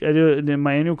last week. I did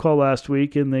my annual call last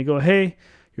week, and they go, hey,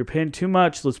 you're paying too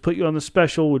much. Let's put you on the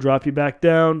special. We'll drop you back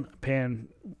down. Paying,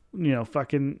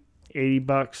 fucking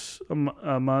 $80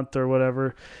 a month or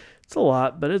whatever. It's a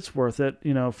lot, but it's worth it,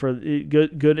 for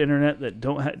good internet that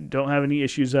don't have any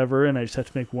issues ever, and I just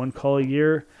have to make one call a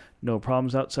year. No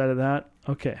problems outside of that.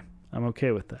 Okay, I'm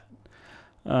okay with that.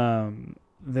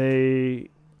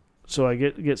 So I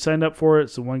get signed up for it.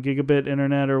 It's the 1 gigabit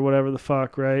internet or whatever the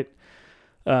fuck, right?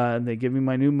 And they give me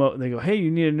my new modem. They go, hey,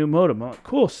 you need a new modem. I'm like,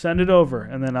 cool, send it over.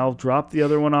 And then I'll drop the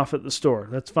other one off at the store.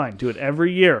 That's fine. Do it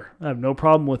every year. I have no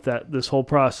problem with that, this whole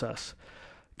process.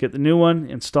 Get the new one,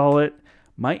 install it.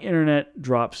 My internet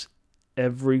drops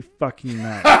every fucking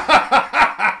night.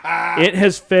 It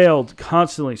has failed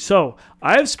constantly. So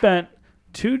I have spent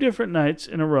 2 different nights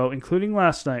in a row, including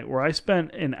last night, where I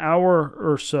spent an hour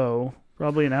or so,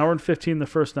 probably an hour and 15 the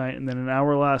first night, and then an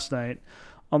hour last night,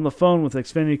 on the phone with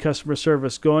Xfinity customer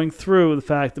service going through the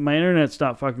fact that my internet's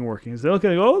not fucking working. So they look at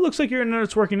it and go, oh, it looks like your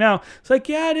internet's working now. It's like,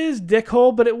 yeah, it is,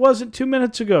 dickhole, but it wasn't 2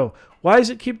 minutes ago. Why does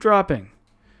it keep dropping?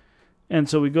 And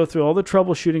so we go through all the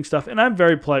troubleshooting stuff, and I'm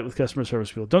very polite with customer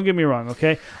service people. Don't get me wrong,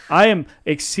 okay? I am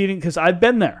exceeding, because I've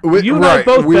been there. You and I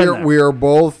both been there.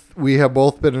 We have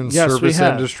both been in service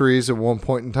industries at one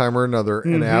point in time or another,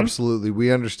 and absolutely,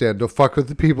 we understand. Don't fuck with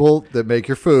the people that make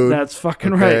your food. That's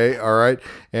fucking right. All right?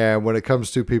 And when it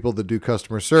comes to people that do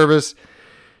customer service,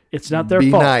 it's not their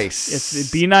fault.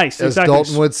 Be nice. As exactly.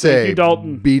 Dalton would say. Thank you,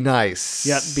 Dalton. Be nice.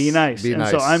 Yeah, be nice.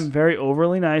 So I'm very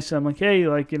overly nice. I'm like, hey,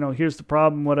 here's the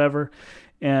problem, whatever.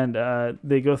 And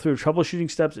they go through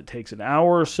troubleshooting steps. It takes an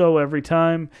hour or so every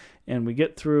time. And we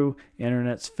get through.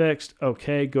 Internet's fixed.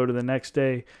 Okay, go to the next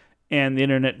day. And the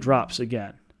internet drops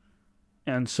again.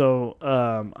 And so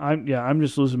I'm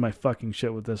just losing my fucking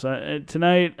shit with this.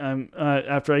 Tonight,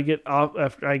 after I get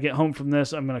home from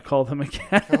this, I'm gonna call them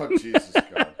again. Oh, Jesus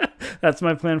God. That's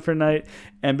my plan for tonight,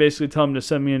 and basically tell them to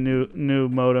send me a new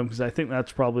modem, because I think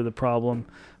that's probably the problem.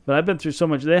 But I've been through so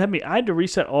much. I had to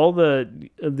reset all the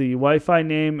Wi-Fi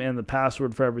name and the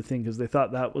password for everything, because they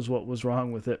thought that was what was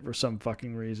wrong with it for some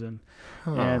fucking reason.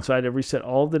 Huh. And so I had to reset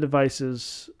all the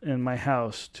devices in my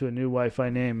house to a new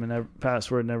Wi-Fi name and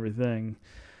password and everything.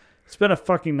 It's been a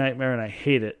fucking nightmare, and I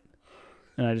hate it.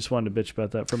 And I just wanted to bitch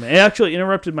about that for a minute. It actually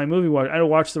interrupted my movie watch. I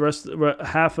watched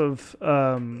half of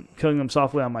Killing Them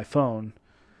Softly on my phone.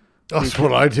 That's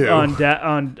what I do.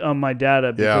 On my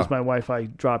data, because my Wi-Fi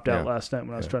dropped out last night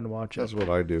when I was trying to watch it. That's what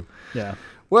I do. Yeah.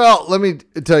 Well, let me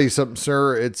tell you something,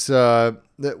 sir. It's that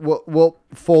we'll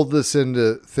fold this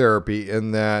into therapy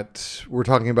in that we're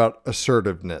talking about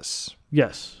assertiveness.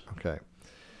 Yes. Okay.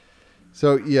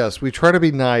 So, yes, we try to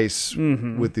be nice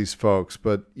with these folks,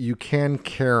 but you can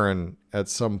Karen at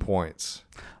some points.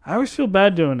 I always feel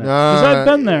bad doing it, because I've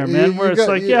been there, man, where it's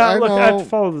like, I have to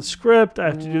follow the script. I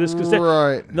have to do this. Because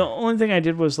the only thing I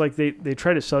did was, they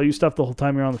try to sell you stuff the whole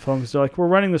time you're on the phone, because they're like, we're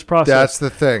running this process. That's the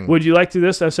thing. Would you like to do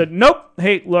this? I said, nope.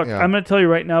 Hey, look, I'm going to tell you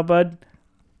right now, bud.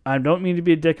 I don't mean to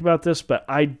be a dick about this, but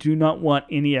I do not want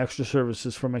any extra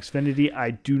services from Xfinity.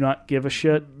 I do not give a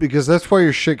shit. Because that's why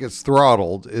your shit gets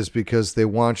throttled, is because they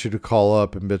want you to call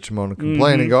up and bitch, moan, and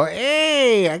complain and go,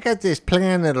 hey, I got this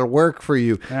plan that'll work for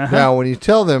you. Now, when you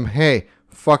tell them, hey,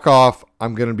 fuck off,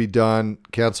 I'm going to be done,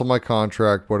 cancel my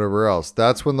contract, whatever else,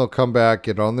 that's when they'll come back,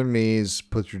 get on their knees,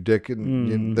 put your dick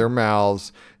in their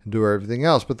mouths, and do everything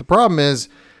else. But the problem is,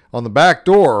 on the back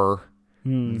door,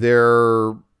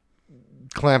 they're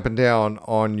clamping down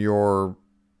on your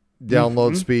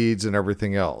download speeds and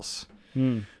everything else.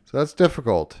 So that's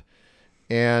difficult.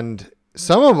 And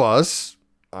some of us,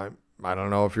 I don't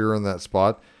know if you're in that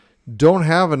spot, don't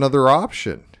have another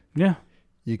option. Yeah.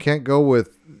 You can't go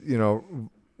with,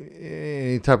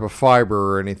 any type of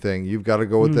fiber or anything. You've got to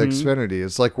go with the Xfinity.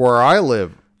 It's like where I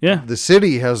live. Yeah. The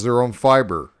city has their own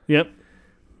fiber. Yep.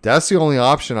 That's the only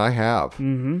option I have.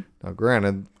 Mm-hmm. Now,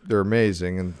 granted, they're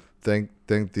amazing, and thank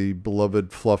the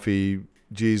beloved fluffy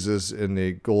Jesus in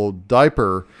the gold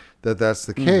diaper that's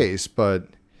the case. But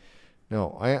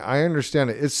no, I understand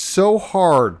it. It's so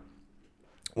hard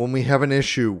when we have an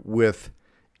issue with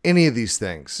any of these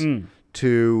things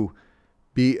to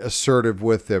be assertive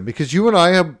with them, because you and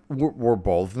I we're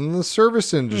both in the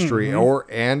service industry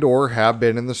or have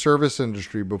been in the service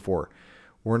industry before.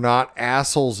 We're not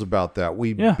assholes about that.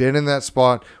 We've been in that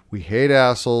spot. We hate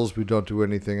assholes. We don't do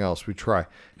anything else. We try.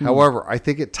 However, I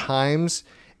think at times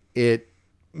it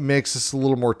makes us a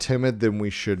little more timid than we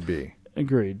should be.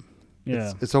 Agreed.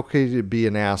 Yeah. It's okay to be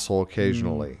an asshole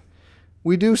occasionally.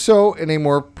 We do so in a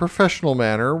more professional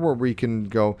manner where we can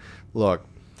go, look,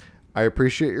 I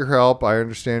appreciate your help. I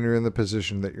understand you're in the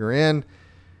position that you're in.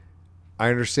 I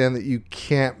understand that you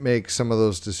can't make some of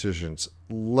those decisions.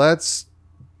 Let's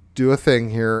do a thing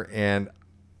here, and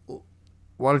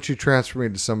why don't you transfer me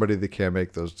to somebody that can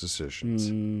make those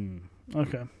decisions?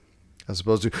 Okay. As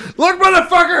opposed to, look,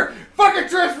 motherfucker, fucking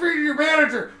transfer me to your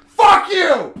manager. Fuck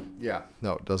you. Yeah,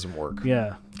 no, it doesn't work.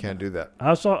 Yeah. Can't do that.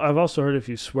 I've also heard if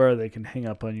you swear, they can hang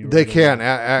up on you. They can,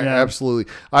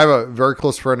 absolutely. I have a very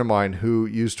close friend of mine who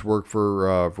used to work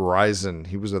for Verizon.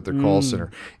 He was at their call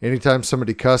center. Anytime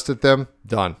somebody cussed at them,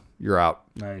 done. You're out.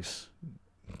 Nice.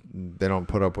 They don't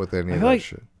put up with any of that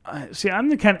shit. See, I'm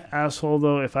the kind of asshole,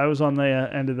 though, if I was on the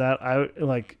end of that, I would,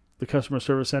 like the customer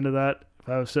service end of that, if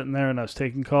I was sitting there and I was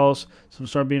taking calls, someone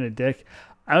started being a dick,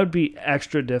 I would be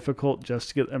extra difficult just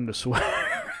to get them to swear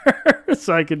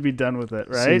so I could be done with it,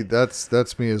 right? See,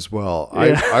 that's me as well.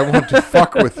 Yeah. I want to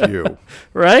fuck with you.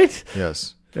 Right?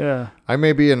 Yes. Yeah. I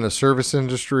may be in the service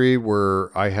industry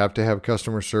where I have to have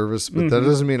customer service, but that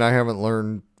doesn't mean I haven't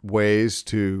learned ways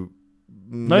to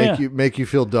make you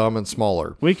feel dumb and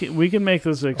smaller. We can make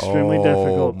this extremely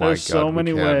difficult. There's so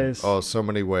many ways. Oh, so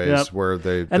many ways where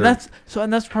that's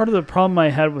part of the problem I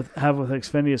have with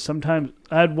Xfinity is sometimes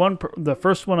I had the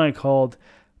first one I called.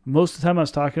 Most of the time I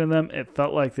was talking to them, it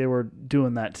felt like they were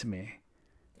doing that to me.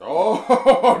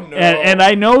 Oh no! And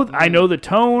I know the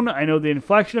tone, I know the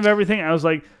inflection of everything. I was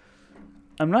like,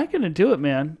 I'm not going to do it,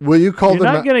 man. Will you call them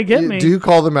out? You're not going to get me. Do you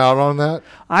call them out on that?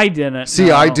 I didn't. See,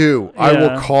 no. I do. Yeah. I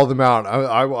will call them out.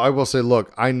 I will say,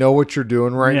 look, I know what you're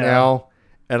doing right now,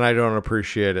 and I don't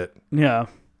appreciate it. Yeah.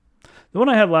 The one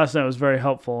I had last night was very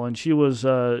helpful, and she was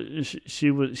she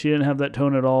didn't have that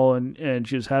tone at all, and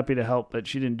she was happy to help, but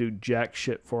she didn't do jack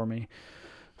shit for me.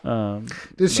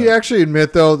 Did she actually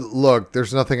admit, though, look,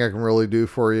 there's nothing I can really do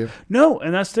for you? No,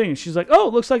 and that's the thing. She's like, oh,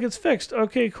 it looks like it's fixed.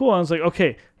 Okay, cool. I was like,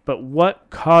 okay, but what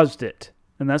caused it?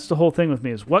 And that's the whole thing with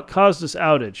me is what caused this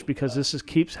outage? Because this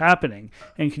keeps happening.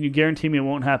 And can you guarantee me it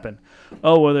won't happen?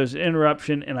 Oh, well, there's an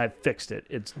interruption, and I fixed it.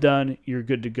 It's done. You're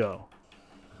good to go.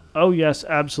 Oh, yes,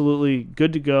 absolutely.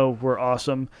 Good to go. We're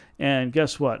awesome. And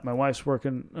guess what? My wife's worked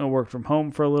from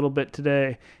home for a little bit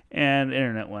today, and the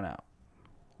internet went out.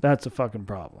 That's a fucking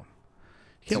problem.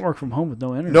 You can't work from home with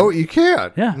no internet. No, you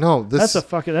can't. Yeah. No, that's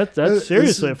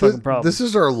seriously a fucking problem. This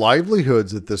is our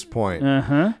livelihoods at this point.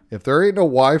 Uh-huh. If there ain't no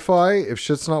Wi-Fi, if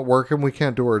shit's not working, we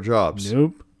can't do our jobs.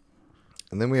 Nope.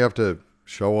 And then we have to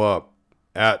show up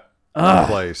at the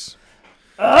place.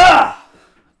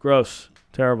 Gross.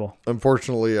 Terrible.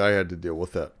 Unfortunately, I had to deal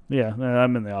with that. Yeah,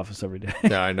 I'm in the office every day.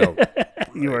 Yeah, I know.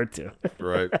 You are too.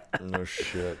 Right. No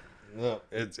shit. No,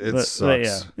 it sucks.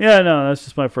 But yeah, no, that's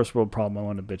just my first world problem I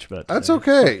wanted to bitch about today. That's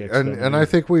okay. And I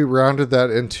think we rounded that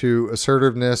into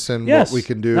assertiveness and what we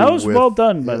can do. That was well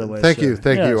done, by the way. Thank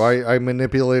you. I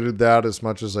manipulated that as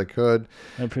much as I could.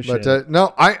 I appreciate it.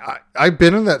 No, I've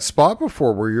been in that spot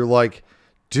before where you're like,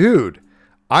 dude,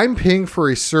 I'm paying for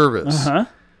a service. Uh-huh.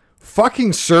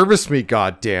 Fucking service me,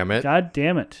 God damn it. God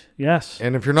damn it. Yes.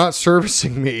 And if you're not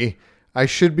servicing me, I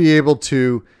should be able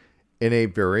to, in a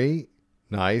very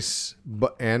nice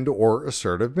and or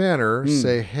assertive manner,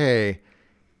 say, hey,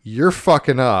 you're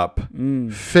fucking up.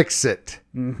 Fix it.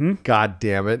 Mm-hmm. God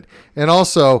damn it. And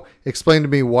also explain to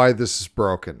me why this is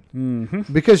broken.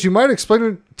 Mm-hmm. Because you might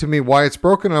explain to me why it's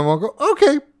broken, and I'm going to go,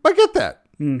 okay, I get that.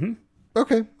 Mm-hmm.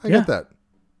 Okay, I get that.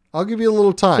 I'll give you a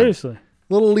little time. Seriously.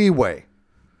 A little leeway.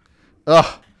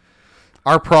 Ugh.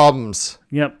 Our problems.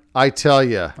 Yep. I tell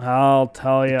you. I'll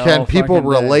tell you. Can people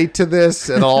relate to this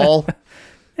at all?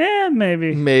 Yeah,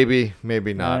 maybe. Maybe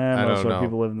not. I don't know.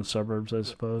 People live in the suburbs, I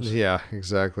suppose. Yeah,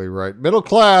 exactly right. Middle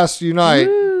class, unite.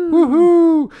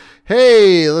 Woohoo.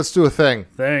 Hey, let's do a thing.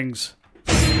 Things.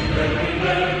 I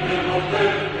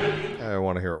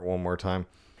want to hear it one more time.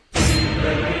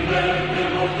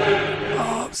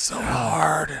 Oh, so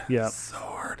hard. Yeah. So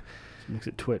hard. Makes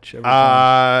it twitch every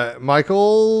time.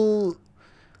 Michael,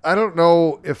 I don't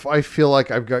know if I feel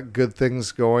like I've got good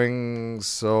things going.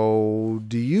 So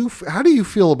how do you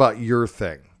feel about your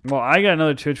thing? Well, I got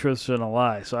another 2 truths and a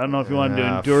lie, so I don't know if you wanted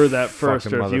to endure that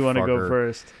first or if you want to go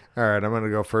first. All right, I'm going to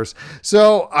go first.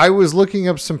 So I was looking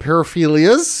up some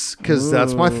paraphilias because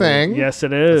that's my thing. Yes,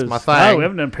 it is. That's my thing. Oh, we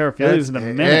haven't done paraphilias in a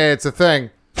minute. Hey, it's a thing.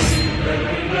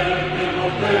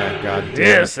 God damn.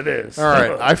 Yes, it is. All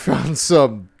right, I found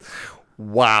some.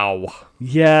 Wow.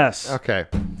 Yes. Okay.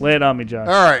 Lay it on me, Josh.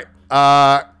 All right.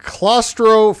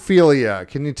 Claustrophilia.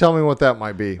 Can you tell me what that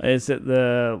might be? Is it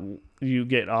you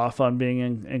get off on being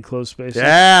in enclosed spaces?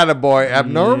 Yeah, boy.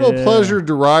 Abnormal pleasure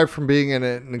derived from being in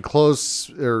an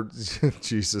enclosed,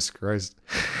 Jesus Christ.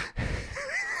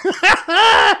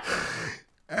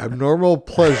 Abnormal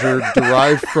pleasure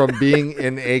derived from being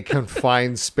in a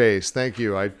confined space. Thank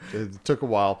you. It took a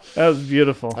while. That was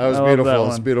beautiful. That was beautiful. That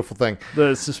was a beautiful thing.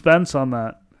 The suspense on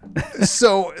that.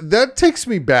 So that takes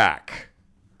me back.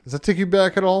 Does that take you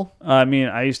back at all? I mean,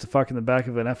 I used to fuck in the back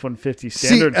of an F-150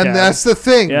 standard cab. And that's the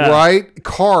thing, right?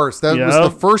 Cars. That was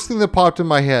the first thing that popped in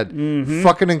my head. Mm-hmm.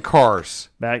 Fucking in cars.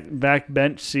 Back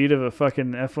bench seat of a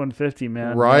fucking F-150,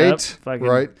 man. Right. Yep.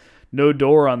 Right. No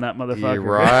door on that motherfucker.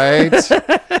 Right.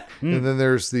 And then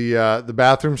there's the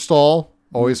bathroom stall.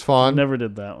 Always fun. Never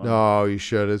did that one. No, you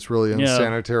should. It's really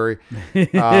unsanitary.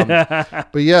 But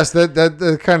yes,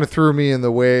 that kind of threw me in the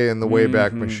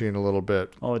Wayback Machine a little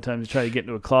bit. All the time you try to get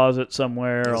into a closet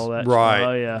somewhere, all that. Right.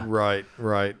 Oh yeah. Right.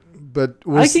 But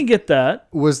I can get that.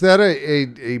 Was that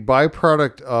a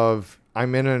byproduct of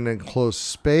I'm in an enclosed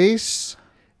space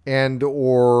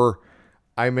or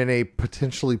I'm in a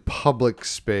potentially public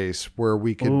space where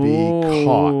we could be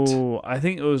caught? I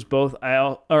think it was both.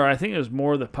 I think it was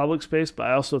more the public space, but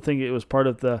I also think it was part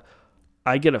of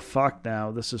I get a fuck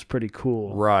now. This is pretty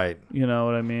cool. Right. You know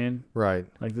what I mean? Right.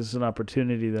 Like this is an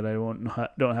opportunity that I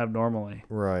don't have normally.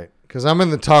 Right. Because I'm in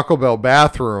the Taco Bell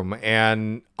bathroom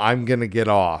and I'm gonna get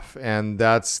off, and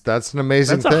that's an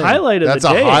amazing thing. That's a highlight of the day. That's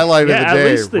a highlight of the day. At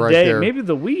least the right day, there. maybe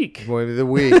the week. Maybe the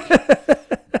week.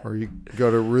 Or you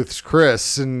go to Ruth's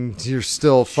Chris and you're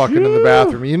still fucking in the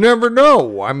bathroom. You never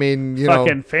know. I mean,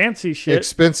 fucking fancy shit.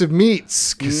 Expensive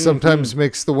meats sometimes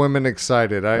makes the women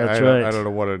excited. I don't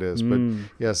know what it is, but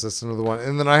yes, that's another one.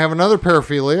 And then I have another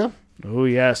paraphilia. Oh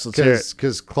yes, let's hear it.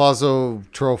 Because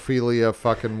clausotrophilia,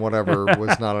 fucking whatever,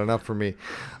 was not enough for me.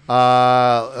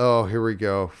 Here we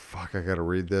go. Fuck, I gotta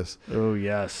read this. Oh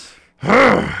yes.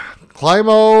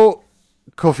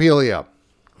 Climocophilia.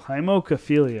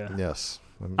 Climocophilia. Yes.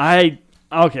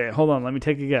 Okay, hold on. Let me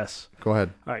take a guess. Go ahead.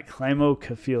 All right,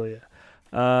 climocophilia.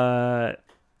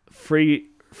 Free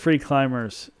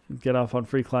climbers get off on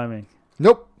free climbing.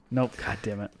 Nope. God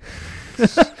damn it.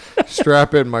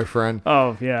 Strap in, my friend.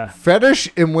 Oh yeah. Fetish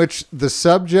in which the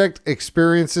subject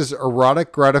experiences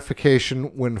erotic gratification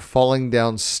when falling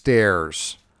down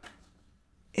stairs.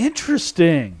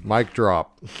 Interesting. Mic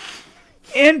drop.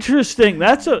 Interesting.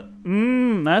 That's an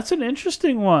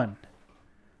interesting one.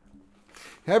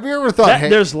 Have you ever thought,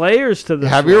 there's layers to this?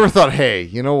 Have you ever thought, hey,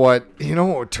 you know what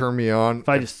would turn me on? If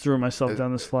I just threw myself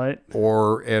down this flight?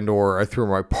 Or I threw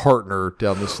my partner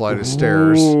down this flight of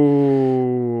stairs.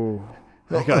 Ooh.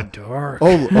 That got dark.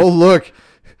 Oh, look.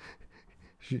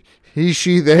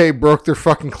 They broke their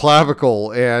fucking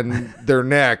clavicle and their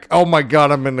neck. Oh my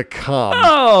God, I'm in the cum.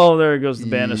 Oh, there goes the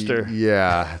banister.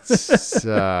 Yeah.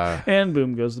 And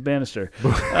boom goes the banister.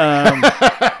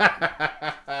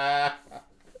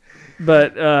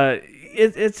 But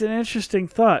it's an interesting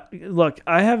thought. Look,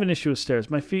 I have an issue with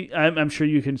stairs. My feet, I'm sure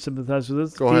you can sympathize with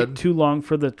this. Go ahead. Too long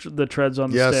for the treads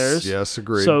on the stairs. Yes,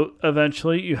 agreed. So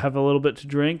eventually you have a little bit to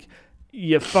drink,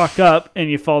 you fuck up, and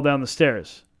you fall down the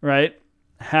stairs, right?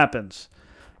 Happens.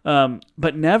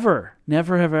 But never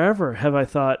have I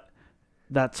thought,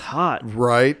 that's hot.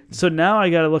 Right. So now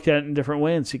I got to look at it in a different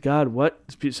way and see, God, what?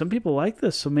 Some people like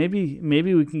this, so maybe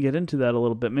we can get into that a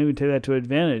little bit. Maybe take that to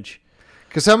advantage.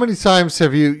 Because how many times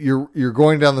have you're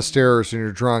going down the stairs and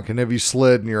you're drunk, and have you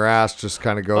slid and your ass just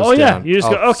kind of goes down? You just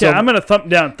go, okay, I'm going to thump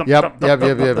down. Yep.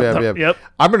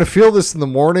 I'm going to feel this in the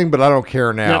morning, but I don't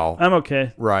care now. Yep, I'm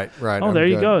okay. Right. Oh, there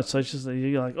you go. So it's just,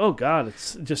 you're like, oh, God,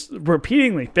 it's just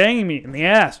repeatedly banging me in the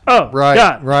ass. Oh, right,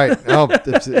 God. Right. Oh,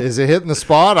 is it hitting the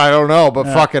spot? I don't know, but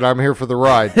fuck it. I'm here for the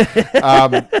ride.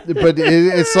 But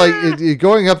it's like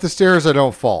going up the stairs, I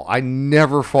don't fall. I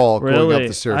never fall going up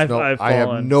the stairs. I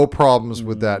have no problems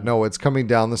with that. No, it's coming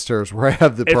down the stairs where I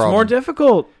have the problem. It's more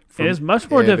difficult. It is much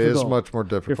more difficult. It is much more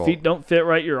difficult. Your feet don't fit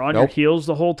right. You're on your heels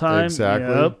the whole time.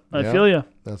 Exactly. Yep. I feel you.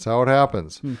 That's how it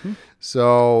happens. Mm-hmm.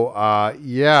 So,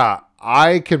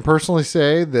 I can personally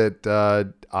say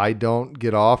that I don't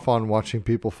get off on watching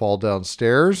people fall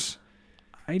downstairs.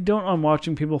 I don't on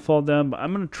watching people fall down, but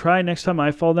I'm going to try next time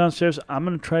I fall downstairs, I'm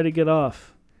going to try to get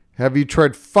off. Have you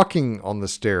tried fucking on the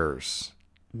stairs?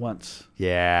 Once.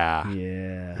 Yeah.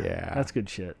 Yeah. That's good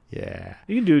shit. Yeah.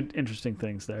 You can do interesting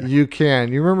things there. You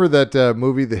can. You remember that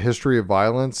movie, The History of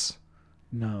Violence?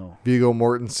 No. Viggo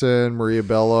Mortensen, Maria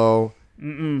Bello.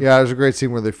 Mm-mm. Yeah, there's a great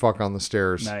scene where they fuck on the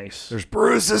stairs. Nice. There's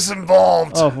bruises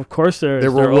involved. Oh, of course there is.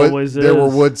 There were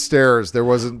wood stairs. There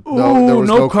wasn't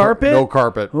no carpet. No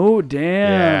carpet. Oh, damn.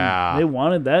 Yeah. They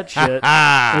wanted that shit.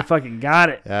 They fucking got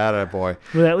it. Yeah, boy.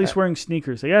 But at least wearing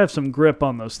sneakers. They gotta have some grip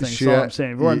on those things. That's all I'm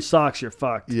saying. If you're wearing socks, you're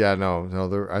fucked. Yeah,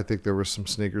 no. I think there were some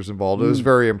sneakers involved. It was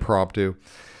very impromptu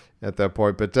at that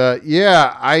point. But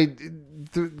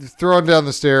throwing down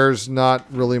the stairs, not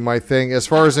really my thing. As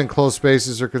far as enclosed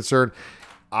spaces are concerned,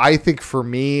 I think for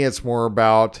me, it's more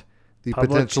about the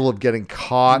potential of getting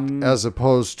caught as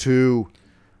opposed to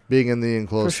being in the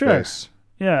enclosed space.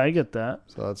 Yeah, I get that.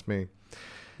 So that's me.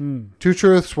 2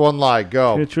 truths, 1 lie.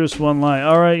 Go. 2 truths, 1 lie.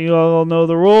 All right, you all know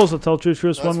the rules. I'll tell 2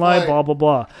 truths, 1 lie. Blah blah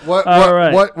blah.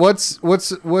 What's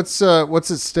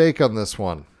at stake on this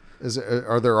one?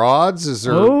 Are there odds? Is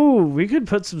there? Oh, we could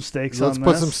put some stakes on this.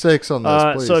 Let's put some stakes on this,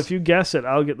 please. So if you guess it,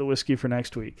 I'll get the whiskey for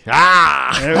next week.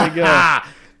 There we go.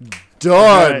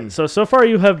 Done. Right, so far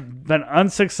you have been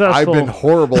unsuccessful. I've been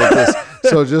horrible at this.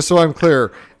 So just so I'm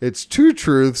clear, it's 2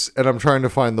 truths, and I'm trying to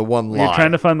find the 1 lie. You're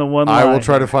trying to find the 1 lie. I will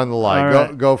try to find the lie.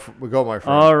 Right. Go, my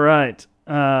friend. All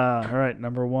right.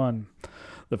 Number 1.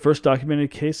 The first documented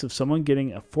case of someone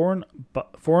getting a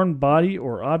foreign body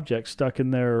or object stuck in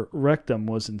their rectum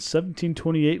was in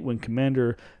 1728 when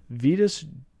Commander Vitus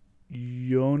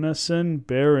Jonasson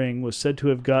Bering was said to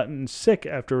have gotten sick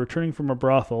after returning from a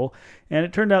brothel, and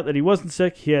it turned out that he wasn't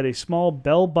sick. He had a small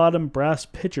bell-bottom brass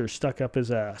pitcher stuck up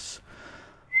his ass.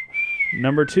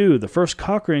 Number 2, the first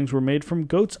cock rings were made from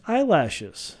goat's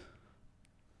eyelashes.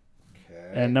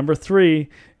 Okay. And number 3,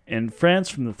 in France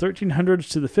from the 1300s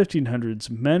to the 1500s,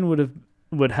 men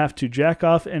would have to jack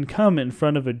off and come in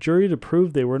front of a jury to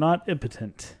prove they were not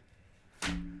impotent.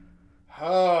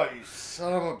 Oh, you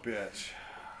son of a bitch.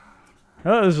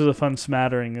 Oh, this was a fun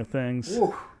smattering of things.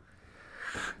 Ooh.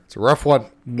 It's a rough one.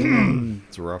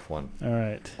 It's a rough one. All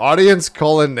right. Audience,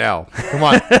 call in now. Come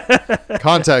on.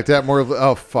 Contact at more.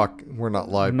 Oh, fuck. We're not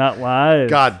live. Not live.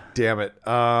 God damn it.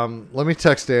 Let me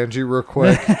text Angie real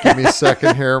quick. Give me a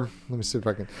second here. Let me see if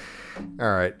I can. All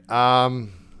right.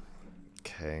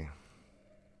 Okay.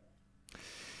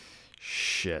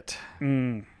 Shit.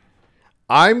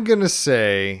 I'm going to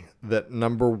say that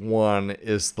number 1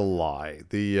 is the lie.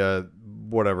 The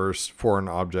whatever foreign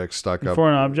object stuck up.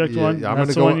 Foreign object one. I'm going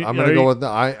to go with the.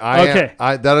 Okay.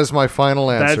 That is my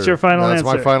final answer. That's your final answer.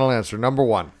 That's my final answer. Number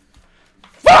 1.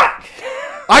 Fuck!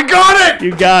 I got it.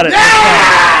 You got it.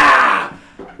 Yeah!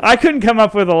 I couldn't come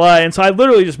up with a lie, and so I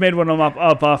literally just made one of them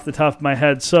up off the top of my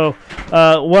head. So,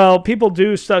 people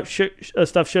do stuff shit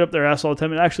up their ass all the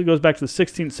time. It actually goes back to the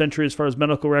 16th century as far as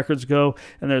medical records go,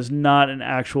 and there's not an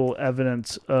actual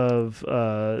evidence of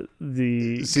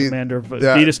the commander of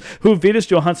Vitus, who Vitus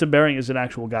Johansen Bering is an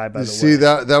actual guy, by the way. See,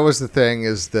 that was the thing,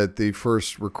 is that the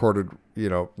first recorded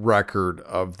record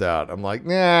of that. I'm like,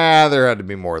 nah, there had to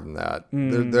be more than that.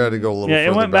 There had to go a little further back.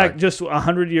 Yeah, it went back just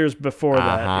 100 years before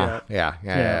that.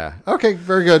 Yeah. Okay,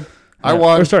 very good. I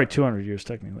won. Or sorry, 200 years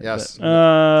technically. Yes. But,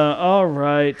 all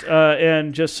right.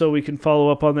 And just so we can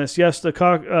follow up on this, yes,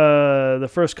 the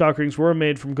first cock rings were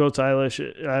made from goat's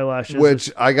eyelashes. Which,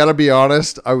 I got to be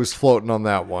honest, I was floating on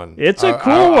that one. It's a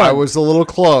cool one. I was a little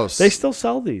close. They still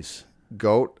sell these.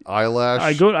 Goat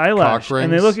eyelash. Goat eyelash. Cock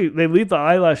rings. And they leave the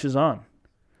eyelashes on.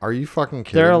 Are you fucking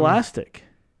kidding? They're elastic.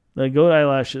 The goat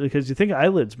eyelashes, because you think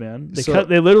eyelids, man.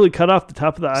 They literally cut off the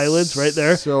top of the eyelids right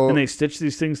there, and they stitch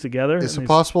these things together. Is it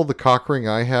possible the cock ring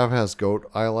I have has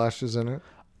goat eyelashes in it?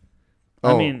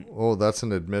 That's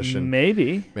an admission.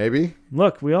 Maybe.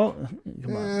 Look, we all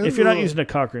come on. If you're not using a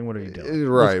cock ring, what are you doing?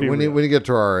 Right. When you get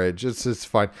to our age, it's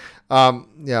fine.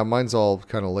 Mine's all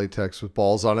kind of latex with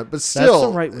balls on it, but still,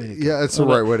 that's the right way to go. Yeah, it's the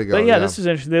right way to go. But this is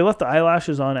interesting. They left the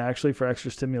eyelashes on actually for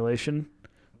extra stimulation.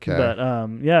 Okay. But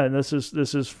and this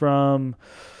is from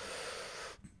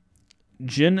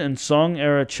Jin and Song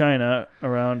era China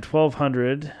around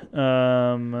 1200.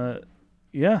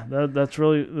 That's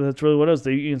really what it was.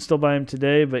 You can still buy them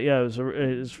today, but it was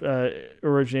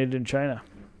originated in China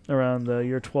around the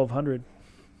year 1200.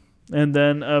 And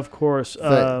then of course,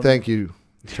 thank you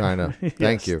China.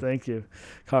 Thank you. Thank you.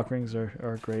 Cock rings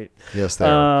are great. Yes, they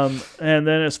are. And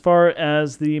then as far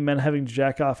as the men having to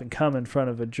jack off and come in front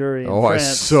of a jury in I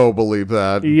France, so believe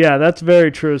that. yeah, that's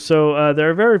very true. So there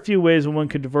are very few ways one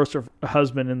could divorce a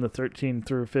husband in the 13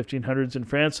 through 1500s in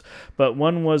France, but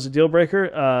one was a deal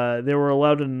breaker. They were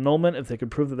allowed an annulment if they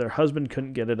could prove that their husband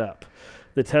couldn't get it up.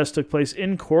 The test took place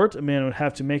in court. A man would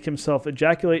have to make himself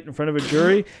ejaculate in front of a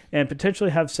jury and potentially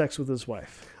have sex with his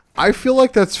wife. I feel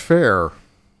like that's fair.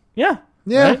 Yeah.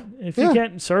 Yeah. Right? If you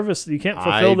can't you can't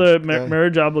fulfill the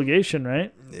marriage obligation,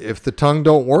 right? If the tongue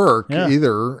don't work Yeah.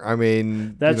 either, I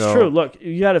mean, That's true. Look,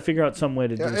 you got to figure out some way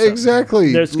to do something.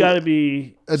 Exactly. There's got to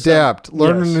be adapt,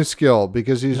 learn a new skill,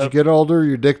 because as you get older,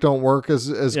 your dick don't work as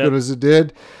good as it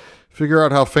did. Figure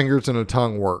out how fingers and a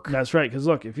tongue work. That's right. Because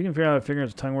look, if you can figure out how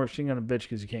fingers and tongue work, she ain't gonna bitch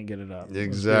because you can't get it up.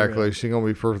 Exactly. She's gonna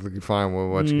be perfectly fine with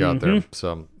what you got there.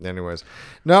 So, anyways,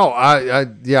 no,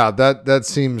 yeah, that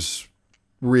seems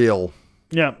real.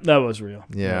 Yeah, that was real.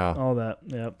 Yeah. All that.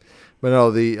 Yep. But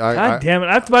no, God damn it!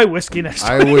 I have to buy whiskey next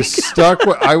I week.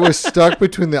 I was stuck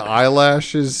between the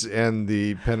eyelashes and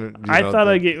the pen. I thought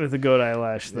I'd get with the goat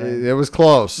eyelash thing. It was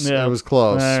close. Yeah. It was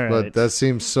close. All right. But that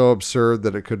seems so absurd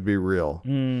that it could be real.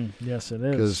 Yes, it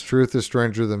is. Because truth is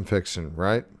stranger than fiction,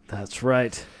 right? That's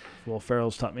right. Will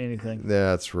Ferrell's taught me anything.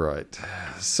 That's right.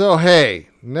 So, hey,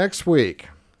 next week.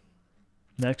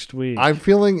 I'm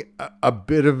feeling a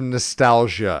bit of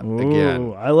nostalgia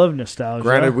again. I love nostalgia.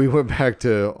 Granted, we went back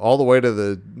all the way to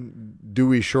the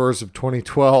dewy shores of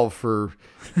 2012 for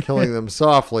Killing Them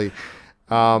Softly.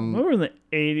 We were in the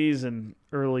 80s and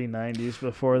early 90s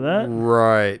before that.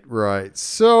 Right.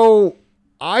 So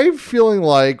I'm feeling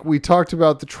like we talked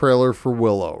about the trailer for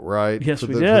Willow, right? Yes, we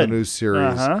did. did. For the new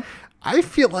series. Uh-huh. I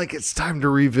feel like it's time to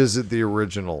revisit the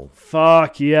original.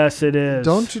 Fuck yes, it is.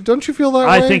 Don't you feel that way?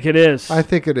 I think it is. I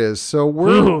think it is. So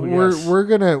we're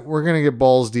gonna get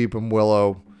balls deep in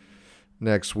Willow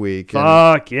next week.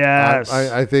 Fuck yes.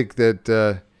 I think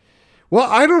that. Well,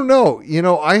 I don't know.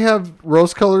 I have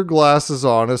rose-colored glasses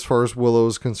on as far as Willow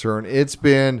is concerned. It's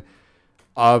been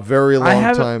a very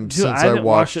long time since I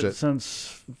watched it.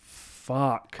 Since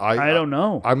I don't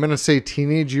know. I'm gonna say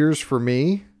teenage years for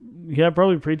me. Yeah,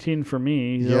 probably preteen for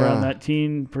me. Yeah. Around that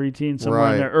preteen,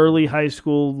 somewhere in there. Early high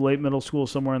school, late middle school,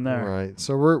 somewhere in there. Right.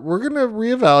 So we're gonna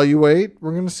reevaluate.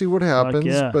 We're gonna see what happens.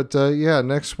 Yeah. But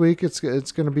next week it's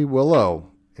gonna be Willow,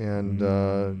 and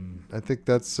I think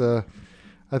that's the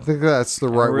right way to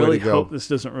go. I really hope this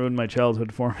doesn't ruin my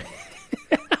childhood for me.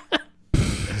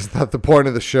 Is that the point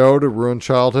of the show, to ruin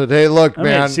childhood? Hey, look,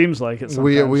 man. It seems like it.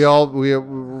 We're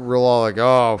all like,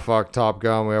 oh fuck, Top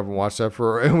Gun. We haven't watched that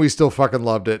and we still fucking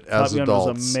loved it as adults. Top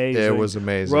Gun was amazing. It was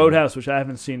amazing. Roadhouse, which I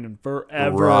haven't seen in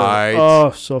forever. Right.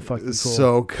 Oh, so fucking cool.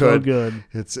 So good. So good.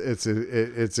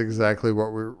 It's exactly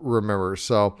what we remember.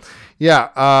 So,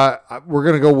 yeah, we're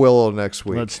gonna go Willow next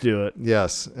week. Let's do it.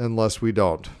 Yes, unless we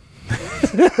don't.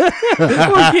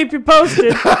 We'll keep you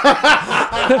posted.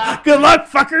 Good luck,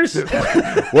 fuckers.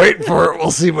 Wait for it.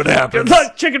 We'll see what happens. Good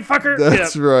luck, chicken fucker.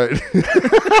 That's right.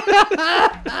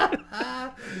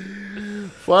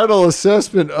 Final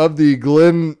assessment of the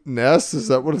Glen Ness. Is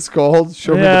that what it's called?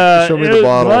 Show me the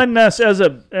bottle. Glen Ness as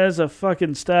a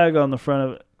fucking stag on the front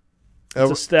of it.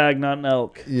 It's a stag, not an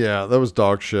elk. Yeah, that was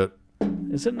dog shit.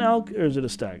 Is it an elk or is it a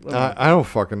stag? I don't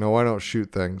fucking know. I don't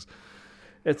shoot things.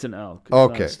 It's an elk. It's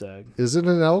okay. Not a stag. Is it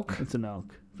an elk? It's an elk.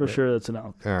 For sure, that's an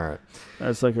elk. All right.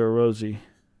 That's like a rosy.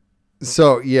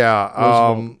 So,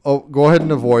 yeah. Go ahead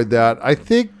and avoid that. I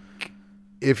think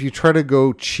if you try to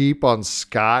go cheap on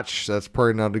Scotch, that's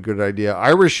probably not a good idea.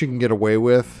 Irish you can get away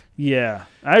with. Yeah.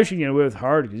 Irish you can get away with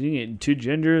hard because you can get 2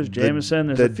 gingers, Jameson.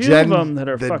 There's a few of them that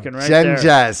are fucking right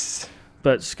there.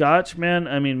 But Scotch, man,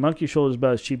 I mean, Monkey Shoulder is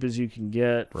about as cheap as you can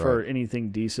get for anything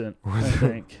decent, I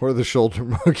think. Or the shoulder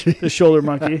monkey. The shoulder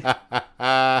monkey.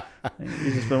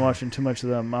 You've just been watching too much of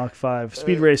the Mach 5.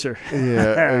 Speed Racer.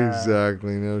 Yeah,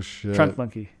 exactly. No shit. Trunk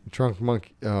monkey. Trunk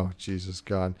monkey. Oh, Jesus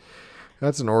God.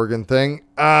 That's an Oregon thing.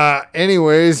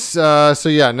 Anyways, so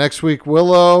yeah, next week,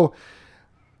 Willow.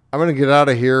 I'm going to get out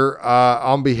of here.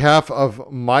 On behalf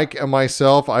of Mike and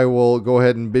myself, I will go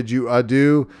ahead and bid you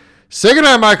adieu. Say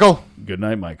goodnight, Michael. Good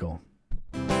night, Michael.